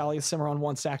Spirit of the Stallion Simmer on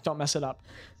one stack. Don't mess it up.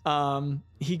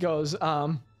 He goes,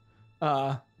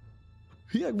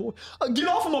 yeah, well, get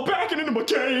off of my back and into my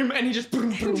game. And he just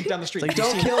boom, boom, down the street. Like, You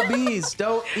don't see- kill bees.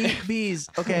 Don't eat bees.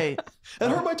 Okay.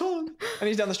 That hurt my tongue. And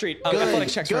he's down the street. Good,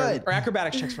 Athletics checks good. or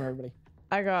acrobatics checks from everybody.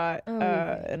 I got Oh.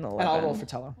 an 11. And I'll roll for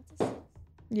Tello.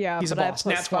 Yeah, He's a but I have boss.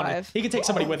 plus Nat 20. 5. He can take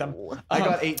somebody with him. I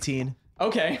got 18.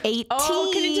 Okay. 18.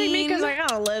 Oh, can you take me? Because I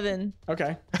got 11.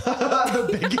 Okay. The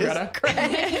biggest. Greta.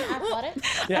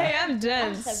 Athletics. I Yeah. am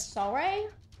dense. Sorry.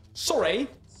 Sorry.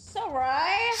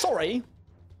 Sorry. Sorry.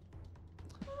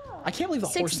 I can't believe the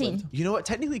horse 16. lived. You know what?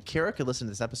 Technically, Kara could listen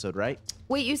to this episode, right?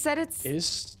 Wait, you said it's It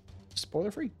is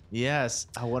spoiler free. Yes.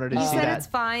 I wanted to you see said that. it's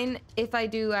fine if I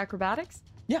do acrobatics?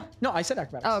 Yeah. No, I said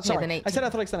acrobatics. Oh, okay, Sorry. then 18. I said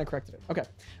athletics, then I corrected it. Okay.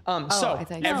 I So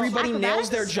thought you- everybody No, nails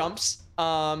their acrobatics? jumps.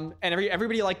 And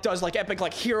everybody like does like epic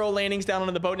like hero landings down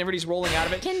onto the boat and everybody's rolling out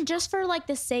of it. Can just for like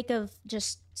the sake of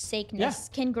just sakeness,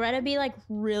 can Greta be like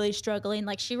really struggling?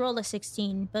 Like she rolled a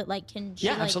 16, but like can she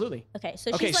Yeah, like, absolutely. Okay,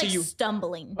 so Okay, she's so like you-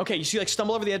 stumbling. Okay, you see like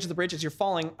stumble over the edge of the bridge as you're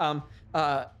falling.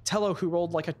 Tello, who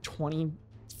rolled like a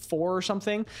 24 or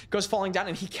something, goes falling down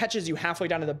and he catches you halfway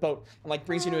down to the boat and like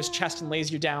brings you to his chest and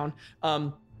lays you down.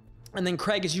 And then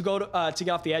Craig, as you go to get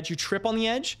off the edge, you trip on the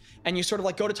edge and you sort of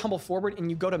like go to tumble forward and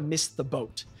you go to miss the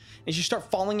boat. As you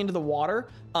start falling into the water,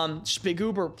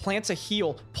 Spiguber plants a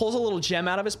heel, pulls a little gem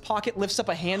out of his pocket, lifts up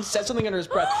a hand, says something under his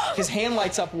breath. His hand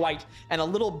lights up white, and a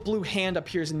little blue hand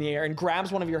appears in the air and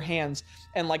grabs one of your hands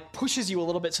and like pushes you a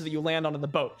little bit so that you land onto the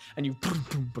boat. And you boom,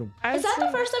 boom, boom. Is that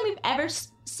the first time we've ever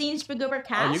seen Spiguber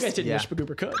cast? Oh, you guys didn't Yeah. know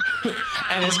Spiguber could.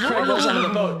 And as Craig rolls onto the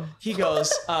boat, he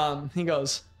goes,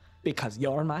 because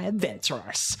you're my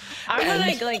adventurers. I'm gonna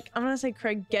And- I'm gonna say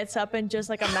Craig gets up and just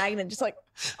like a magnet, just like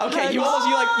Okay, you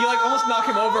almost knock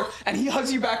him over, and he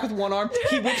hugs you back with one arm.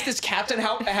 He whips this captain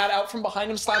hat out from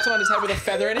behind him, slaps it on his head with a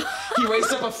feather in it. He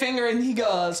raises up a finger and he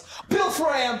goes, "Bill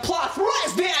Fram, plot,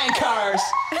 raise the anchors!"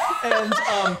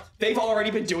 And they've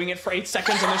already been doing it for 8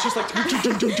 seconds, and it's just like,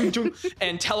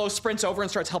 and Tello sprints over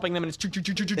and starts helping them, and it's.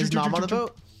 Is Nom on the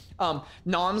boat?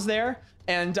 Nom's there,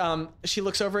 and she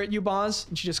looks over at you, Boz,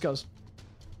 and she just goes,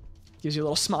 gives you a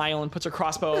little smile and puts her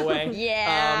crossbow away.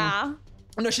 yeah.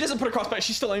 No, she doesn't put a crossbow.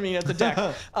 She's still aiming at the deck.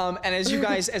 And as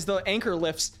the anchor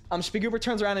lifts, Spiguber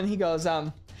turns around and he goes,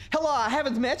 "Hello, I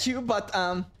haven't met you, but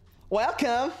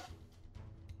welcome.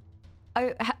 Oh,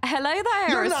 hello there.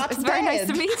 You're It's- not it's very nice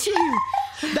dead. to meet you.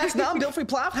 That's Nom Dilfrey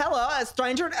Plop. Hello, a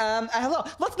stranger. Hello.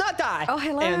 Let's not die." Oh,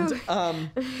 hello.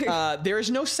 And there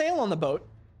is no sail on the boat.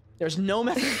 There's no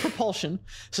method of propulsion.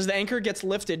 So as the anchor gets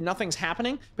lifted, nothing's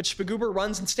happening. But Spiguber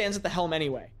runs and stands at the helm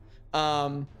anyway.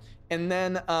 And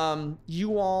then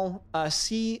you all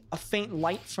see a faint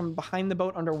light from behind the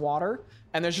boat underwater,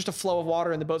 and there's just a flow of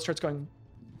water, and the boat starts going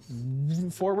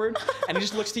forward. And he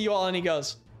just looks to you all, and he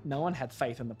goes, "No one had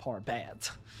faith in the poor bad."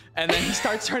 And then he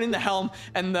starts turning the helm,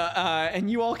 and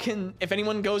you all can, if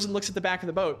anyone goes and looks at the back of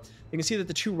the boat, you can see that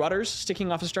the two rudders sticking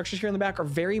off the structures here in the back are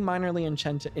very minorly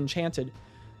enchanted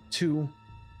to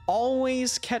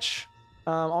always catch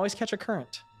a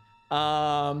current.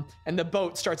 And the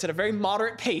boat starts at a very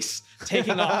moderate pace,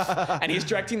 taking off, and he's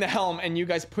directing the helm, and you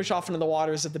guys push off into the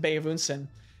waters of the Bay of Unsen.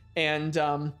 And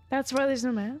That's why there's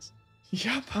no mass.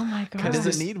 yep. Oh my Why god. does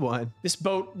it need one? This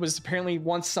boat was apparently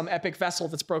once some epic vessel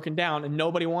that's broken down, and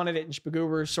nobody wanted it. And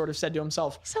Spiguber sort of said to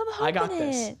himself, Saw the hope "I got in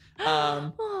this." it.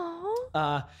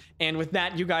 Aw. And with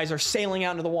that, you guys are sailing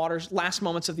out into the waters. Last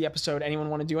moments of the episode. Anyone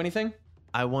want to do anything?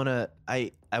 I wanna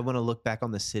look back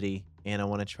on the city and I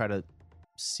wanna try to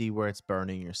see where it's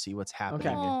burning or see what's happening.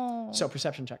 Okay. And- So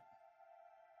perception check.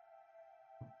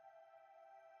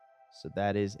 So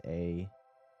that is a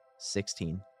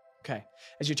 16. Okay.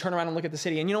 As you turn around and look at the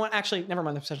city, and you know what? Actually, never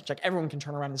mind the perception check. Everyone can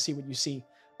turn around and see what you see.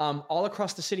 All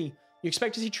across the city, you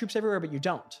expect to see troops everywhere, but you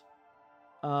don't.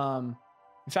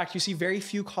 In fact, you see very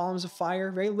few columns of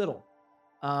fire, very little.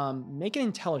 Make an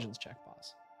intelligence check,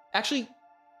 boss. Actually,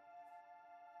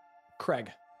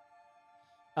 Craig.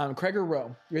 Craig or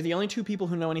Ro, you're the only two people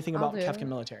who know anything I'll about do Kefkin it.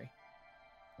 military.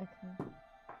 Okay.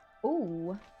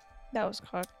 Ooh. That was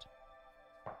cocked.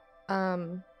 I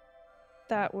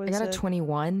That was got a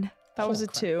 21. That was a Holy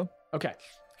crap. 2. Okay.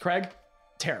 Craig,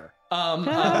 terror.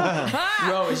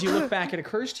 Ro, as you look back, it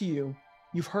occurs to you,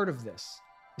 you've heard of this.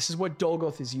 This is what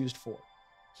Dolgoth is used for.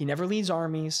 He never leads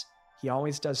armies. He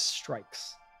always does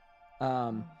strikes.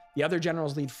 The other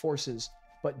generals lead forces,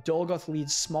 but Dolgoth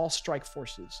leads small strike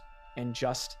forces and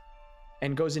just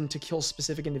and goes in to kill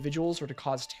specific individuals or to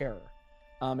cause terror.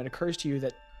 It occurs to you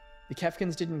that the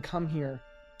Kefkins didn't come here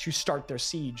to start their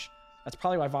siege. That's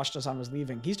probably why Vashdazan was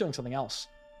leaving. He's doing something else.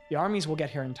 The armies will get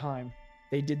here in time.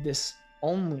 They did this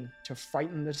only to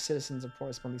frighten the citizens of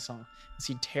Port-Esplandissant and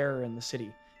seed terror in the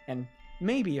city. And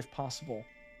maybe, if possible,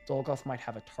 Dolgoth might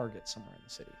have a target somewhere in the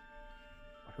city.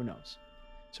 But who knows?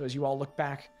 So as you all look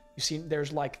back, you see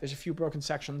there's a few broken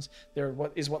sections. There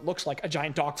what looks like a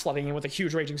giant dock flooding in with a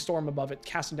huge raging storm above it,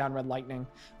 casting down red lightning.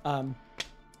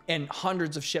 And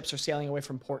hundreds of ships are sailing away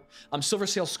from port. Silver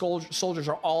Sail soldiers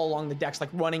are all along the decks, like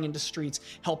running into streets,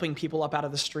 helping people up out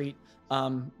of the street.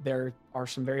 There are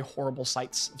some very horrible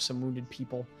sights of some wounded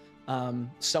people.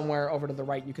 Somewhere over to the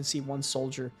right, you can see one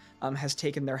soldier has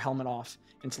taken their helmet off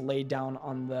and it's laid down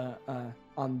on the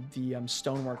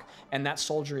stonework, and that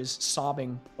soldier is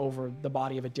sobbing over the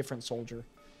body of a different soldier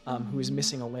who is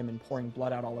missing a limb and pouring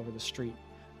blood out all over the street.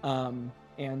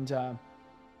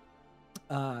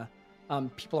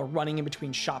 People are running in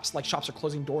between shops, like shops are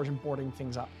closing doors and boarding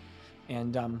things up.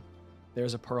 And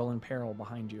there's a Pearl in peril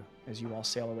behind you as you all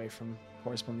sail away from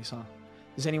Port-Esplandissant.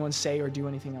 Does anyone say or do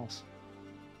anything else?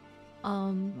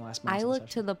 I look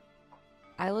to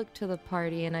the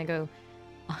party and I go,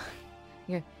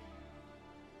 yeah.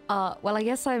 Well, I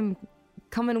guess I'm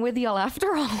coming with y'all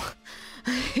after all.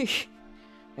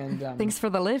 And thanks for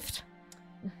the lift.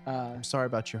 I'm sorry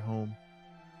about your home.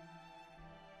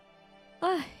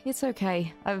 It's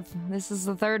okay. This is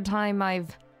the third time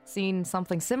I've seen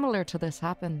something similar to this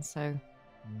happen, so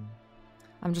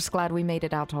I'm just glad we made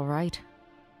it out all right.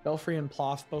 Belfry and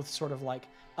Ploff both sort of like,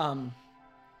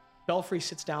 Belfry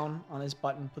sits down on his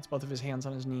butt and puts both of his hands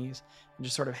on his knees and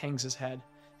just sort of hangs his head.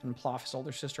 And Ploff, his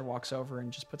older sister, walks over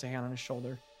and just puts a hand on his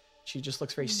shoulder. She just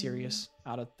looks very serious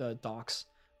out at the docks.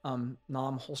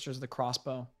 Nom holsters the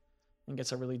crossbow and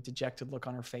gets a really dejected look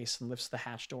on her face and lifts the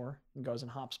hatch door and goes and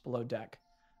hops below deck.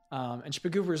 And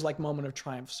Spagoover's like moment of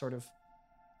triumph sort of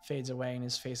fades away and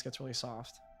his face gets really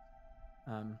soft.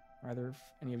 Are there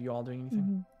any of you all doing anything?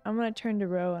 Mm-hmm. I'm going to turn to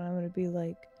Ro and I'm going to be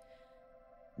like,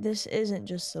 this isn't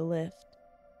just a lift.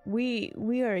 We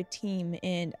are a team,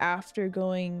 and after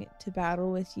going to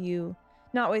battle with you,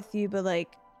 not with you, but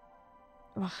like,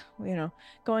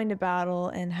 going to battle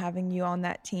and having you on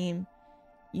that team,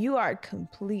 you are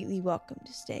completely welcome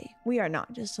to stay. We are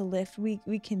not just a lift. We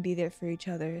can be there for each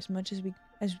other as much as we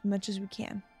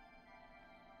can.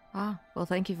 Well,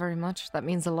 thank you very much. That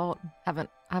means a lot.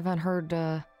 Haven't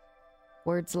heard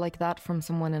words like that from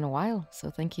someone in a while, so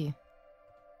thank you.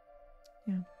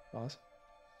 Yeah. Boss?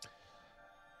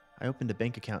 I opened a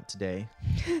bank account today.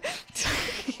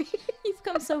 You've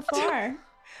come so far.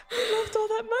 We left all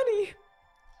that money.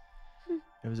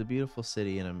 It was a beautiful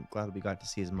city, and I'm glad we got to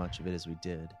see as much of it as we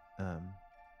did. I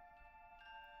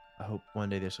hope one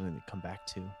day there's something to come back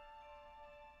to.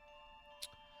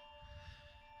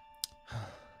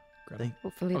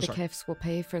 Hopefully the Kefs will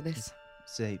pay for this.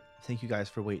 Say thank you guys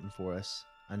for waiting for us.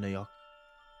 I know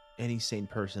any sane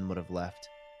person would have left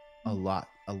a lot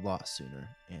sooner,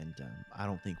 and I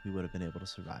don't think we would have been able to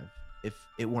survive if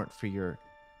it weren't for your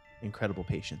incredible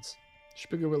patience.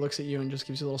 Spagoover looks at you and just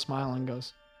gives you a little smile and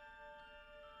goes,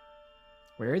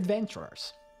 "We're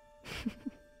adventurers.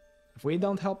 If we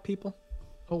don't help people,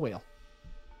 who will?"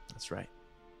 That's right.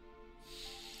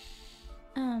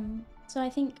 So I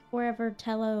think wherever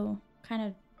Tello kind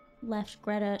of left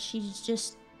Greta, she's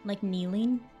just like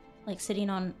kneeling, like sitting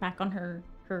back on her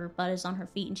butt is on her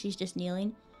feet and she's just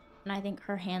kneeling. And I think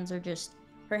her head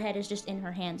is just in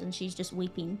her hands and she's just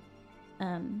weeping.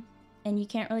 And you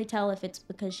can't really tell if it's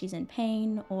because she's in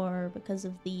pain or because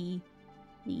of the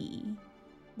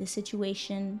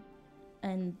situation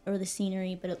or the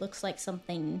scenery, but it looks like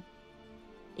something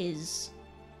is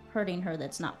hurting her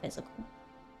that's not physical.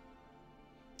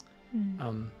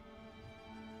 For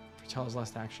Tello's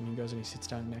last action, he goes and he sits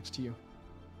down next to you.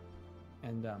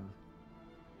 And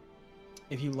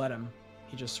if you let him,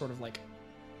 he just sort of like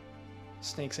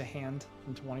snakes a hand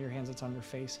into one of your hands that's on your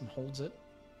face and holds it.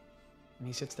 And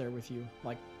he sits there with you,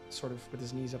 like sort of with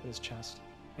his knees up at his chest.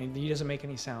 And he doesn't make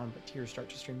any sound, but tears start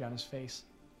to stream down his face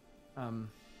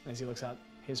as he looks at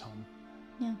his home.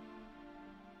 Yeah. And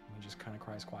he just kind of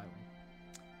cries quietly.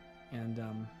 And the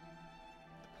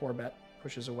poor Bet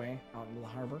pushes away out into the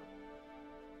harbor.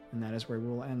 And that is where we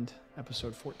will end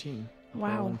episode 14 of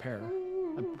Wow. Pearl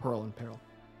in Peril.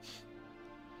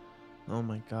 Oh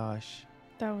my gosh.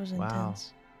 That was Wow.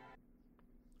 intense.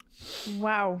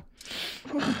 Wow.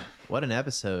 What an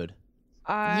episode.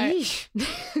 Yeesh. Hey,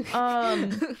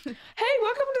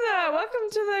 welcome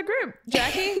to the group,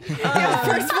 Jackie.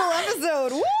 First full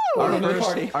episode. Woo! Welcome to the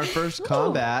party. Our first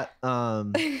combat.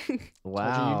 Wow. Told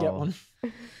you you'd get one.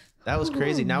 That was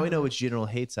crazy. Now we know which general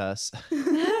hates us.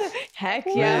 Heck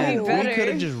yeah, Man, we we better. could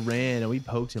have just ran and we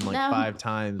poked him like No, 5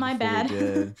 times. my before bad. We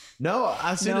did. No,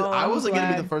 I No, I'm wasn't gonna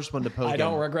be the glad. first one to poke I him.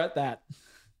 don't regret that.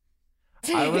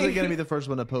 I wasn't gonna be the first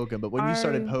one to poke him, but when you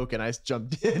started poking, I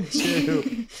jumped in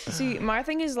too. See, my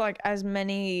thing is like as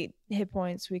many hit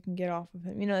points we can get off of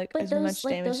him. You know, like But as those, much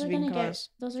like, damage those as are we can gonna cause.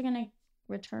 those are gonna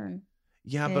return.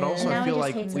 Yeah, but Yeah. also Now I he feel just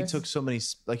like hates we us. took so many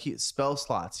spell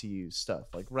slots he used stuff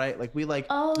like right, like we like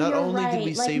Oh, not you're only did we right.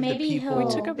 Like, save the maybe people he'll-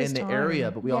 We took up his in the time. area,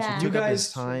 but we also Yeah. took You up his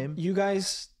guys, time. you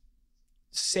guys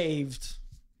saved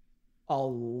a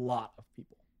lot of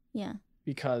people Yeah.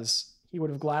 because he would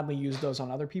have gladly used those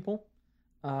on other people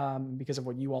because of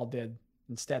what you all did.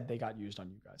 Instead, they got used on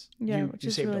you guys. Yeah, you, which you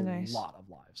is saved really a nice. lot of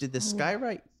lives. Did the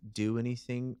Skywrite do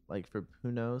anything like for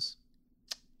who knows?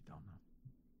 Don't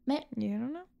know. You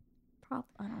don't know. I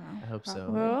don't know. I hope so.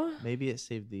 Probably. Well, Maybe it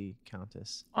saved the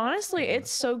Countess. honestly, Yeah.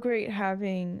 it's so great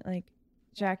having like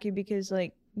Jackie because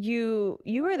like you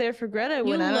were there for Greta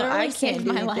when I literally can't saved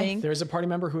do my life. anything. There is a party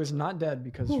member who is not dead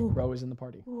because Ooh. Ro is in the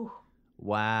party.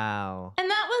 Wow. And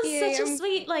that was Yeah, such a I'm-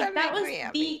 sweet, like that that makes was me the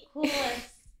happy. coolest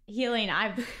healing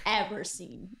I've ever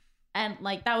seen, and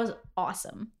like that was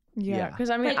awesome. Yeah, Yeah. because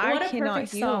I mean Like, I what a cannot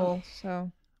perfect heal, song.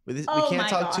 so We Oh can't my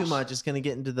talk too gosh. much. It's gonna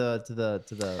get into the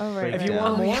Oh, right, If you breakdown.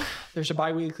 want Oh, more, yeah. there's a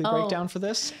bi-weekly Oh. breakdown for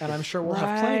this, and I'm sure we'll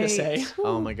have plenty to say. Right.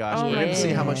 Oh my gosh, Oh we're my gonna see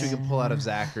how much we goodness. can pull out of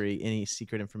Zachary. Any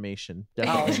secret information?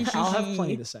 I'll, Definitely. I'll have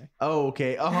plenty to say. Oh,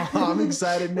 okay. Oh, I'm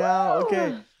excited now.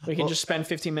 Okay. We can Well- just spend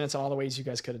 15 minutes on all the ways you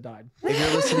guys could have died.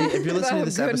 If you're listening to Oh,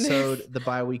 this goodness. episode, the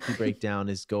bi-weekly breakdown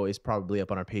is probably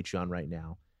up on our Patreon right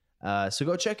now. So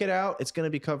go check it out. It's going to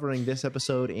be covering this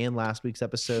episode and last week's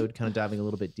episode, kind of diving a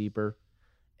little bit deeper.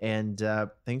 And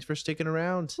thanks for sticking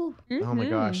around. Oh my Mhm.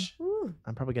 gosh,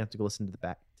 I'm probably gonna have to go listen to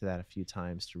that a few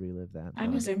times to relive that. I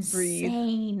but- was Breathe.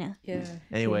 insane. Yeah.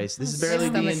 Anyways, this is My barely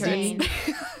stomach D&D.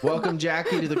 Welcome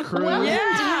Jackie to the crew. Welcome,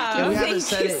 Yeah. we haven't Thank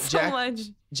said you it. so much.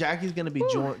 Jackie's gonna be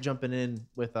jumping in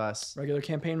with us. Regular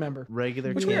campaign member,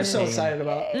 Regular which we are so campaign. excited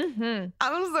about. Mm-hmm.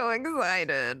 I'm so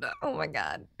excited. Oh my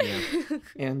god. Yeah.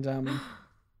 And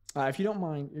if you don't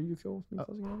mind, are you cool with me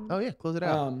closing it out? Oh yeah, close it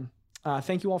out.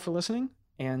 Thank you all for listening.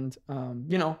 And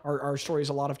our story is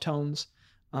a lot of tones,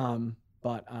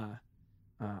 but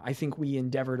I think we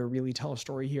endeavor to really tell a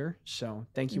story here. So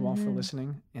thank you all for Mhm.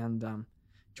 listening and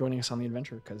joining us on the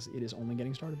adventure because it is only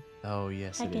getting started. Oh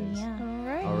yes, it Heckin' is. yeah. All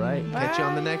right. All right, catch you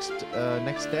on the Bye.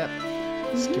 next step.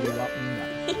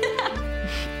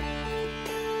 Skibidi-bop-bop.